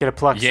 Get a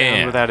pluck Yeah.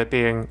 sound without it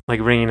being like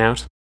ringing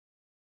out.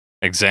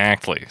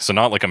 Exactly. So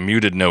not like a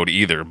muted note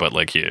either, but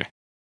like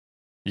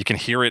You can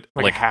hear it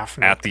Like a like half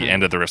note at the kind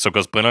end of the riff. So it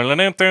goes.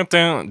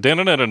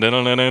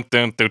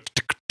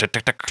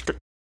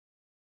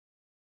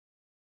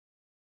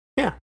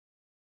 Yeah.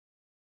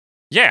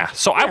 Yeah.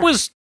 So Yeah.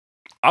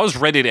 I was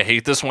ready to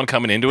hate this one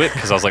coming into it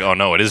because I was like, oh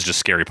no, it is just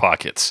Scary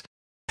Pockets.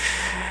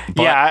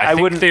 But Yeah, I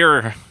think wouldn't-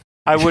 Their,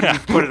 I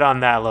wouldn't put it on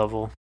that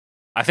level.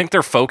 I think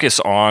their focus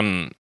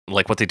on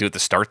like what they do at the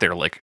start there,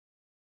 like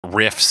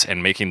riffs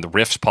and making the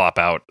riffs pop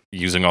out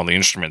using all the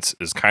instruments,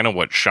 is kind of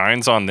what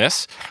shines on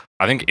this.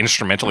 I think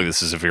instrumentally,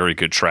 this is a very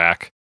good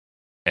track,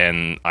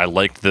 and I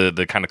liked the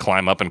kind of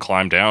climb up and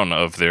climb down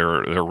of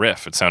their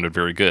riff. It sounded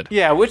very good.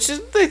 Yeah, which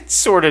is, they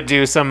sort of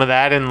do some of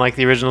that in like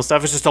the original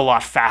stuff. It's just a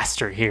lot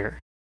faster here.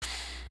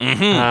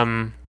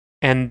 Mm-hmm.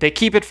 And they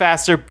keep it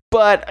faster,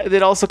 but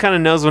it also kind of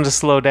knows when to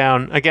slow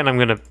down. Again, I'm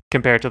going to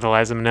compare it to the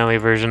Liza Minnelli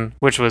version,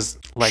 which was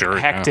like Sure,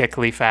 yeah.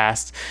 hectically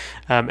fast.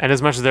 And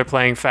as much as they're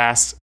playing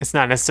fast, it's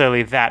not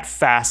necessarily that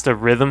fast a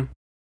rhythm.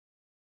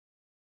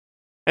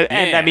 And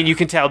I Yeah. mean, you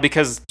can tell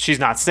because she's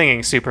not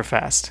singing super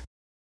fast.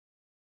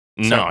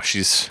 No,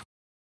 she's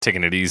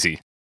taking it easy.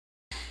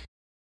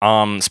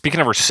 Speaking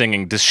of her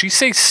singing, does she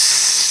say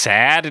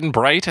sad and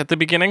bright at the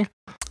beginning?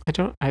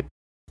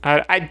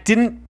 I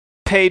didn't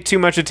pay too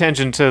much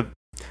attention to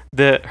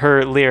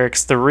her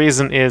lyrics. The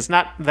reason is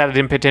not that I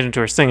didn't pay attention to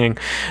her singing,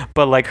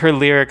 but like her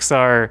lyrics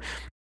are,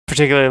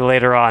 particularly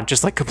later on,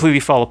 just like completely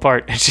fall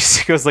apart. And she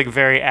just goes like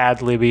very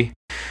ad-libby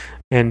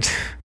and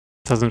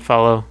doesn't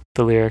follow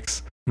the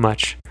lyrics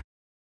much.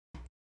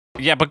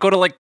 Yeah, but go to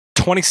like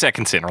 20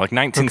 seconds in or like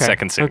 19 Okay,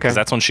 seconds in, because okay.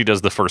 that's when she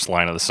does the first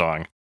line of the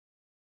song.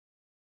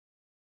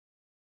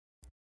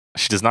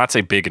 She does not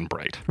say big and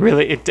bright.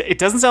 Really, it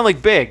doesn't sound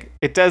like big.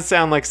 It does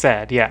sound like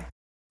sad. Yeah.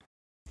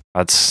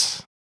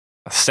 That's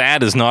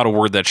sad is not a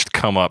word that should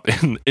come up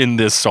in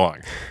this song.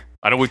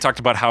 I know we talked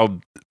about how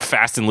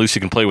fast and loose you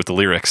can play with the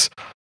lyrics.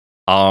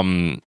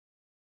 And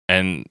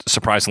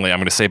surprisingly, I'm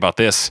going to say about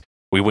this,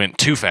 we went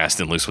too fast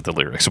and loose with the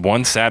lyrics.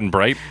 One, sad and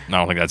bright. I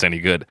don't think that's any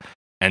good.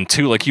 And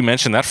two, like you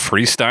mentioned, that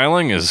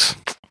freestyling is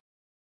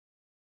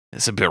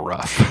a bit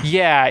rough.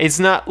 Yeah, it's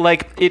not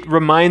like it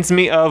reminds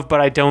me of,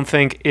 but I don't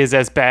think is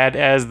as bad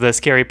as the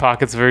Scary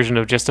Pockets version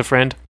of Just a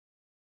Friend.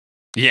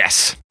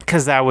 Yes,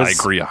 Because that was I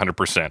agree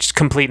 100%. just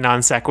complete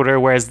non sequitur,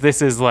 whereas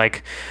this is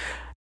like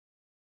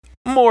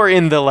more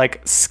in the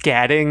like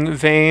scatting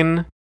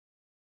vein.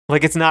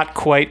 Like it's not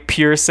quite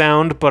pure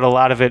sound, but a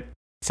lot of it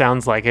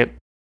sounds like it.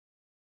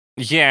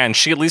 Yeah, and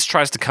she at least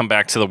tries to come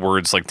back to the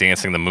words like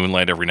dancing in the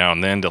moonlight every now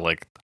and then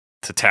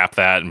to tap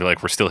that and be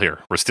like, we're still here.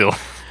 We're still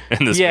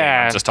in this game.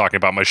 Yeah. I'm just talking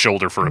about my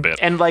shoulder for a bit.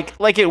 And like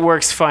it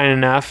works fine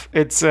enough.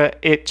 It's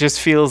it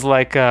just feels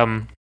like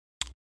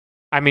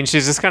I mean,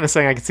 she's just kind of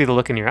saying I can see the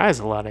look in your eyes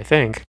a lot, I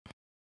think.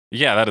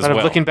 Yeah, that as But well.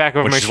 I'm looking back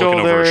over When my she's looking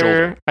over her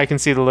shoulder, shoulder. I can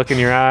see the look in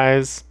your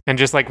eyes, and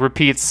just like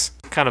repeats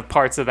kind of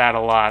parts of that a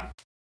lot.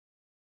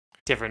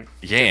 Different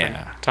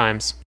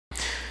times.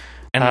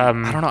 And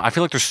I don't know. I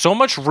feel like there's so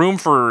much room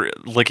for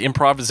like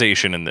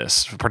improvisation in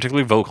this,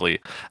 particularly vocally,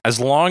 as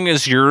long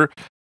as you're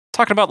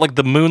talking about like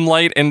the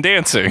moonlight and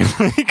dancing.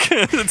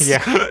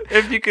 Yeah.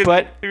 If you could,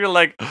 But if you're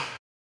like,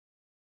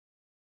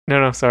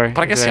 no, sorry.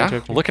 but I guess Did yeah,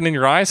 interrupt you? looking in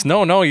your eyes.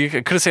 No, you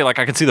could have said like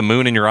I can see the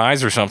moon in your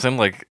eyes or something.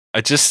 Like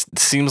it just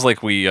seems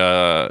like we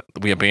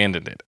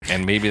abandoned it,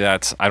 and maybe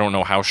that's, I don't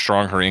know how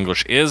strong her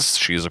English is.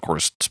 She is of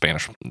course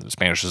Spanish.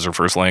 Spanish is her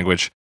first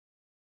language,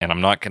 and I'm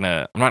not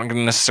gonna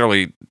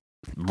necessarily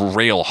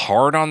rail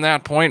hard on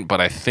that point, but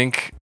I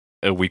think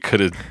we could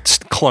have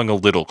clung a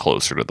little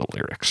closer to the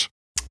lyrics.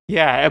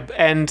 Yeah,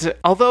 and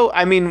although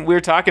I mean,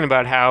 we're talking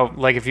about how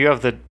like if you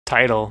have the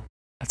title,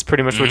 that's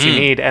pretty much what you Mhm.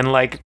 need, and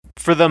like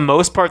for the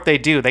most part they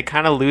do. They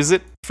kind of lose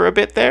it for a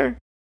bit there,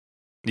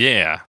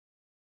 Yeah,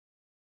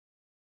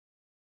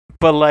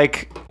 but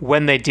like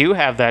when they do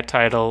have that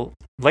title,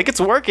 like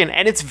it's working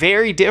and it's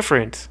very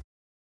different.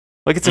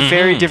 Like it's a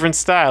very Mhm. different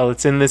style.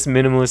 It's in this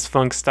minimalist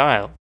funk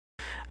style.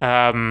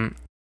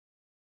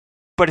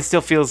 But it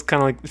still feels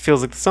kind of like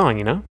the song,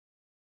 you know?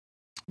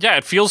 yeah,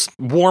 it feels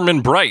warm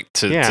and bright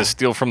Yeah. to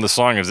steal from the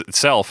song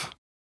itself.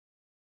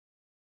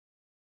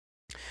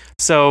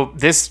 So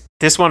this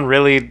one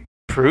really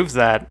proves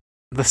that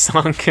the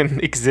song can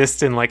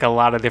exist in like a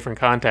lot of different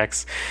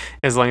contexts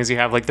as long as you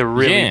have like the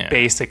really Yeah.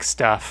 basic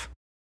stuff.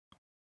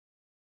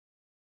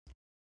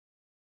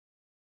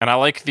 And I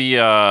like the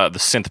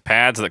synth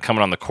pads that come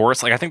in on the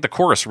chorus. Like I think the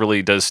chorus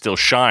really does still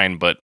shine,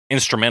 but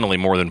instrumentally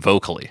more than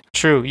vocally.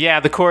 True. Yeah,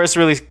 the chorus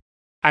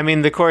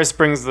the chorus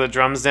brings the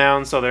drums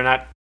down so they're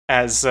not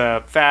as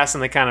fast,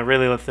 and they kind of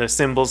really let the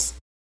cymbals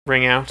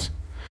ring out.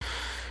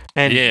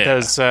 And Yeah.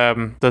 those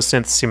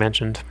synths you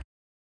mentioned.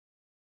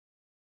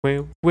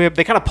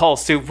 They kind of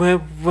pulse too.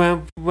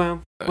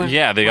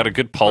 Yeah, they got a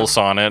good pulse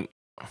on it.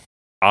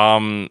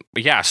 But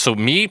yeah, so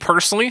me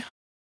personally,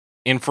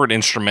 in for it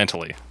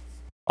instrumentally.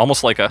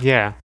 Almost like a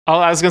Yeah. Oh,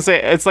 I was gonna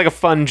say it's like a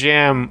fun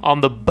jam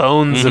on the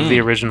bones of the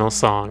Mhm. original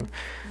song.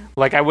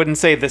 Like I wouldn't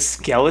say the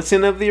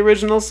skeleton of the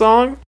original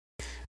song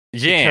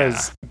yeah.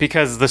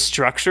 because the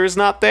structure is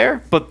not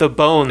there, but the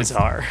bones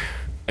are.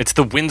 It's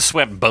the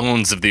windswept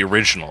bones of the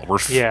original. We're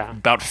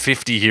about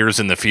 50 years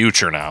in the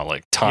future now.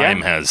 Like,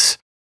 time has...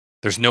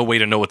 There's no way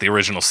to know what the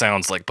original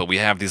sounds like, but we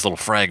have these little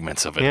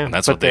fragments of it, and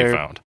that's what they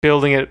found.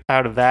 Building it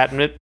out of that,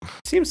 and it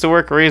seems to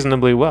work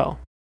reasonably well.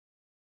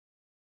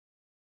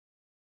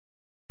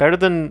 Better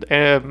than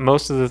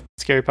most of the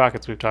Scary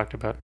Pockets we've talked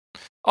about.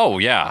 Oh,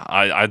 yeah.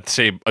 I'd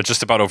say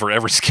just about over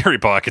every Scary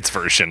Pockets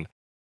version.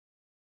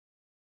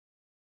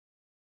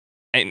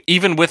 And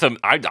even with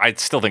I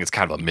still think it's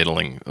kind of a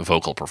middling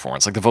vocal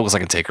performance. Like, the vocals I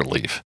can take or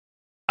leave.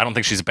 I don't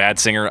think she's a bad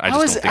singer. I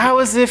was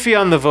iffy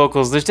on the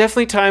vocals. There's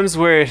definitely times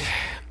where it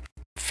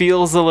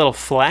feels a little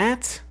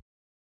flat.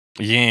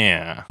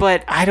 Yeah.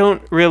 But I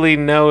don't really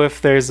know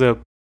if there's a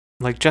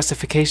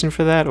justification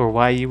for that or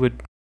why you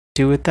would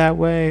do it that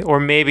way. Or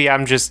maybe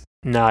I'm just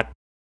not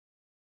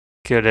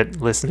good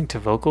at listening to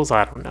vocals.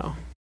 I don't know.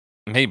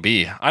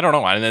 Maybe. I don't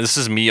know. And this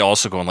is me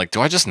also going like, do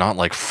I just not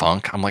like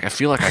funk? I'm like, I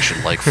feel like I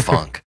should like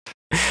funk.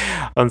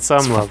 On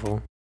some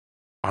level.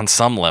 On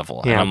some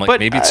level. Yeah, and I'm like,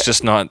 maybe it's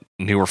just not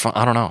newer funk.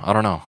 I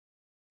don't know.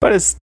 But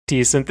it's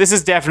decent. This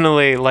is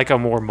definitely like a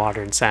more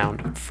modern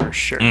sound for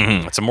sure.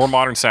 Mm-hmm. It's a more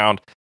modern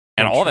sound.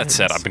 And all that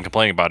said, I've been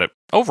complaining about it.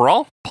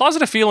 Overall,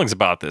 positive feelings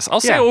about this. I'll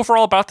say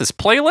overall about this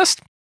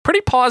playlist,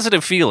 pretty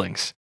positive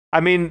feelings. I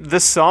mean,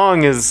 this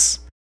song is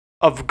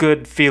a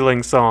good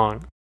feeling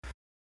song.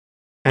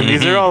 And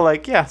these are all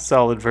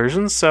solid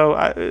versions. So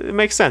it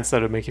makes sense that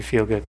it would make you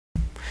feel good.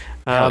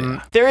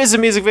 There is a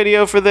music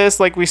video for this,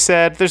 like we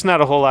said. There's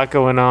not a whole lot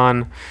going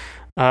on.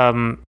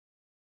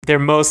 They're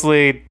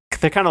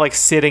kind of like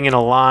sitting in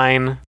a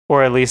line,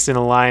 or at least in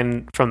a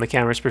line from the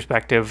camera's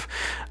perspective.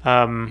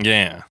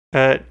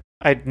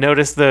 I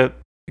noticed the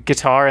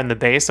guitar and the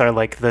bass are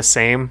like the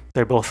same.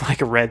 They're both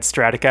like a red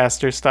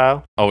Stratocaster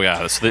style. Oh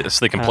yeah, so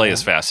they can play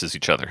as fast as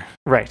each other.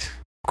 Right,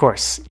 of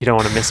course. You don't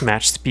want to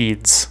mismatch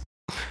speeds.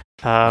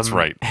 That's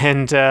right.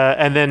 And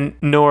then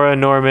Nora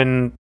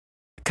Norman,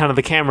 kind of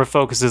the camera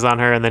focuses on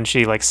her, and then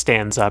she like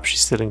stands up.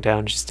 She's sitting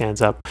down. She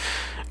stands up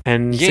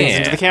and sings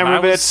into the camera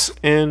a bit.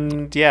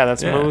 And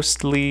that's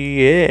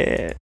mostly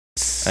it.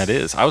 That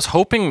is. I was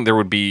hoping there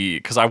would be,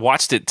 because I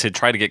watched it to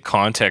try to get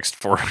context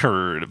for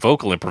her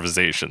vocal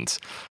improvisations,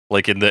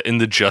 like in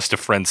the Just a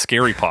Friend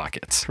Scary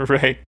Pockets.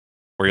 Right.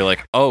 Where you're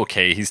like, oh,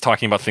 okay, he's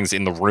talking about things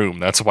in the room.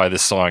 That's why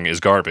this song is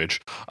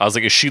garbage. I was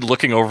like, is she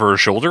looking over her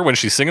shoulder when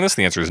she's singing this?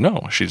 The answer is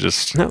no. She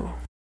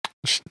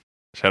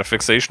had a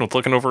fixation with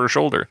looking over her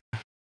shoulder.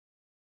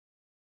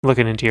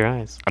 Looking into your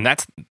eyes. And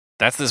that's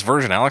this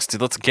version, Alex.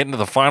 Let's get into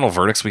the final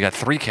verdicts. We got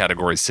 3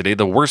 categories today.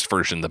 The worst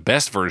version, the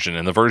best version,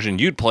 and the version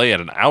you'd play at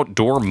an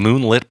outdoor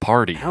moonlit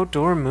party.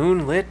 Outdoor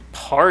moonlit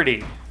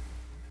party.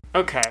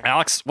 Okay.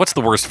 Alex, what's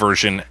the worst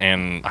version?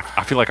 And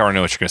I feel like I already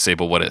know what you're going to say,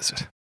 but what is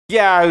it?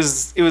 Yeah, it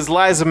was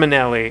Liza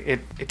Minnelli.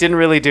 It didn't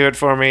really do it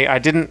for me. I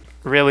didn't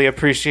really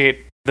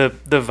appreciate the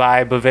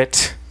vibe of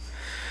it.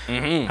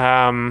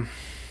 Mm-hmm.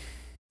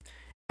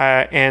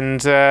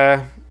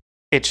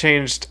 It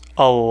changed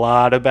a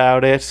lot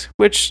about it,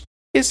 which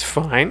is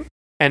fine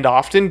and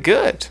often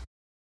good.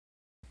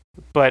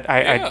 But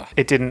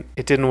it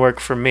didn't work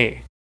for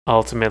me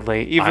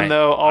ultimately. Even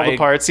though all the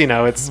parts,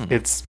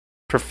 it's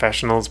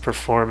professionals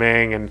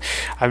performing, and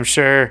I'm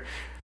sure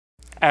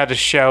at a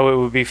show it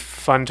would be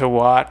fun to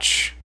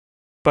watch,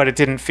 but it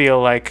didn't feel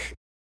like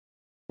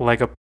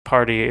a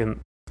party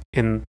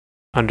in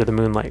under the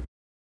moonlight.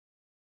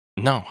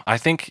 No, I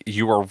think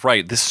you are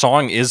right. This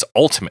song is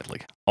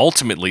ultimately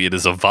it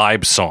is a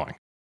vibe song.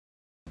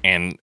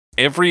 And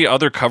every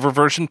other cover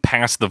version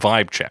passed the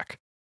vibe check.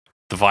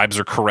 The vibes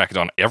are correct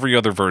on every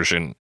other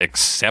version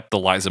except the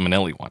Liza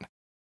Minnelli one.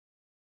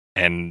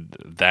 And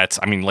that's,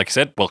 I mean, like I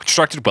said, well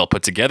constructed, well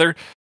put together,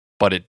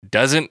 but it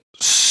doesn't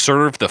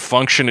serve the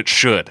function it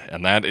should.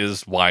 And that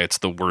is why it's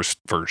the worst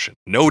version.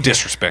 No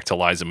disrespect to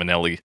Liza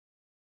Minnelli.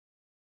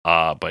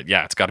 But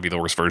yeah, it's got to be the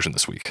worst version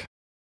this week.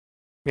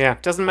 Yeah,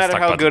 doesn't matter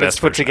how good it's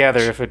put together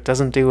if it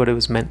doesn't do what it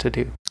was meant to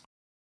do.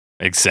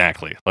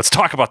 Exactly. Let's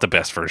talk about the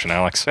best version,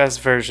 Alex.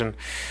 Best version.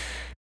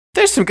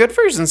 There's some good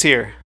versions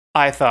here,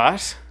 I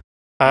thought.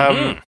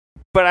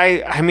 But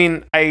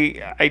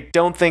I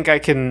don't think I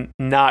can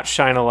not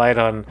shine a light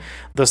on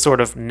the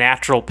sort of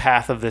natural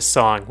path of this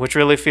song, which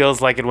really feels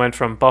like it went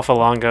from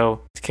Buffalongo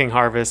to King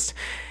Harvest,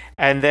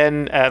 and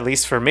then, at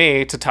least for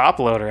me, to Top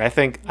Loader. I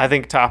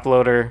think Top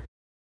Loader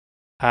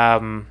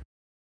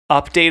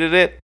updated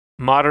it,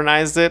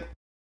 modernized it,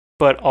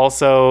 but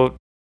also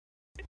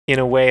in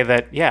a way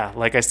that,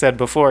 like I said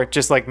before, it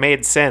just like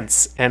made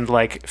sense and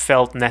like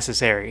felt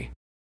necessary.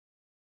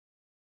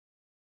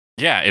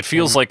 Yeah, it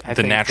feels like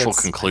the natural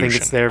conclusion. I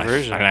think it's their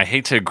version. I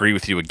hate to agree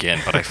with you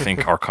again, but I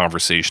think our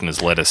conversation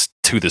has led us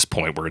to this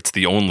point where it's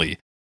the only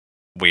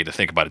way to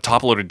think about it.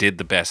 Top Loader did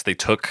the best. They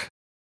took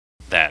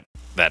that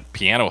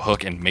piano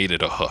hook and made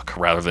it a hook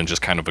rather than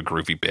just kind of a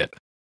groovy bit.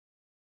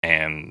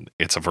 And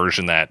it's a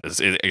version that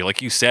is,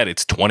 like you said,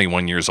 it's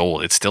 21 years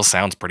old. It still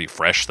sounds pretty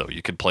fresh, though.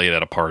 You could play it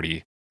at a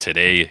party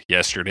today,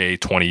 yesterday,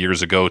 20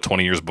 years ago,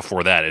 20 years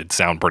before that. It'd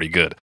sound pretty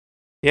good.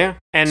 Yeah.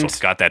 And so it's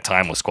got that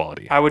timeless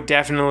quality. I would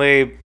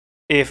definitely,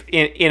 if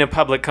in a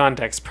public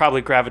context,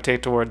 probably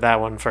gravitate toward that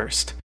one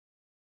first.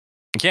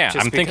 Yeah,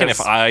 Just I'm thinking if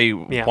because, I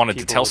wanted to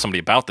people tell would somebody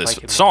about this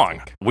like it, I song,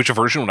 think. which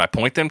version would I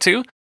point them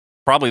to?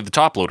 Probably the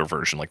top loader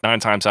version, like 9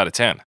 times out of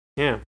 10.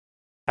 Yeah.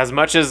 As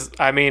much as,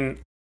 I mean,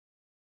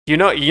 you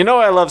know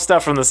I love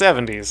stuff from the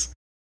 70s.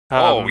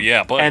 Oh,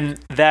 yeah, but And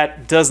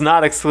that does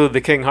not exclude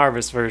the King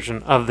Harvest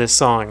version of this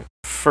song,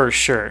 for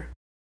sure.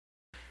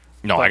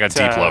 no, I got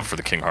but, deep love for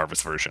the King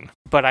Harvest version.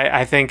 But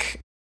I think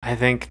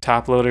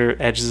Top Loader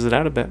edges it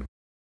out a bit.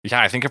 Yeah,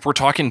 I think if we're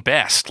talking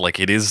best, like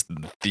it is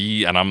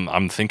and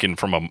I'm thinking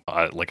from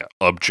a like an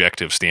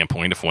objective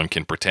standpoint, if one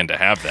can pretend to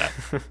have that,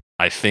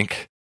 I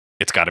think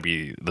it's got to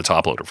be the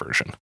top loader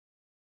version.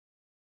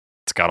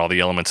 It's got all the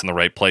elements in the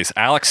right place.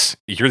 Alex,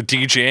 you're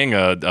DJing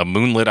a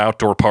moonlit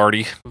outdoor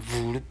party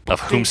of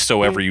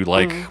whomsoever you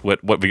like.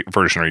 What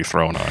version are you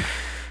throwing on?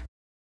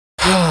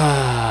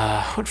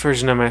 What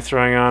version am I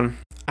throwing on?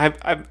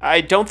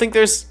 I don't think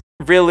there's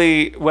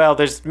really, well,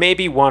 there's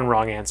maybe one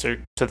wrong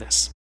answer to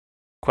this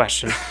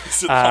question.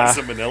 Is it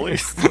Liza Minnelli?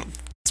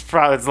 It's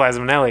probably Liza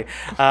Minnelli.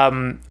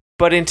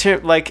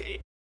 But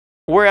like,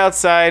 we're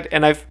outside,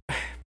 and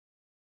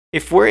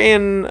if we're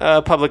in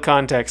a public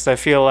context, I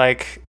feel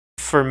like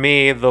for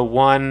me, the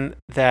one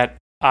that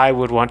I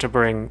would want to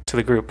bring to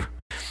the group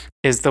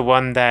is the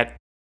one that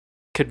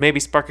could maybe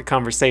spark a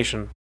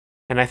conversation.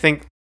 And I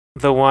think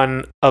the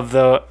one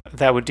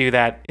that would do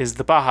that is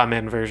the Baha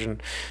Men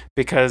version,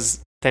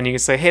 because then you can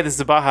say, hey, this is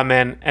the Baha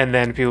Men, and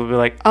then people will be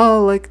like,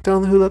 oh, like,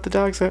 don't who let the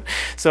dogs out.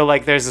 So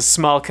like there's a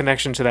small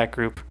connection to that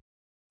group.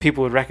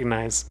 People would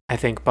recognize, I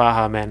think,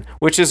 Baha Men,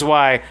 which is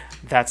why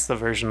that's the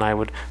version I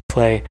would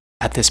play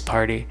at this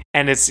party.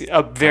 And it's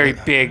a very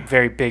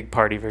big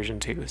party version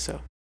too.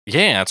 So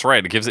Yeah, that's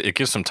right. It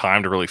gives some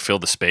time to really fill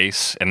the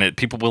space, and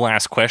people will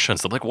ask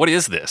questions. They're like, "What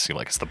is this?" You're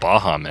like, "It's the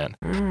Baha Men."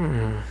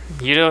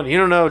 You don't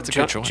know a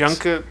good choice.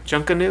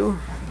 Junkanoo?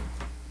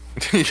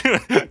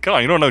 Come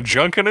on, you don't know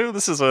Junkanoo?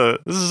 This is a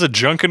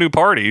Junkanoo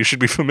party. You should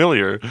be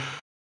familiar.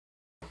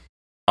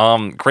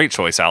 Great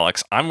choice,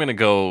 Alex. I'm gonna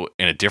go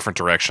in a different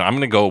direction. I'm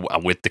gonna go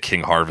with the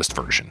King Harvest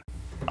version.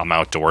 I'm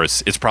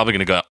outdoors. It's probably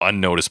gonna go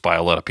unnoticed by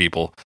a lot of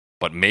people,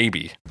 but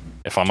maybe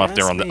if I'm up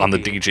there on the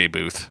DJ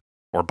booth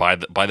or by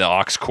the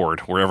aux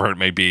cord, wherever it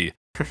may be,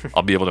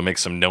 I'll be able to make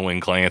some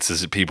knowing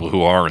glances at people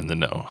who are in the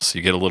know. So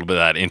you get a little bit of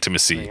that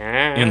intimacy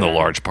in the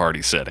large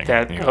party setting.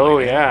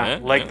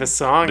 Like the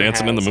song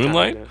Dancing in the has,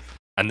 Moonlight. kind of.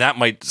 And that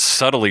might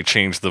subtly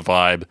change the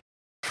vibe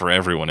for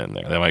everyone in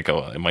there. They might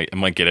go. It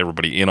might get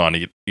everybody in on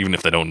it, even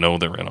if they don't know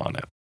they're in on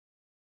it.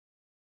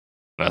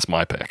 That's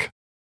my pick.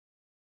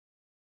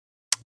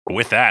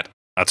 With that,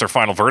 that's our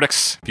final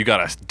verdicts. If you got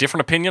a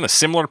different opinion, a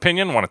similar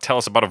opinion, want to tell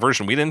us about a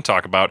version we didn't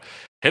talk about,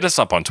 hit us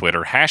up on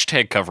Twitter,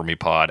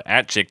 #CoverMePod,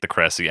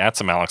 @JakeTheCressy,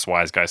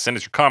 @SomeAlexWiseGuy. Send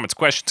us your comments,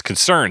 questions,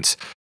 concerns,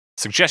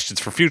 suggestions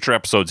for future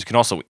episodes. You can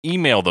also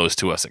email those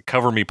to us at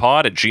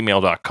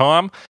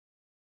covermepod@gmail.com.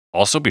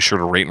 Also, be sure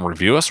to rate and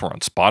review us. We're on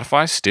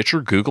Spotify, Stitcher,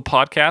 Google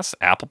Podcasts,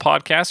 Apple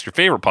Podcasts, your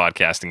favorite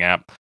podcasting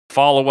app.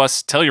 Follow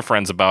us, tell your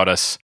friends about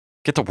us,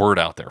 get the word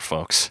out there,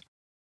 folks.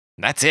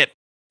 And that's it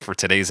for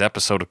today's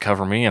episode of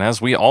Cover Me. And as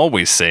we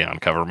always say on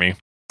Cover Me,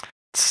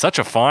 it's such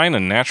a fine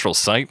and natural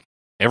sight.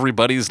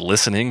 Everybody's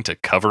listening to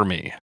Cover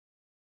Me.